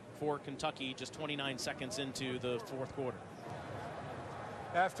 for Kentucky just 29 seconds into the 4th quarter.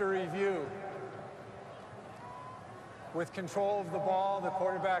 After review, with control of the ball, the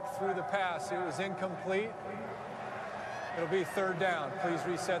quarterback threw the pass. It was incomplete. It'll be 3rd down. Please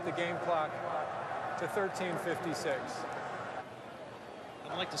reset the game clock to 13:56.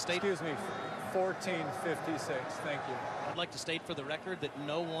 I'd like to state. Excuse me, 14:56. Thank you. I'd like to state for the record that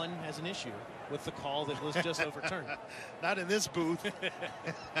no one has an issue with the call that was just overturned. Not in this booth. This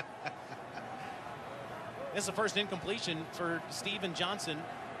is the first incompletion for Steven Johnson,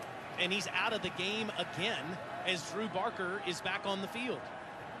 and he's out of the game again as Drew Barker is back on the field.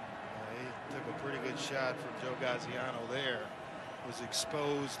 He took a pretty good shot from Joe Gaziano there. Was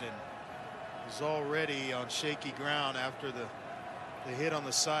exposed and was already on shaky ground after the hit on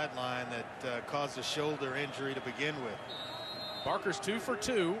the sideline that caused a shoulder injury to begin with. Barker's 2 for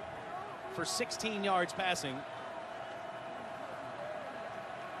 2 for 16 yards passing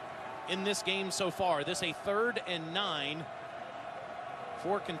in this game so far. This a 3rd and 9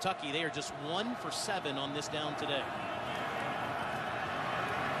 for Kentucky. They are just 1 for 7 on this down today.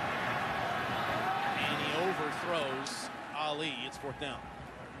 And he overthrows Ali. It's 4th down.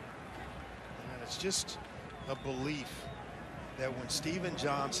 And it's just a belief that when Steven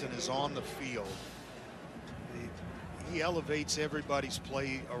Johnson is on the field, he elevates everybody's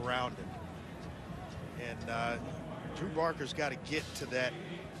play around him. And Drew Barker's got to get to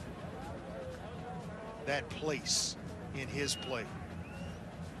that place in his play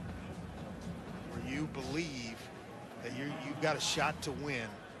where you believe that you've got a shot to win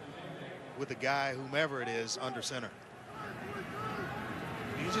with the guy, whomever it is, under center.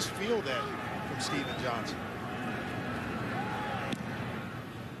 You just feel that from Steven Johnson.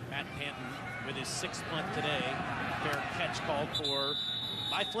 Matt Panton with his 6th punt today. Fair catch called for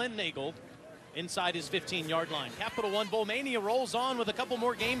by Flynn Nagel inside his 15-yard line. Capital One Bowl Mania rolls on with a couple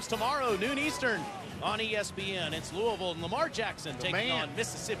more games tomorrow, noon Eastern on ESPN. It's Louisville and Lamar Jackson taking on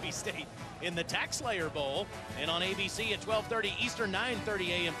Mississippi State in the TaxSlayer Bowl. And on ABC at 12:30 Eastern, 9:30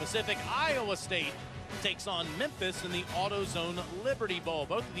 a.m. Pacific, Iowa State takes on Memphis in the AutoZone Liberty Bowl.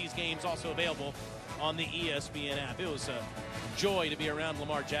 Both of these games also available on the ESPN app. It was a joy to be around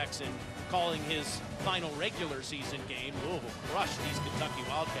Lamar Jackson calling his final regular season game. Louisville crushed these Kentucky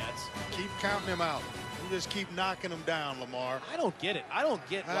Wildcats. Keep counting them out. You just keep knocking them down, Lamar. I don't get it. I don't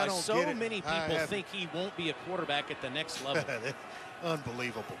get why so many people think he won't be a quarterback at the next level.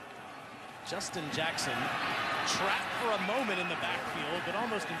 Unbelievable. Justin Jackson trapped for a moment in the backfield, but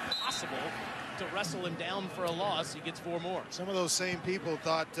almost impossible to wrestle him down for a loss. He gets 4 more. Some of those same people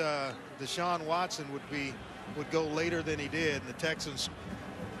thought Deshaun Watson would go later than he did, and the Texans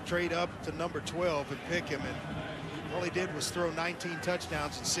trade up to number 12 and pick him, and all he did was throw 19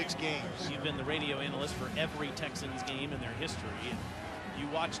 touchdowns in 6 games. You've been the radio analyst for every Texans game in their history, and you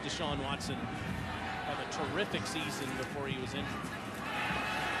watched Deshaun Watson have a terrific season before he was injured.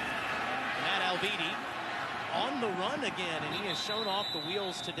 Matt Alviti on the run again, and he has shown off the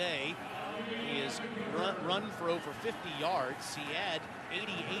wheels today. He has run for over 50 yards. He had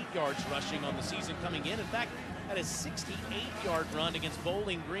 88 yards rushing on the season coming in. In fact, had a 68-yard run against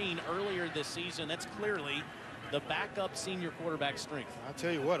Bowling Green earlier this season. That's clearly the backup senior quarterback strength. I'll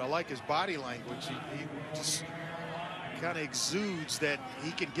tell you what, I like his body language. He just kind of exudes that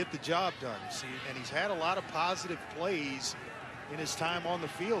he can get the job done. See, and he's had a lot of positive plays in his time on the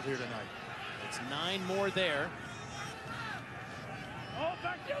field here tonight. It's 9 more there.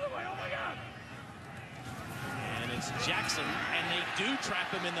 And it's Jackson, and they do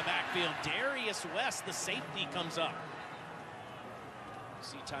trap him in the backfield. Darius West, the safety, comes up.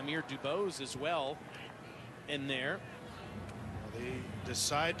 See Tamir Dubose as well in there. They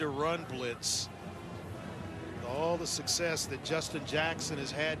decide to run blitz. With all the success that Justin Jackson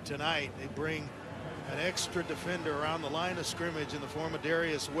has had tonight, they bring an extra defender around the line of scrimmage in the form of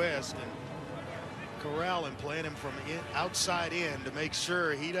Darius West and corral him, playing him from outside in to make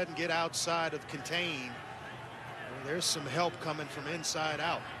sure he doesn't get outside of contain. Well, there's some help coming from inside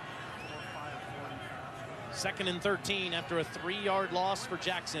out. 2nd and 13 after a 3-yard loss for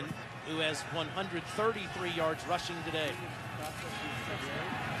Jackson, who has 133 yards rushing today.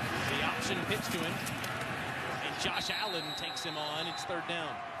 The option pitch to him, and Josh Allen takes him on. It's 3rd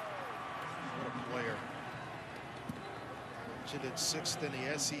down. What a player. Mentioned at 6th in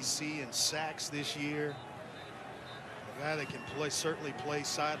the SEC in sacks this year. A guy that can play, certainly play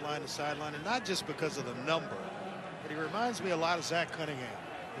sideline to sideline, and not just because of the number, but he reminds me a lot of Zach Cunningham,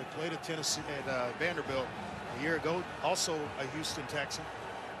 that played at Tennessee at Vanderbilt a year ago, also a Houston Texan.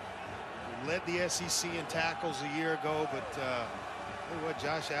 He led the SEC in tackles a year ago, but tell you what,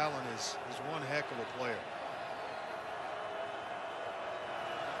 Josh Allen is one heck of a player.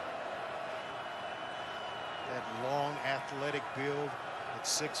 That long athletic build at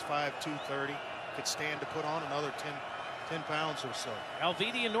 6'5", 230, could stand to put on another 10 pounds or so.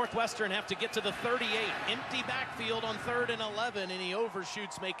 Alviti and Northwestern have to get to the 38. Empty backfield on 3rd and 11, and he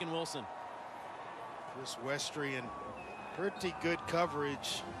overshoots Macon Wilson. Chris Westrian, pretty good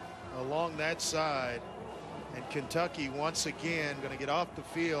coverage along that side. And Kentucky once again going to get off the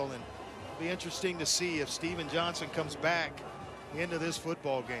field, and it'll be interesting to see if Steven Johnson comes back into this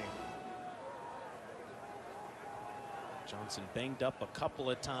football game. Johnson banged up a couple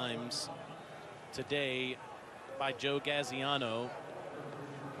of times today by Joe Gaziano.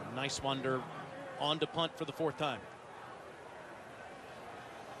 Nice wonder on to punt for the 4th time.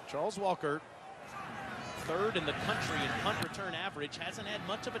 Charles Walker, 3rd in the country in punt return average, hasn't had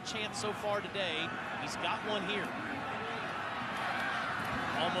much of a chance so far today. He's got one here.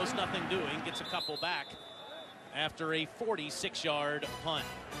 Almost nothing doing, gets a couple back after a 46-yard punt.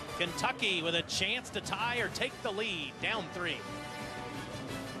 Kentucky with a chance to tie or take the lead, down 3.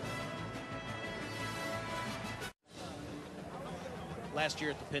 Last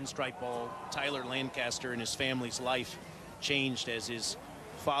year at the Pinstripe Bowl, Tyler Lancaster and his family's life changed as his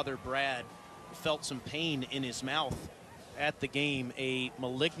father, Brad, felt some pain in his mouth at the game. A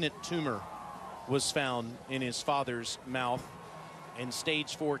malignant tumor was found in his father's mouth, and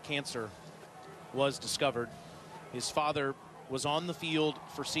stage 4 cancer was discovered. His father was on the field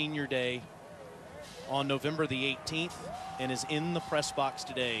for senior day on November the 18th and is in the press box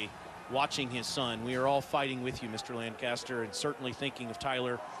today watching his son. We are all fighting with you, Mr. Lancaster, and certainly thinking of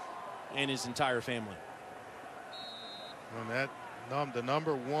Tyler and his entire family. And the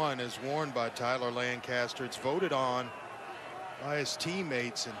number 1 is worn by Tyler Lancaster. It's voted on by his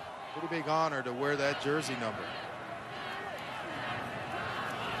teammates, and pretty big honor to wear that jersey number.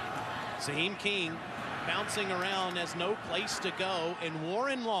 Zaheem King bouncing around, has no place to go, and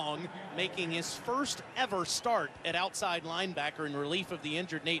Warren Long making his first ever start at outside linebacker in relief of the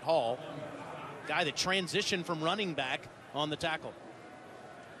injured Nate Hall, guy that transitioned from running back on the tackle.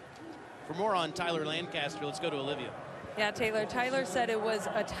 For more on Tyler Lancaster, let's go to Olivia. Yeah, Taylor. Tyler said it was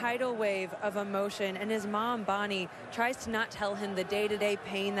a tidal wave of emotion, and his mom, Bonnie, tries to not tell him the day-to-day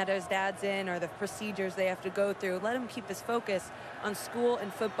pain that his dad's in or the procedures they have to go through. Let him keep his focus on school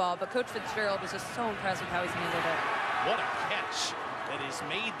and football. But Coach Fitzgerald was just so impressed with how he's handled it. What a catch that is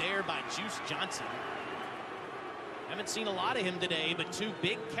made there by Juice Johnson. Haven't seen a lot of him today, but 2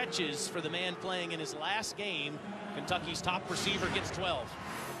 big catches for the man playing in his last game. Kentucky's top receiver gets 12.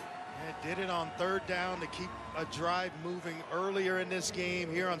 Did it on 3rd down to keep a drive moving earlier in this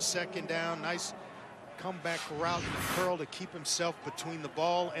game. Here on 2nd down, nice comeback route and curl to keep himself between the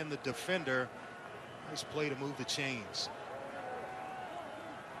ball and the defender. Nice play to move the chains.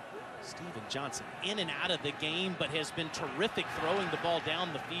 Steven Johnson in and out of the game, but has been terrific throwing the ball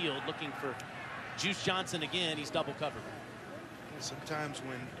down the field, looking for Juice Johnson again. He's double covered. Sometimes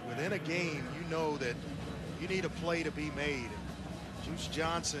when within a game, you know that you need a play to be made. Juice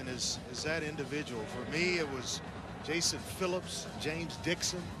Johnson is that individual. For me, it was Jason Phillips, James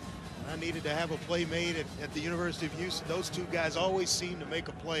Dixon. I needed to have a play made at the University of Houston. Those 2 guys always seem to make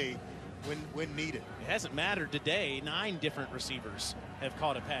a play when needed. It hasn't mattered today. 9 different receivers have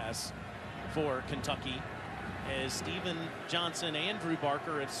caught a pass for Kentucky, as Steven Johnson and Drew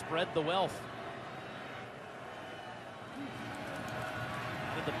Barker have spread the wealth.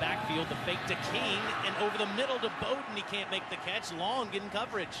 to the backfield, the fake to King, and over the middle to Bowden. He can't make the catch. Long in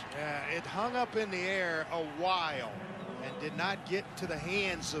coverage. Yeah, it hung up in the air a while and did not get to the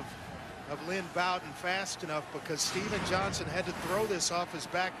hands of Lynn Bowden fast enough because Steven Johnson had to throw this off his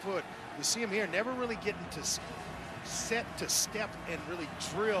back foot. You see him here, never really getting to set to step and really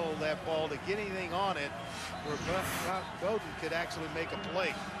drill that ball to get anything on it where Bowden could actually make a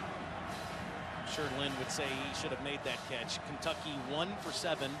play. I'm sure Lynn would say he should have made that catch. Kentucky 1 for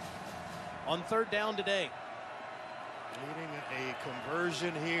 7 on 3rd down today. Needing a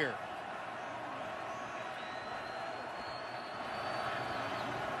conversion here.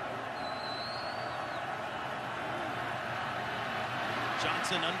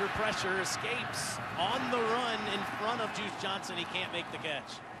 Johnson under pressure, escapes on the run in front of Juice Johnson. He can't make the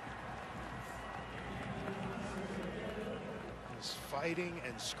catch. He's fighting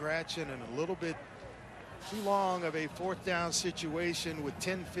and scratching and a little bit too long of a 4th down situation with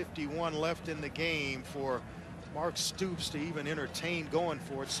 10:51 left in the game for Mark Stoops to even entertain going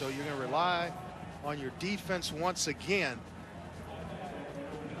for it. So you're going to rely on your defense once again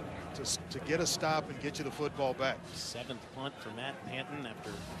to get a stop and get you the football back. 7th punt for Matt Panton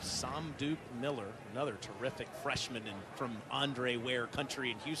after Samdup Miller, another terrific freshman from Andre Ware country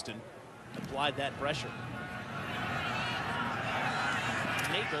in Houston, applied that pressure.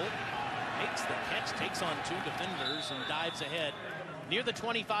 Nagel makes the catch, takes on 2 defenders and dives ahead near the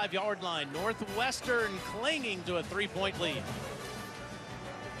 25-yard line. Northwestern clinging to a 3-point lead.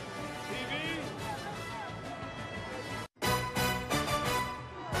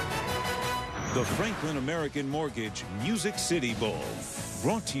 The Franklin American Mortgage Music City Bowl.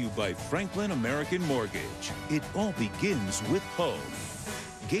 Brought to you by Franklin American Mortgage. It all begins with home.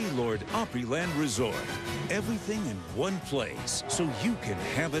 Gaylord Opryland Resort. Everything in one place so you can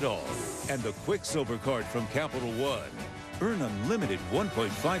have it all. And the Quicksilver Card from Capital One. Earn unlimited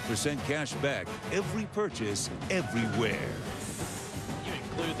 1.5% cash back every purchase, everywhere. You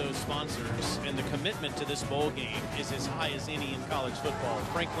include those sponsors, and the commitment to this bowl game is as high as any in college football.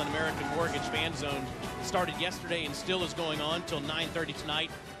 Franklin American Mortgage Fan Zone started yesterday and still is going on till 9:30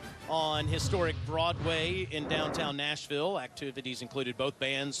 tonight on historic Broadway in downtown Nashville. Activities included both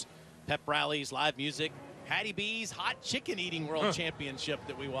bands, pep rallies, live music, Hattie B's Hot Chicken Eating World Championship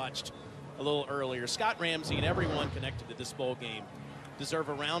that we watched a little earlier. Scott Ramsey and everyone connected to this bowl game deserve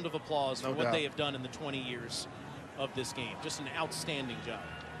a round of applause for what they have done in the 20 years of this game. Just an outstanding job.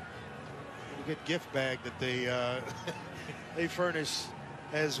 A good gift bag that they they furnish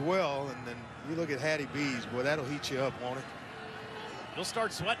as well. And then you look at Hattie B's, boy, that'll heat you up, won't it? You'll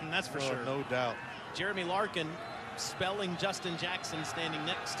start sweating, that's for sure. No doubt. Jeremy Larkin spelling Justin Jackson, standing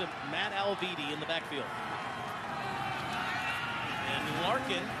next to Matt Alvidi in the backfield. And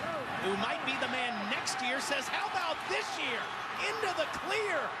Larkin, who might be the man next year, says, how about this year? Into the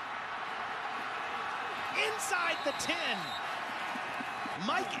clear. Inside the 10.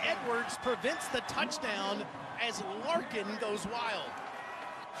 Mike Edwards prevents the touchdown as Larkin goes wild.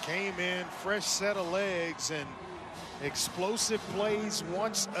 Came in, fresh set of legs, and explosive plays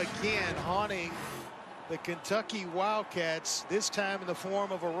once again haunting the Kentucky Wildcats, this time in the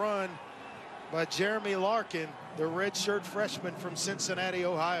form of a run by Jeremy Larkin, the redshirt freshman from Cincinnati,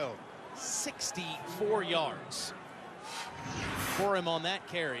 Ohio. 64 yards for him on that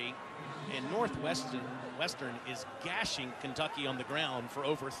carry, and Northwestern is gashing Kentucky on the ground for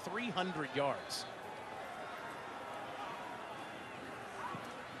over 300 yards.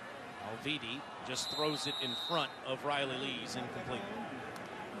 Alvidi just throws it in front of Riley Lee's incomplete.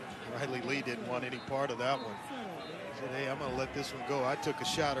 Riley Lee didn't want any part of that one. He said, hey, I'm going to let this one go. I took a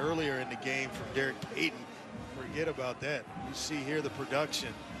shot earlier in the game from Derek Payton. Forget about that. You see here the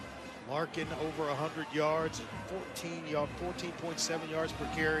production. Larkin over 100 yards, 14.7 yards per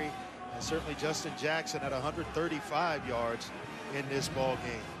carry, and certainly Justin Jackson at 135 yards in this ball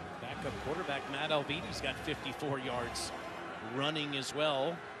game. Backup quarterback Matt Alvidi's got 54 yards running as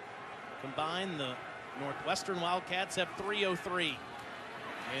well. Combined, the Northwestern Wildcats have 303.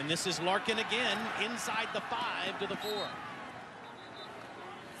 And this is Larkin again, inside the 5 to the 4.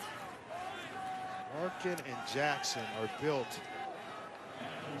 Larkin and Jackson are built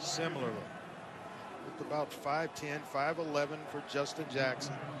similarly. With about 5'10", 5'11" for Justin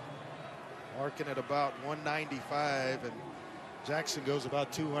Jackson. Larkin at about 195, and Jackson goes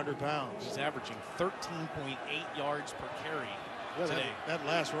about 200 pounds. He's averaging 13.8 yards per carry today. That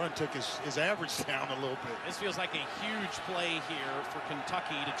last run took his average down a little bit. This feels like a huge play here for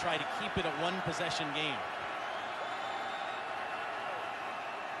Kentucky to try to keep it a one-possession game.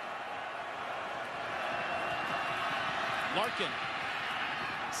 Larkin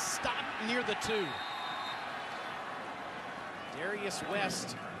stopped near the 2. Darius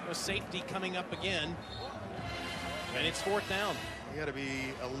West, the safety, coming up again. And it's 4th down. You got to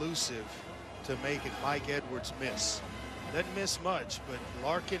be elusive to make it Mike Edwards miss. Doesn't miss much, but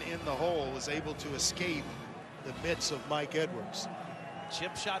Larkin in the hole was able to escape the mitts of Mike Edwards.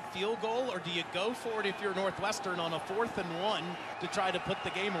 Chip shot field goal, or do you go for it if you're Northwestern on a 4th and 1 to try to put the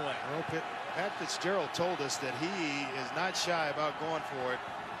game away? Well, Pat Fitzgerald told us that he is not shy about going for it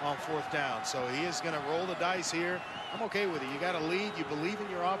on 4th down. So he is going to roll the dice here. I'm okay with it. You got a lead. You believe in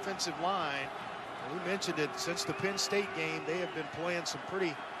your offensive line. We mentioned it since the Penn State game. They have been playing some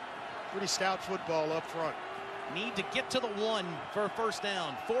pretty stout football up front. Need to get to the 1 for a 1st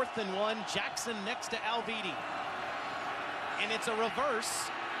down. 4th and 1. Jackson next to Alviti. And it's a reverse.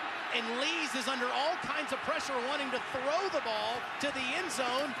 And Lees is under all kinds of pressure, wanting to throw the ball to the end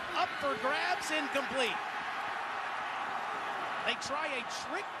zone. Up for grabs, incomplete. They try a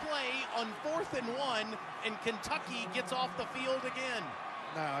trick play on 4th and 1, and Kentucky gets off the field again.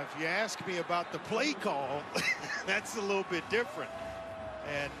 Now, if you ask me about the play call, that's a little bit different.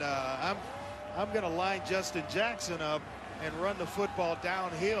 And I'm going to line Justin Jackson up and run the football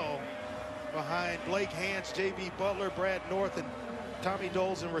downhill behind Blake Hance, J.B. Butler, Brad North, and Tommy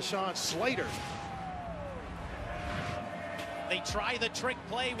Doles and Rashawn Slater. They try the trick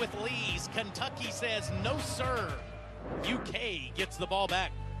play with Lees. Kentucky says, no, sir. UK gets the ball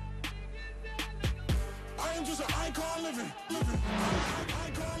back. I am just an icon living.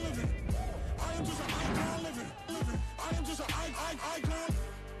 Icon living. I am just an icon living. I am just an icon.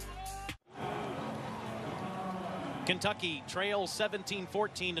 Kentucky trails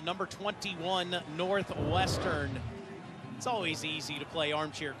 17-14 to number 21 Northwestern. It's always easy to play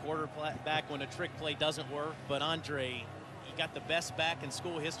armchair quarterback when a trick play doesn't work, but Andre, he got the best back in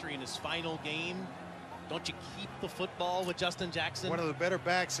school history in his final game. Don't you keep the football with Justin Jackson? One of the better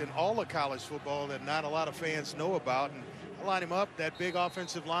backs in all of college football that not a lot of fans know about. And I line him up, that big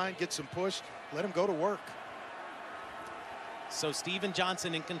offensive line, get some push, let him go to work. So Steven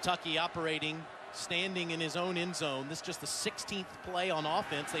Johnson in Kentucky operating, standing in his own end zone. This is just the 16th play on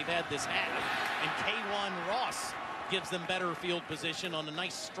offense they've had this half. And K1 Ross gives them better field position on a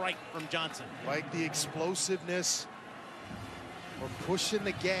nice strike from Johnson. Like the explosiveness, or pushing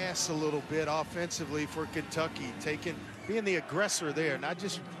the gas a little bit offensively for Kentucky, being the aggressor there, not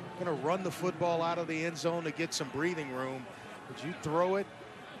just going to run the football out of the end zone to get some breathing room, but you throw it.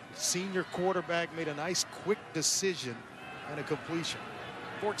 Senior quarterback made a nice quick decision and a completion.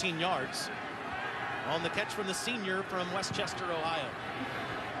 14 yards on the catch from the senior from Westchester, Ohio.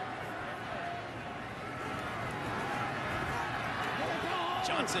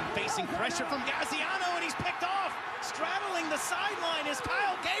 Johnson facing pressure from Gaziano, and he's picked off. Straddling the sideline is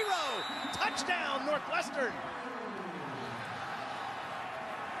Kyle Cairo. Touchdown, Northwestern.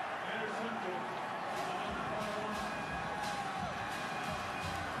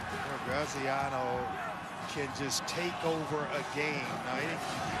 Graziano can just take over a game. Now,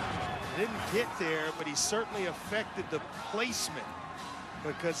 he didn't get there, but he certainly affected the placement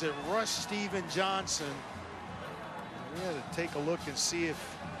because it rushed Steven Johnson. We had to take a look and see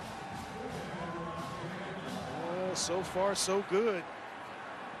if, so far so good.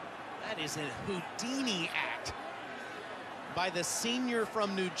 That is a Houdini act by the senior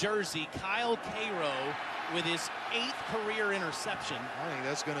from New Jersey, Kyle Cairo, with his 8th career interception. I think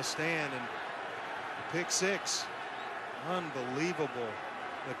that's going to stand, and pick 6. Unbelievable,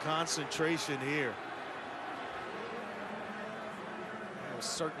 the concentration here. We'll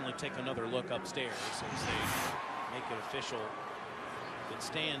certainly take another look upstairs as they make it official. If it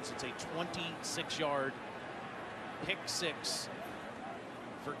stands, it's a 26-yard pick 6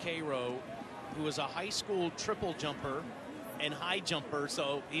 for Cairo, who is a high school triple jumper and high jumper,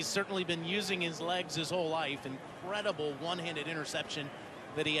 so he's certainly been using his legs his whole life. Incredible one-handed interception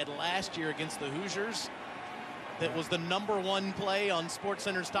that he had last year against the Hoosiers. That was the #1 play on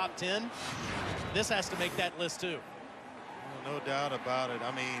SportsCenter's top 10. This has to make that list too. Well, no doubt about it.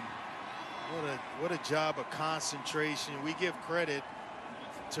 I mean, what a job of concentration. We give credit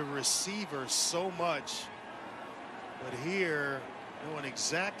to receivers so much, but here, knowing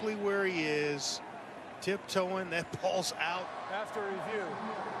exactly where he is, tiptoeing, that ball's out. After review,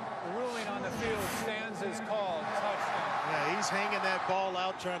 the ruling on the field stands as called. Touchdown. Yeah, he's hanging that ball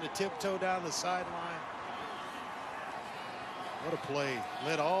out, trying to tiptoe down the sideline. What a play.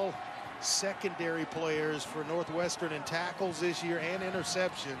 Led all secondary players for Northwestern in tackles this year and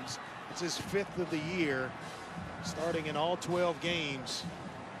interceptions. It's his 5th of the year, starting in all 12 games.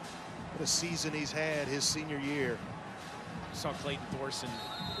 What a season he's had his senior year. Saw Clayton Thorson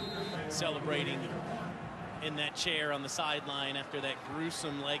celebrating in that chair on the sideline after that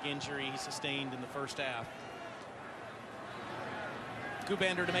gruesome leg injury he sustained in the first half.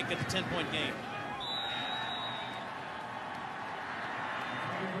 Kubander to make it a 10-point game.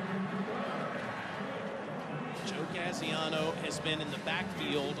 Joe Gaziano has been in the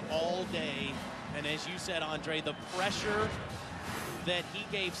backfield all day. And as you said, Andre, the pressure that he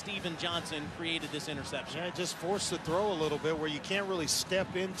gave Steven Johnson created this interception. Yeah, just forced the throw a little bit where you can't really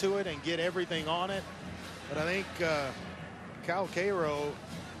step into it and get everything on it. But I think Kyle Cairo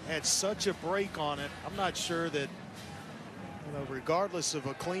had such a break on it. I'm not sure that, you know, regardless of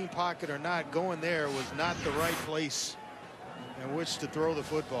a clean pocket or not, going there was not the right place in which to throw the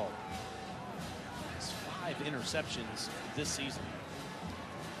football. It's 5 interceptions this season.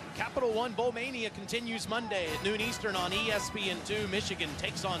 Capital One Bowl Mania continues Monday at noon Eastern on ESPN2. Michigan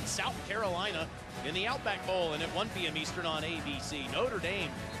takes on South Carolina in the Outback Bowl, and at 1 p.m. Eastern on ABC. Notre Dame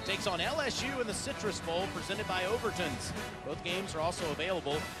takes on LSU in the Citrus Bowl presented by Overton's. Both games are also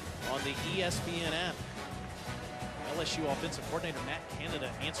available on the ESPN app. LSU offensive coordinator Matt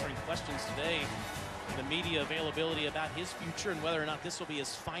Canada answering questions today in the media availability about his future and whether or not this will be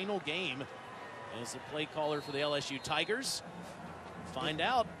his final game as the play caller for the LSU Tigers. Find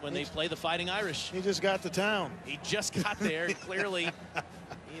out when they play the Fighting Irish. He just got to town. He just got there. Clearly,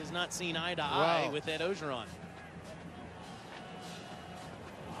 he has not seen eye to eye with Ed Ogeron.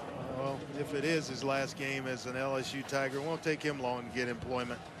 Well, if it is his last game as an LSU Tiger, it won't take him long to get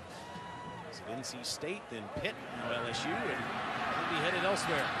employment. It's NC State, then Pitt, now LSU, and he'll be headed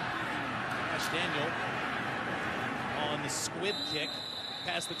elsewhere. Ash Daniel on the squib kick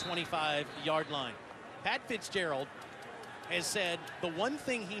past the 25-yard line. Pat Fitzgerald has said the one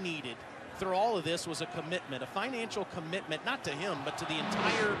thing he needed through all of this was a commitment, a financial commitment, not to him, but to the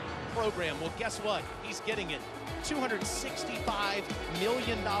entire program. Well, guess what? He's getting it. $265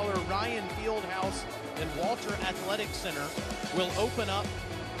 million Ryan Fieldhouse and Walter Athletic Center will open up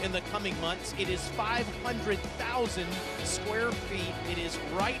in the coming months. It is 500,000 square feet. It is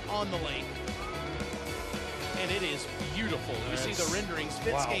right on the lake. And it is beautiful. You see the renderings.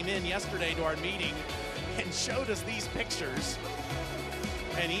 Fitz came in yesterday to our meeting and showed us these pictures,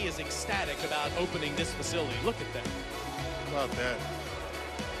 and he is ecstatic about opening this facility. Look at that. How about that?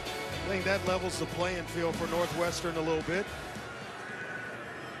 I think that levels the playing field for Northwestern a little bit.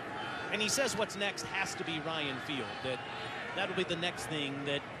 And he says what's next has to be Ryan Field. That'll be the next thing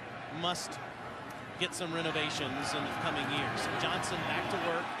that must get some renovations in the coming years. Johnson back to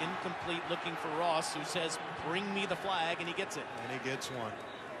work, incomplete, looking for Ross, who says, bring me the flag, and he gets it. And he gets one.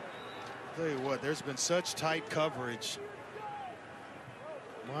 Tell you what, there's been such tight coverage.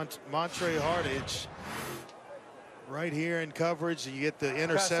 Montre Hardage right here in coverage. You get the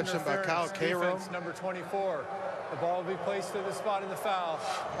interception by Kyle Cairo. Number 24. The ball will be placed to the spot in the foul.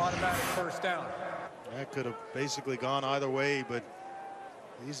 Automatic first down. That could have basically gone either way, but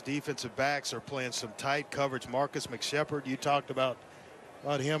these defensive backs are playing some tight coverage. Marcus McShepard, you talked about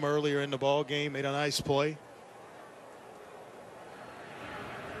him earlier in the ball game, made a nice play.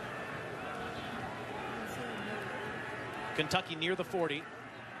 Kentucky near the 40.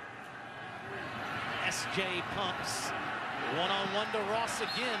 S.J. pumps. One-on-one to Ross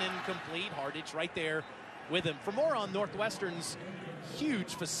again, incomplete. Hardage right there with him. For more on Northwestern's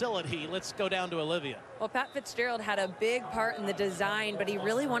huge facility, let's go down to Olivia. Well, Pat Fitzgerald had a big part in the design, but he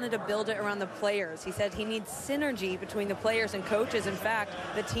really wanted to build it around the players. He said he needs synergy between the players and coaches. In fact,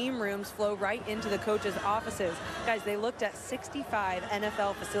 the team rooms flow right into the coaches' offices. Guys, they looked at 65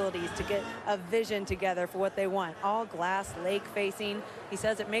 NFL facilities to get a vision together for what they want. All glass, lake facing. He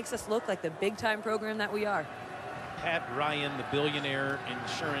says it makes us look like the big-time program that we are. Pat Ryan, the billionaire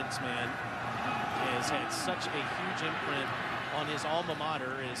insurance man, has had such a huge imprint on his alma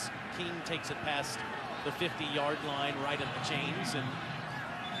mater as King takes it past the 50-yard line right at the chains, and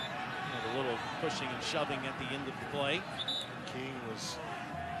a little pushing and shoving at the end of the play. King was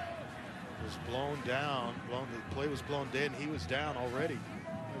blown down. The play was blown dead, and he was down already.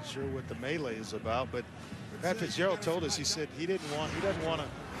 Not sure what the melee is about, but Pat Fitzgerald told us, he said he doesn't want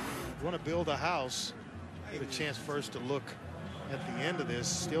to build a house. Get a chance first to look at the end of this.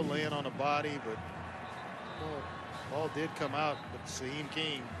 Still laying on a body, but ball did come out. But Saheem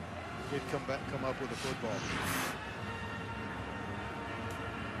King did come up with a football.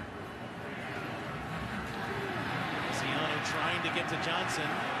 Ciano trying to get to Johnson.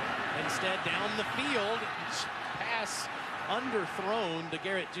 Instead, down the field, pass underthrown to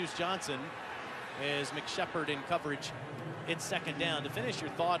Garrett Juice Johnson as McShepard in coverage. It's second down. To finish your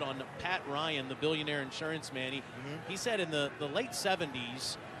thought on Pat Ryan, the billionaire insurance man, he said in the late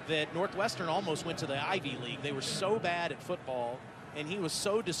 70s that Northwestern almost went to the Ivy League. They were so bad at football, and he was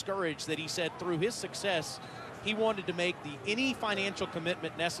so discouraged that he said through his success, he wanted to make any financial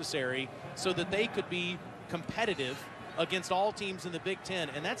commitment necessary so that they could be competitive against all teams in the Big Ten,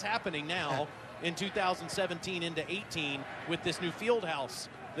 and that's happening now in 2017 into 18 with this new field house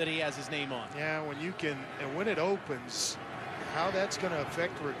that he has his name on. Yeah, when you can, and when it opens, how that's going to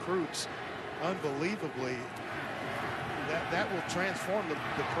affect recruits unbelievably, that will transform the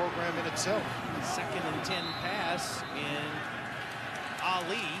program in itself. 2nd and 10 pass, and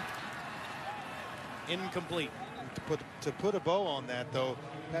Ali incomplete. To put a bow on that, though,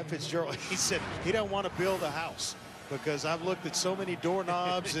 Pat Fitzgerald, he said he don't want to build a house because I've looked at so many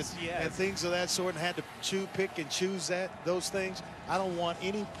doorknobs and, yes. and things of that sort and had to pick and choose those things. I don't want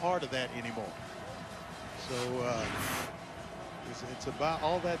any part of that anymore. So it's about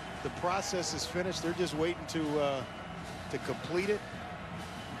all that. The process is finished. They're just waiting to complete it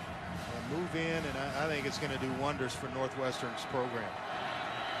and move in, and I think it's going to do wonders for Northwestern's program.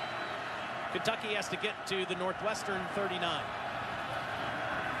 Kentucky has to get to the Northwestern 39.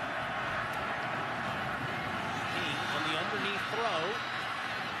 King on the underneath throw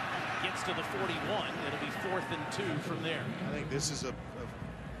gets to the 41. It'll be 4th and 2 from there. I think this is a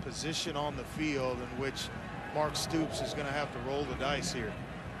position on the field in which Mark Stoops is going to have to roll the dice here.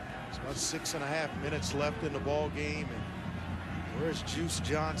 It's about 6.5 minutes left in the ball game, and where's Juice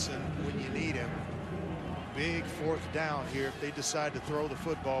Johnson when you need him? Big 4th down here if they decide to throw the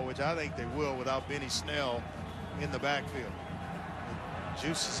football, which I think they will without Benny Snell in the backfield.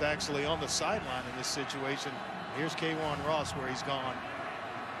 Juice is actually on the sideline in this situation. Here's K'Wan Ross where he's gone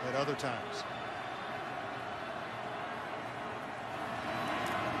at other times.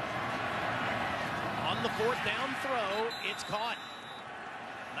 On the 4th down throw, it's caught.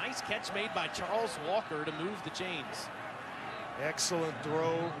 Nice catch made by Charles Walker to move the chains. Excellent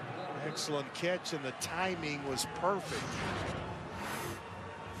throw, excellent catch, and the timing was perfect.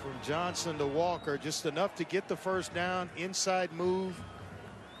 From Johnson to Walker, just enough to get the 1st down, inside move,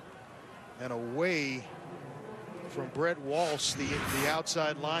 and away from Brett Walsh, the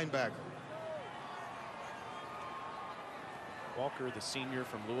outside linebacker. Walker, the senior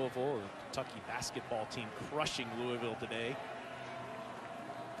from Louisville, the Kentucky basketball team crushing Louisville today.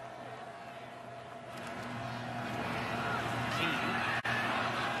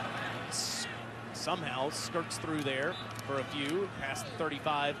 Somehow skirts through there for a few, past the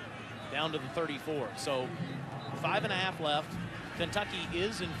 35 down to the 34. So 5.5 left. Kentucky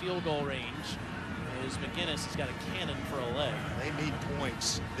is in field goal range as McGinnis has got a cannon for a leg. They need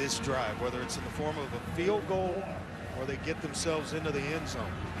points this drive, whether it's in the form of a field goal or they get themselves into the end zone.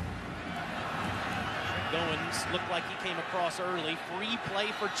 Goins looked like he came across early. Free play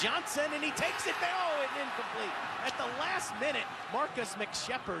for Johnson, and he takes it down and incomplete. At the last minute, Marcus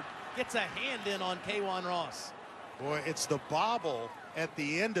McShepard gets a hand in on K'Wan Ross. Boy, it's the bobble at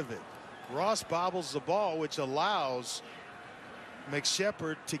the end of it. Ross bobbles the ball, which allows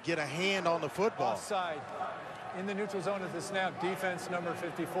McShepard to get a hand on the football. Offside in the neutral zone at the snap. Defense number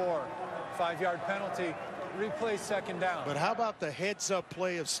 54. 5-yard penalty. Replay 2nd down. But how about the heads-up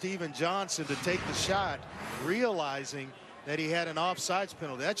play of Steven Johnson to take the shot, realizing that he had an offsides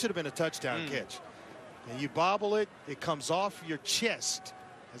penalty? That should have been a touchdown catch. And you bobble it, it comes off your chest.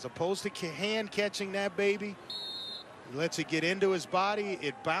 As opposed to hand catching that baby, he lets it get into his body,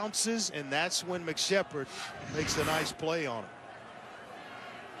 it bounces, and that's when McShepard makes a nice play on it.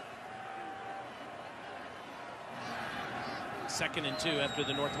 Second and 2 after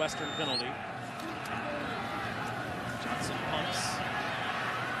the Northwestern penalty. Johnson pumps.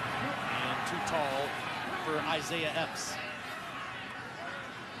 And too tall for Isaiah Epps.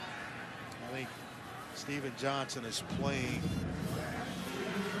 I think Steven Johnson is playing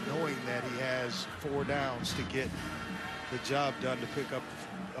knowing that he has 4 downs to get the job done to pick up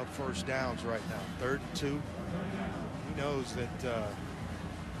 1st downs right now. 3rd and 2. He knows that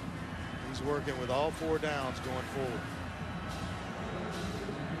he's working with all 4 downs going forward.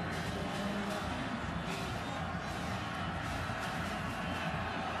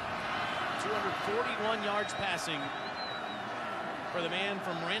 .241 yards passing for the man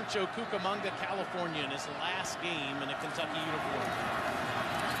from Rancho Cucamonga, California, in his last game in a Kentucky uniform.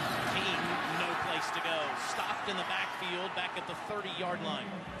 King, no place to go. Stopped in the backfield, back at the 30-yard line.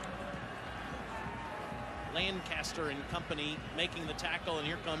 Lancaster and company making the tackle, and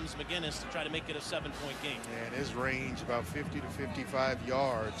here comes McGinnis to try to make it a 7-point game. And his range about 50 to 55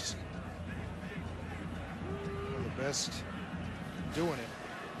 yards. One of the best doing it.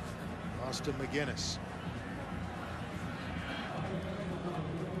 Austin McGinnis.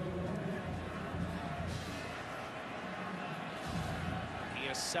 He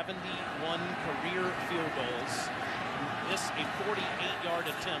has 71 career field goals. This a 48-yard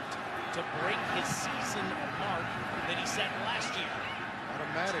attempt to break his season mark that he set last year.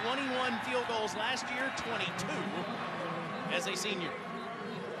 Automatic. 21 field goals last year, 22 as a senior.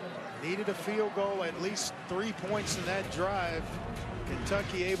 Needed a field goal, at least 3 points in that drive.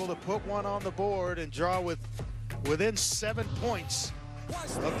 Kentucky able to put one on the board and draw within 7 points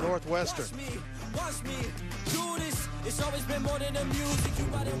of Northwestern. Watch me do this. It's always been more than the music. You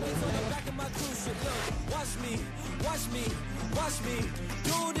got it waves on the back of my cruise ship. Look, watch me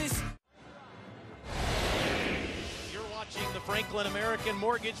do this. You're watching the Franklin American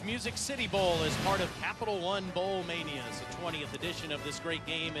Mortgage Music City Bowl as part of Capital One Bowl Mania. It's the 20th edition of this great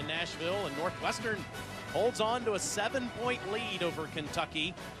game in Nashville, and Northwestern holds on to a 7-point lead over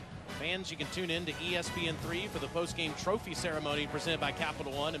Kentucky. Fans, you can tune in to ESPN3 for the post-game trophy ceremony presented by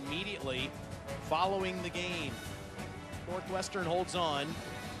Capital One immediately following the game. Northwestern holds on.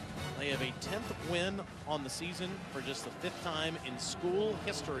 They have a 10th win on the season for just the 5th time in school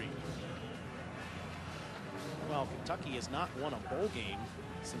history. Well, Kentucky has not won a bowl game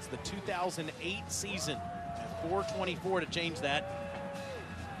since the 2008 season. At 4:24 to change that.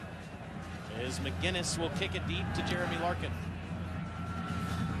 As McGinnis will kick it deep to Jeremy Larkin.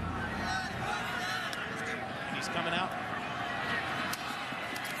 And he's coming out.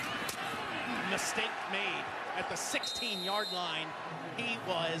 Mistake made at the 16-yard line. He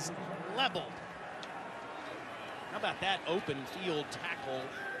was leveled. How about that open field tackle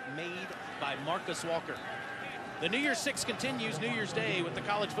made by Marcus Walker? The New Year's Six continues New Year's Day with the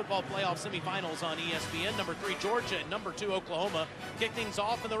college football playoff semifinals on ESPN. Number 3 Georgia and number 2 Oklahoma kick things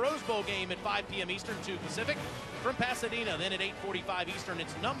off in the Rose Bowl game at 5 p.m. Eastern, 2 Pacific. From Pasadena, then at 8:45 Eastern,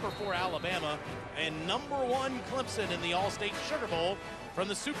 it's number 4 Alabama and number 1 Clemson in the All-State Sugar Bowl from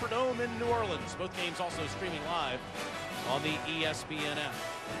the Superdome in New Orleans. Both games also streaming live on the ESPN app.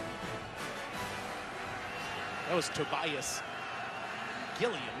 That was Tobias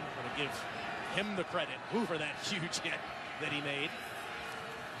Gilliam. I'm going to give him the credit for that huge hit that he made.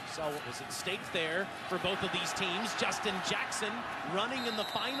 So what was at stake there for both of these teams? Justin Jackson running in the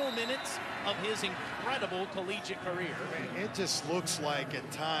final minutes of his incredible collegiate career. It just looks like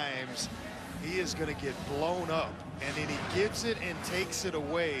at times he is going to get blown up, and then he gives it and takes it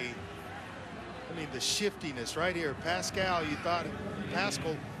away. I mean, the shiftiness right here. Pascal, you thought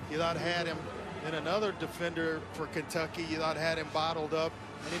had him. And another defender for Kentucky, you thought had him bottled up,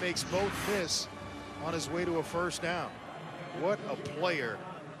 and he makes both miss on his way to a first down. What a player.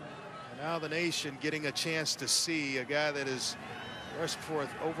 And now the nation getting a chance to see a guy that has rushed for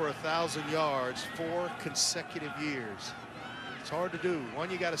over 1,000 yards 4 consecutive years. It's hard to do. One,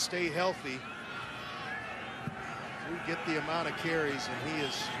 you got to stay healthy. We get the amount of carries, and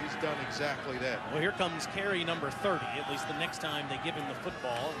he's done exactly that. Well, here comes carry number 30, at least the next time they give him the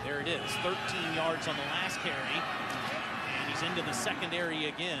football. There it is, 13 yards on the last carry. And he's into the secondary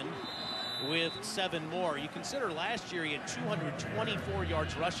again with 7 more. You consider last year he had 224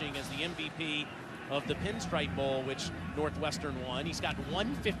 yards rushing as the MVP of the Pinstripe Bowl, which Northwestern won. He's got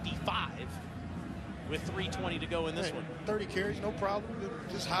 155 with 3:20 to go in this one. 30 carries, no problem.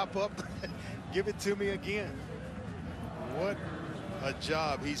 Just hop up, give it to me again. What a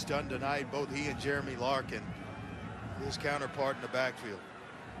job he's done tonight, both he and Jeremy Larkin, his counterpart in the backfield.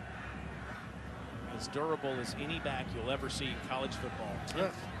 As durable as any back you'll ever see in college football,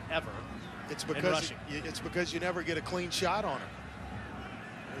 10th ever. It's because you never get a clean shot on him.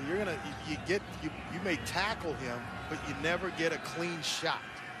 You may tackle him, but you never get a clean shot.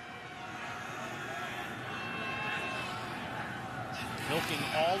 Milking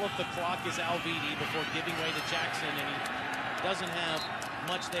all of the clock is Alvidi before giving way to Jackson, and he doesn't have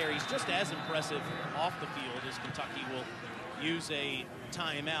much there. He's just as impressive off the field as Kentucky will use a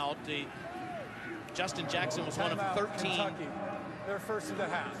timeout. Justin Jackson was one of 13 Kentucky. They're first of the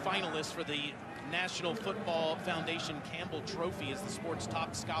half. Finalists for the National Football Foundation Campbell Trophy as the sport's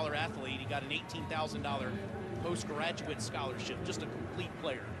top scholar athlete. He got an $18,000 postgraduate scholarship. Just a complete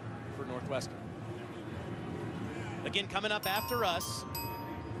player for Northwestern. Again, coming up after us,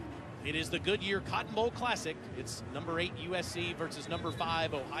 it is the Goodyear Cotton Bowl Classic. It's number 8 USC versus number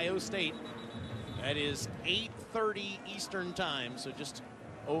 5 Ohio State. That is 8:30 Eastern time, so just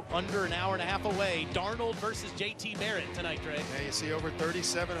under an hour and a half away. Darnold versus JT Barrett tonight, Trey. Yeah, you see over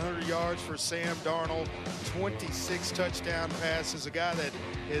 3,700 yards for Sam Darnold, 26 touchdown passes, a guy that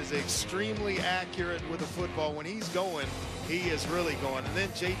is extremely accurate with the football. When he's going, he is really going. And then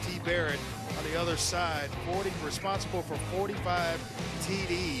JT Barrett on the other side, responsible for 45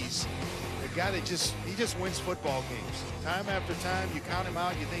 TDs. The guy that just wins football games. Time after time, you count him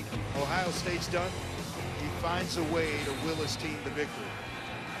out, you think Ohio State's done. He finds a way to will his team to victory.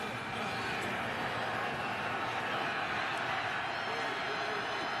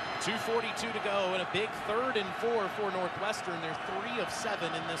 .242 to go and a big 3rd and 4 for Northwestern. They're 3 of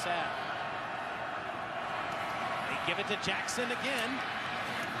 7 in this half. They give it to Jackson again.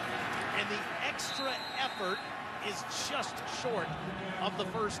 And the extra effort is just short of the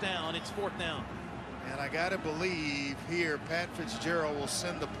first down. It's 4th down. And I got to believe here Pat Fitzgerald will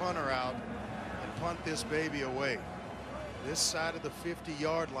send the punter out and punt this baby away. This side of the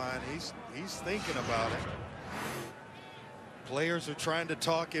 50-yard line, he's thinking about it. Players are trying to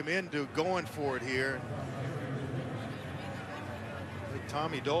talk him into going for it here.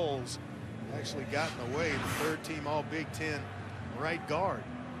 Tommy Dole's actually gotten away, the 3rd team all Big Ten right guard.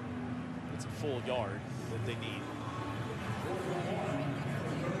 It's a full yard that they need.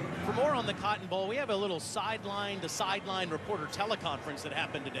 For more on the Cotton Bowl, we have a little sideline-to-sideline reporter teleconference that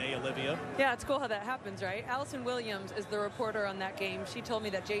happened today, Olivia. Yeah, it's cool how that happens, right? Allison Williams is the reporter on that game. She told me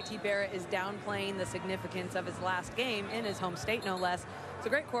that J.T. Barrett is downplaying the significance of his last game in his home state, no less. It's a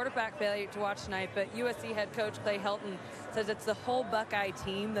great quarterback failure to watch tonight, but USC head coach Clay Helton says it's the whole Buckeye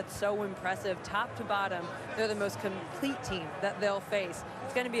team that's so impressive, top to bottom. They're the most complete team that they'll face.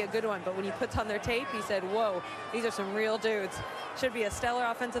 It's going to be a good one, but when he puts on their tape, he said, whoa, these are some real dudes. Should be a stellar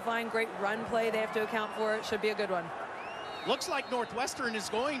offensive line, great run play they have to account for. It should be a good one. Looks like Northwestern is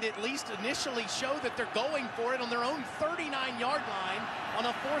going to at least initially show that they're going for it on their own 39-yard line on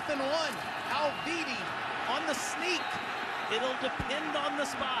a 4th and 1. Alviti on the sneak. It'll depend on the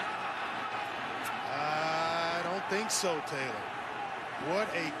spot. I don't think so, Taylor. What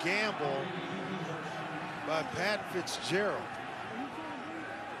a gamble by Pat Fitzgerald.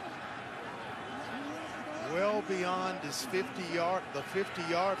 Well beyond his 50-yard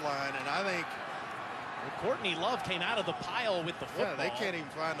line, and I think Courtney Love came out of the pile with the football. Yeah, they can't even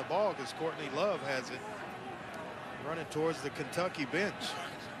find the ball because Courtney Love has it running towards the Kentucky bench.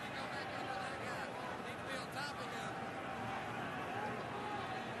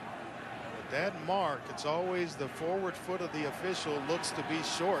 But that mark, it's always the forward foot of the official looks to be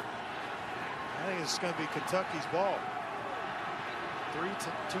short. I think it's going to be Kentucky's ball.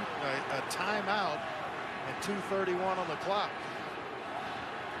 A timeout and 2:31 on the clock.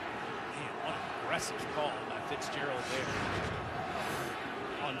 Man, what an aggressive call by Fitzgerald there.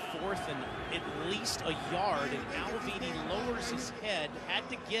 On 4th and at least a yard, and Alviti lowers his head, had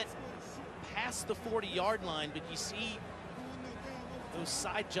to get past the 40-yard line, but you see those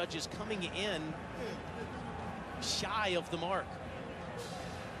side judges coming in shy of the mark.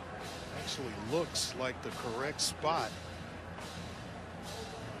 Actually looks like the correct spot.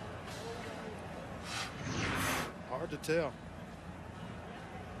 Hard to tell.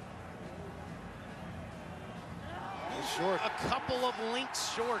 Short. A couple of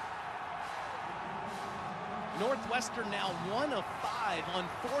links short. Northwestern now 1 of 5 on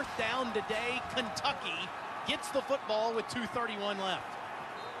 4th down today. Kentucky gets the football with 2:31 left.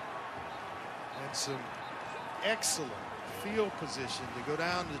 And some excellent field position to go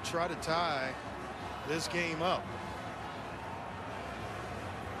down to try to tie this game up.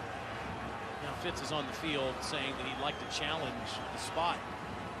 Now Fitz is on the field saying that he'd like to challenge the spot.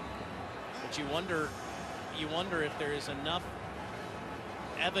 But you wonder if there is enough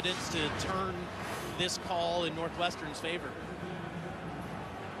evidence to turn this call in Northwestern's favor.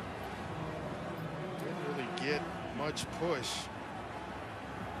 Didn't really get much push.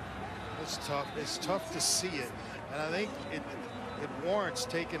 It's tough. It's tough to see it, and I think it warrants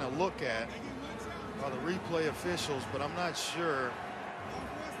taking a look at by the replay officials, but I'm not sure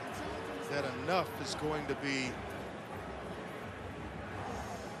that enough is going to be.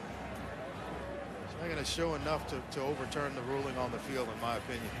 It's not going to show enough to overturn the ruling on the field, in my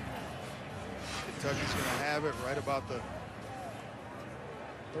opinion. Kentucky's going to have it right about the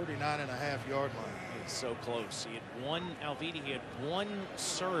 39.5-yard line. It's so close. He had one, Alviti, he had one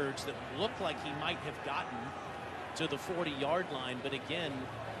surge that looked like he might have gotten to the 40-yard line, but again,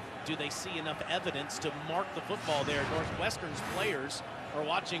 do they see enough evidence to mark the football there? Northwestern's players are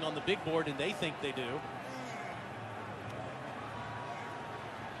watching on the big board, and they think they do.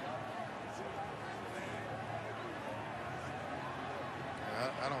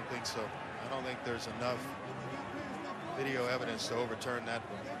 I don't think so. I don't think there's enough video evidence to overturn the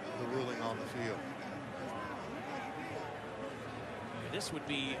ruling on the field. This would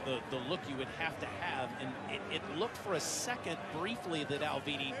be the look you would have to have, and it looked for a second briefly that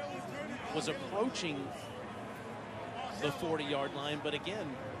Alviti was approaching the 40-yard line, but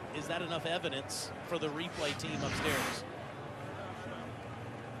again, is that enough evidence for the replay team upstairs?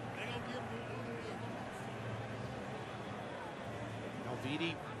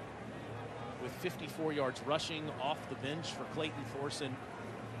 Alviti with 54 yards rushing off the bench for Clayton Thorson,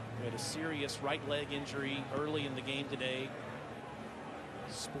 who had a serious right leg injury early in the game today.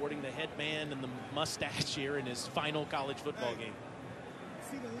 Sporting the headband and the mustache here in his final college football game.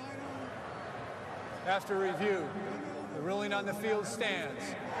 After review, the ruling on the field stands.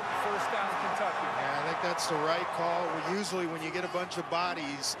 First down, Kentucky. Yeah, I think that's the right call. Usually when you get a bunch of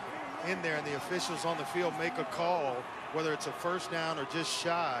bodies in there and the officials on the field make a call, whether it's a first down or just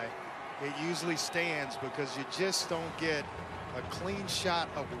shy, it usually stands because you just don't get a clean shot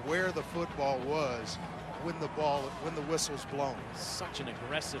of where the football was when the whistle's blown. Such an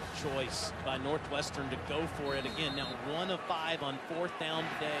aggressive choice by Northwestern to go for it again. Now 1 of 5 on 4th down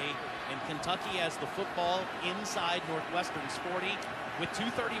today, and Kentucky has the football inside Northwestern's 40 with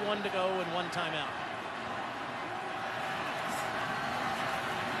 2:31 to go and 1 timeout.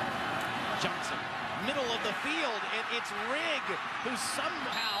 Johnson, middle of the field, and it's Rigg who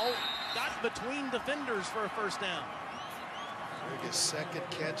somehow got between defenders for a first down. His second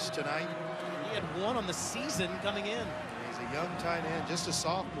catch tonight. He had 1 on the season coming in. He's a young tight end, just a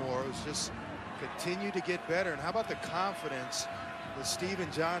sophomore, who's just continued to get better. And how about the confidence that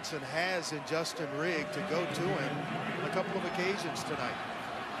Steven Johnson has in Justin Rigg to go to him on a couple of occasions tonight.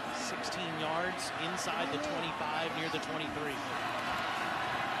 16 yards inside the 25, near the 23.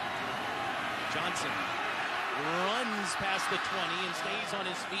 Johnson runs past the 20 and stays on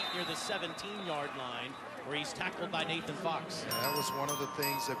his feet near the 17-yard line, where he's tackled by Nathan Fox. Yeah, that was one of the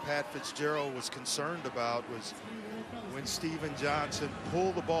things that Pat Fitzgerald was concerned about, was when Steven Johnson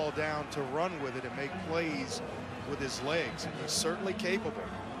pulled the ball down to run with it and make plays with his legs. And he's certainly capable.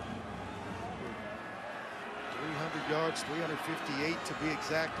 300 yards, 358 to be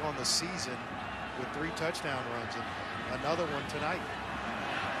exact on the season, with 3 touchdown runs, and another one tonight.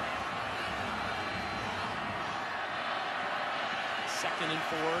 Second and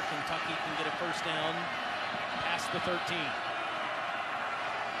 4, Kentucky can get a first down past the 13.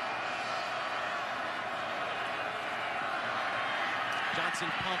 Johnson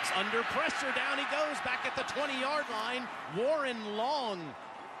pumps under pressure, down he goes, back at the 20-yard line. Warren Long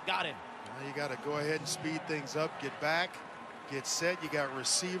got him. Now you got to go ahead and speed things up, get back, get set. You got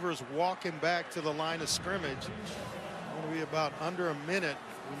receivers walking back to the line of scrimmage. It's going to be about under a minute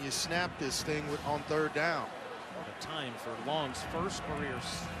when you snap this thing on 3rd down. What a time for Long's first career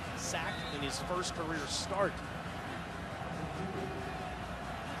sack in his first career start.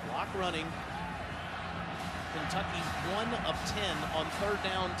 Clock running. Kentucky 1 of 10 on 3rd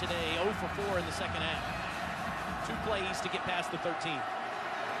down today, 0 for 4 in the second half. 2 plays to get past the 13.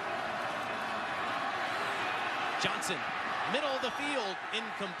 Johnson, middle of the field,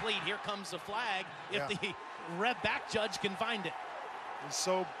 incomplete. Here comes the flag, if the back judge can find it.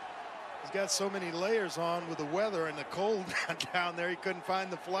 He's got so many layers on with the weather and the cold down there, he couldn't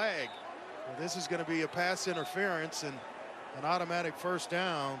find the flag. Well, this is going to be a pass interference and an automatic first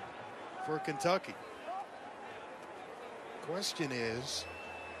down for Kentucky. Question is,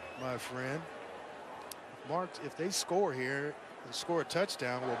 my friend, if they score here and score a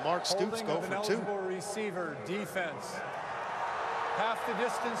touchdown, will Mark Stoops go for 2? Eligible receiver, defense. Half the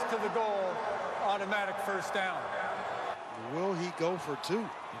distance to the goal, automatic first down. Will he go for 2?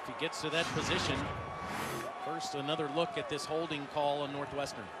 If he gets to that position. First, another look at this holding call on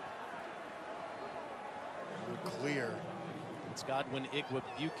Northwestern. We're clear. It's Godwin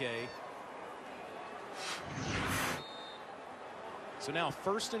Igwebuike. So now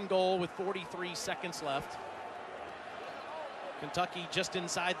 1st and goal with 43 seconds left. Kentucky just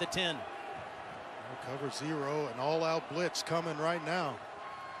inside the 10. Cover 0, an all-out blitz coming right now.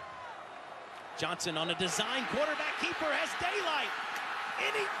 Johnson on a design quarterback keeper has daylight,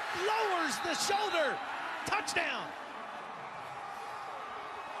 and he lowers the shoulder. Touchdown.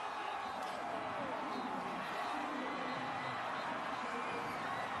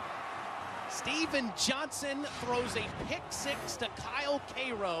 Steven Johnson throws a pick 6 to Kyle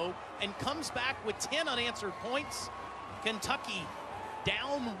Cairo and comes back with 10 unanswered points. Kentucky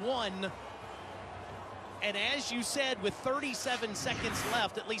down 1. And as you said, with 37 seconds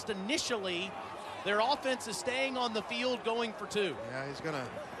left, at least initially, their offense is staying on the field, going for 2. Yeah,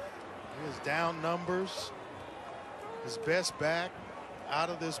 he's down numbers. His best back out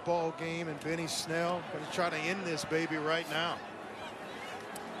of this ball game, and Benny Snell going to try to end this baby right now.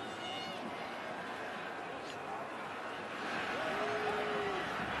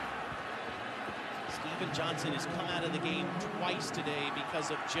 Steven Johnson has come out of the game twice today because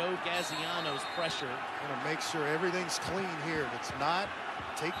of Joe Gaziano's pressure. Want to make sure everything's clean here. If it's not,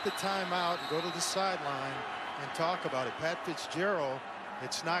 take the timeout and go to the sideline and talk about it. Pat Fitzgerald,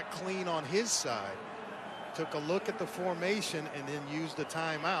 it's not clean on his side. Took a look at the formation and then used the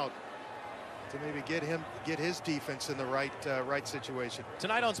timeout to maybe get his defense in the right situation.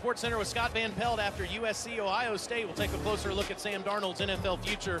 Tonight on SportsCenter with Scott Van Pelt after USC Ohio State. We'll take a closer look at Sam Darnold's NFL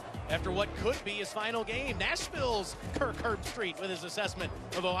future after what could be his final game. Nashville's Kirk Herbstreit with his assessment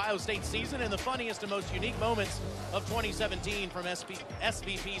of Ohio State's season and the funniest and most unique moments of 2017 from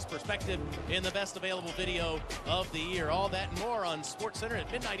SVP's perspective in the best available video of the year. All that and more on SportsCenter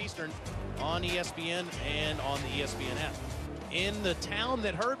at midnight Eastern on ESPN and on the ESPN app. In the town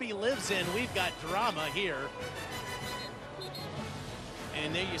that Herbie lives in, we've got drama here.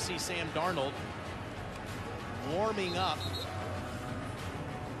 And there you see Sam Darnold warming up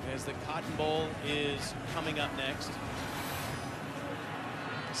as the Cotton Bowl is coming up next.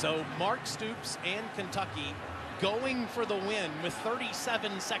 So Mark Stoops and Kentucky going for the win with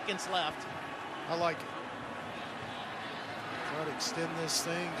 37 seconds left. I like it. Try to extend this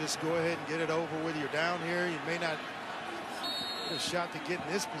thing. Just go ahead and get it over with. You're down here. You may not get a shot to get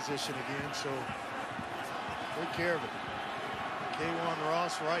in this position again, so take care of it. K1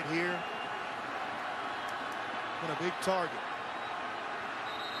 Ross right here. And a big target.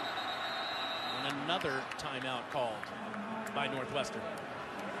 And another timeout called by Northwestern.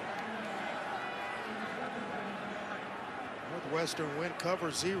 Northwestern went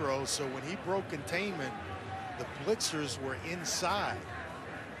cover 0, so when he broke containment, the blitzers were inside.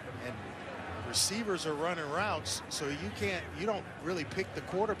 And receivers are running routes, so you don't really pick the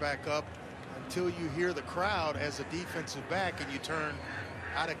quarterback up until you hear the crowd as a defensive back and you turn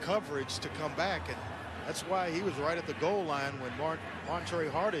out of coverage to come back. And that's why he was right at the goal line when Montre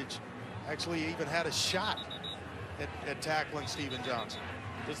Hardage actually even had a shot at tackling Steven Johnson.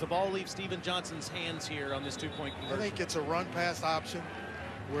 Does the ball leave Steven Johnson's hands here on this two-point conversion? I think it's a run-pass option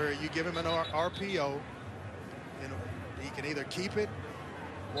where you give him an RPO and he can either keep it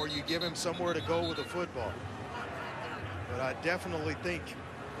or you give him somewhere to go with the football. But I definitely think,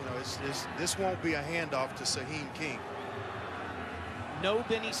 this won't be a handoff to Saheem King. No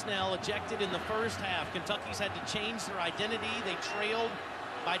Benny Snell ejected in the first half. Kentucky's had to change their identity. They trailed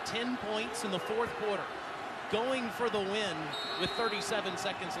by 10 points in the fourth quarter. Going for the win with 37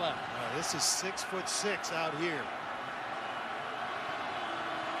 seconds left. This is 6'6" out here.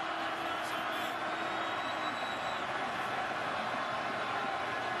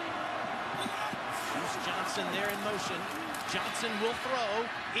 Here's Johnson there in motion. Johnson will throw.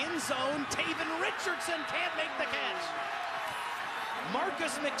 End zone. Taven Richardson can't make the catch.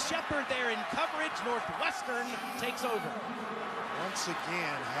 Marcus McShepard there in coverage. Northwestern takes over. Once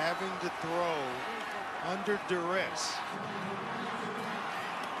again, having to throw under duress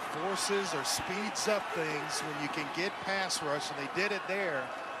forces or speeds up things when you can get pass rush, and they did it there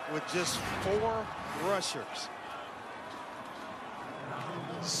with just 4 rushers.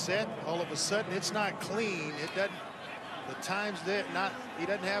 Set, all of a sudden it's not clean. It doesn't, the times that he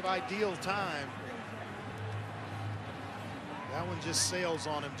doesn't have ideal time. That one just sails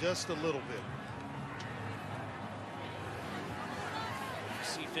on him just a little bit.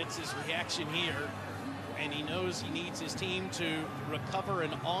 See Fitz's reaction here, and he knows he needs his team to recover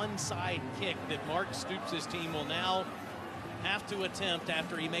an onside kick that Mark Stoops' team will now have to attempt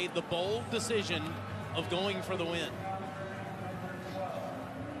after he made the bold decision of going for the win.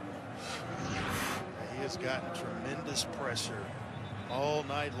 He has gotten tremendous pressure all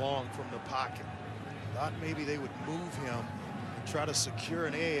night long from the pocket. Thought maybe they would move him and try to secure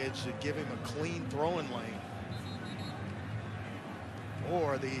an edge to give him a clean throwing lane,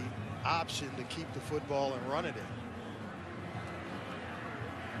 or the option to keep the football and run it in.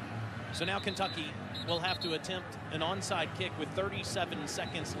 So now Kentucky will have to attempt an onside kick with 37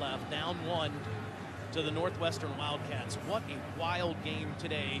 seconds left, down 1 to the Northwestern Wildcats. What a wild game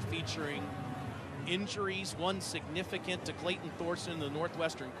today, featuring injuries, one significant to Clayton Thorson, the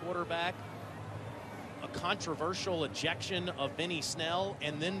Northwestern quarterback, a controversial ejection of Benny Snell,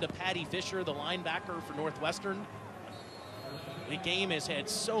 and then to Patty Fisher, the linebacker for Northwestern. The game has had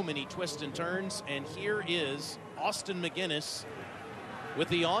so many twists and turns, and here is Austin McGinnis with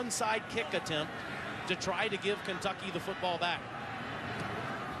the onside kick attempt to try to give Kentucky the football back.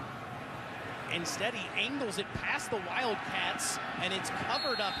 Instead, he angles it past the Wildcats, and it's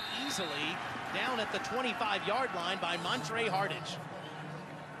covered up easily down at the 25-yard line by Montre Hardage.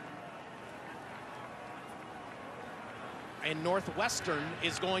 And Northwestern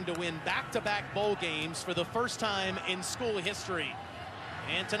is going to win back-to-back bowl games for the first time in school history.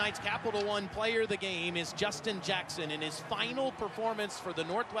 And tonight's Capital One player of the game is Justin Jackson in his final performance for the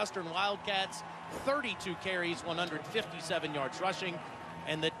Northwestern Wildcats. 32 carries, 157 yards rushing,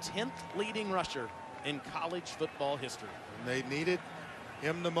 and the 10th leading rusher in college football history. And they needed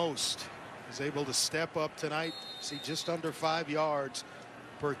him the most. He's able to step up tonight, see just under 5 yards,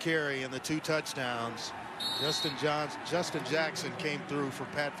 per carry and the 2 touchdowns. Justin Jackson came through for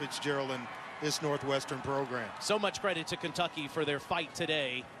Pat Fitzgerald and this Northwestern program. So much credit to Kentucky for their fight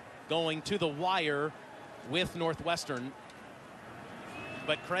today, going to the wire with Northwestern.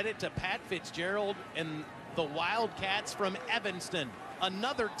 But credit to Pat Fitzgerald and the Wildcats from Evanston.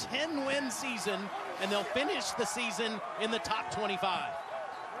 Another 10-win season, and they'll finish the season in the top 25.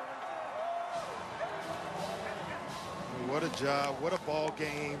 What a job, what a ball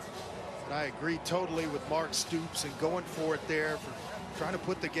game. And I agree totally with Mark Stoops and going for it there, for trying to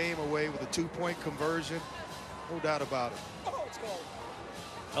put the game away with a 2-point conversion. No doubt about it. Oh, it's cold.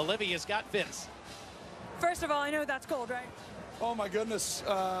 Olivia's got Fitz. First of all, I know that's cold, right? Oh my goodness,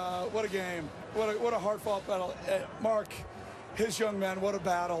 what a game. What a hard-fought battle. Mark, his young men, what a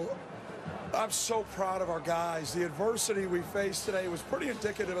battle. I'm so proud of our guys. The adversity we faced today was pretty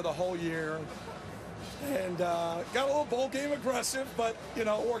indicative of the whole year. And got a little bowl game aggressive, but, you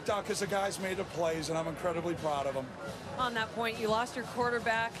know, it worked out because the guys made the plays, and I'm incredibly proud of them. On that point, you lost your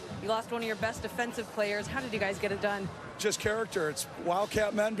quarterback. You lost one of your best defensive players. How did you guys get it done? Just character. It's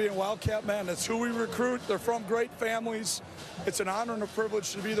Wildcat men being Wildcat men. It's who we recruit. They're from great families. It's an honor and a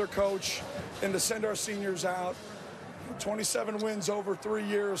privilege to be their coach and to send our seniors out. 27 wins over 3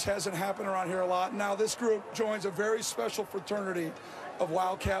 years hasn't happened around here a lot. Now this group joins a very special fraternity of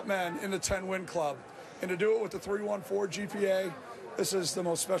Wildcat men in the 10-win club. And to do it with the 314 GPA, this is the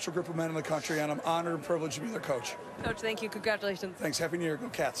most special group of men in the country, and I'm honored and privileged to be their coach. Coach, thank you. Congratulations. Thanks. Happy New Year. Go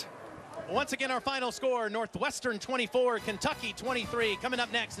Cats. Once again, our final score, Northwestern 24, Kentucky 23. Coming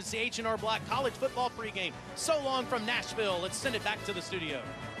up next, it's the H&R Block College Football pregame. So long from Nashville. Let's send it back to the studio.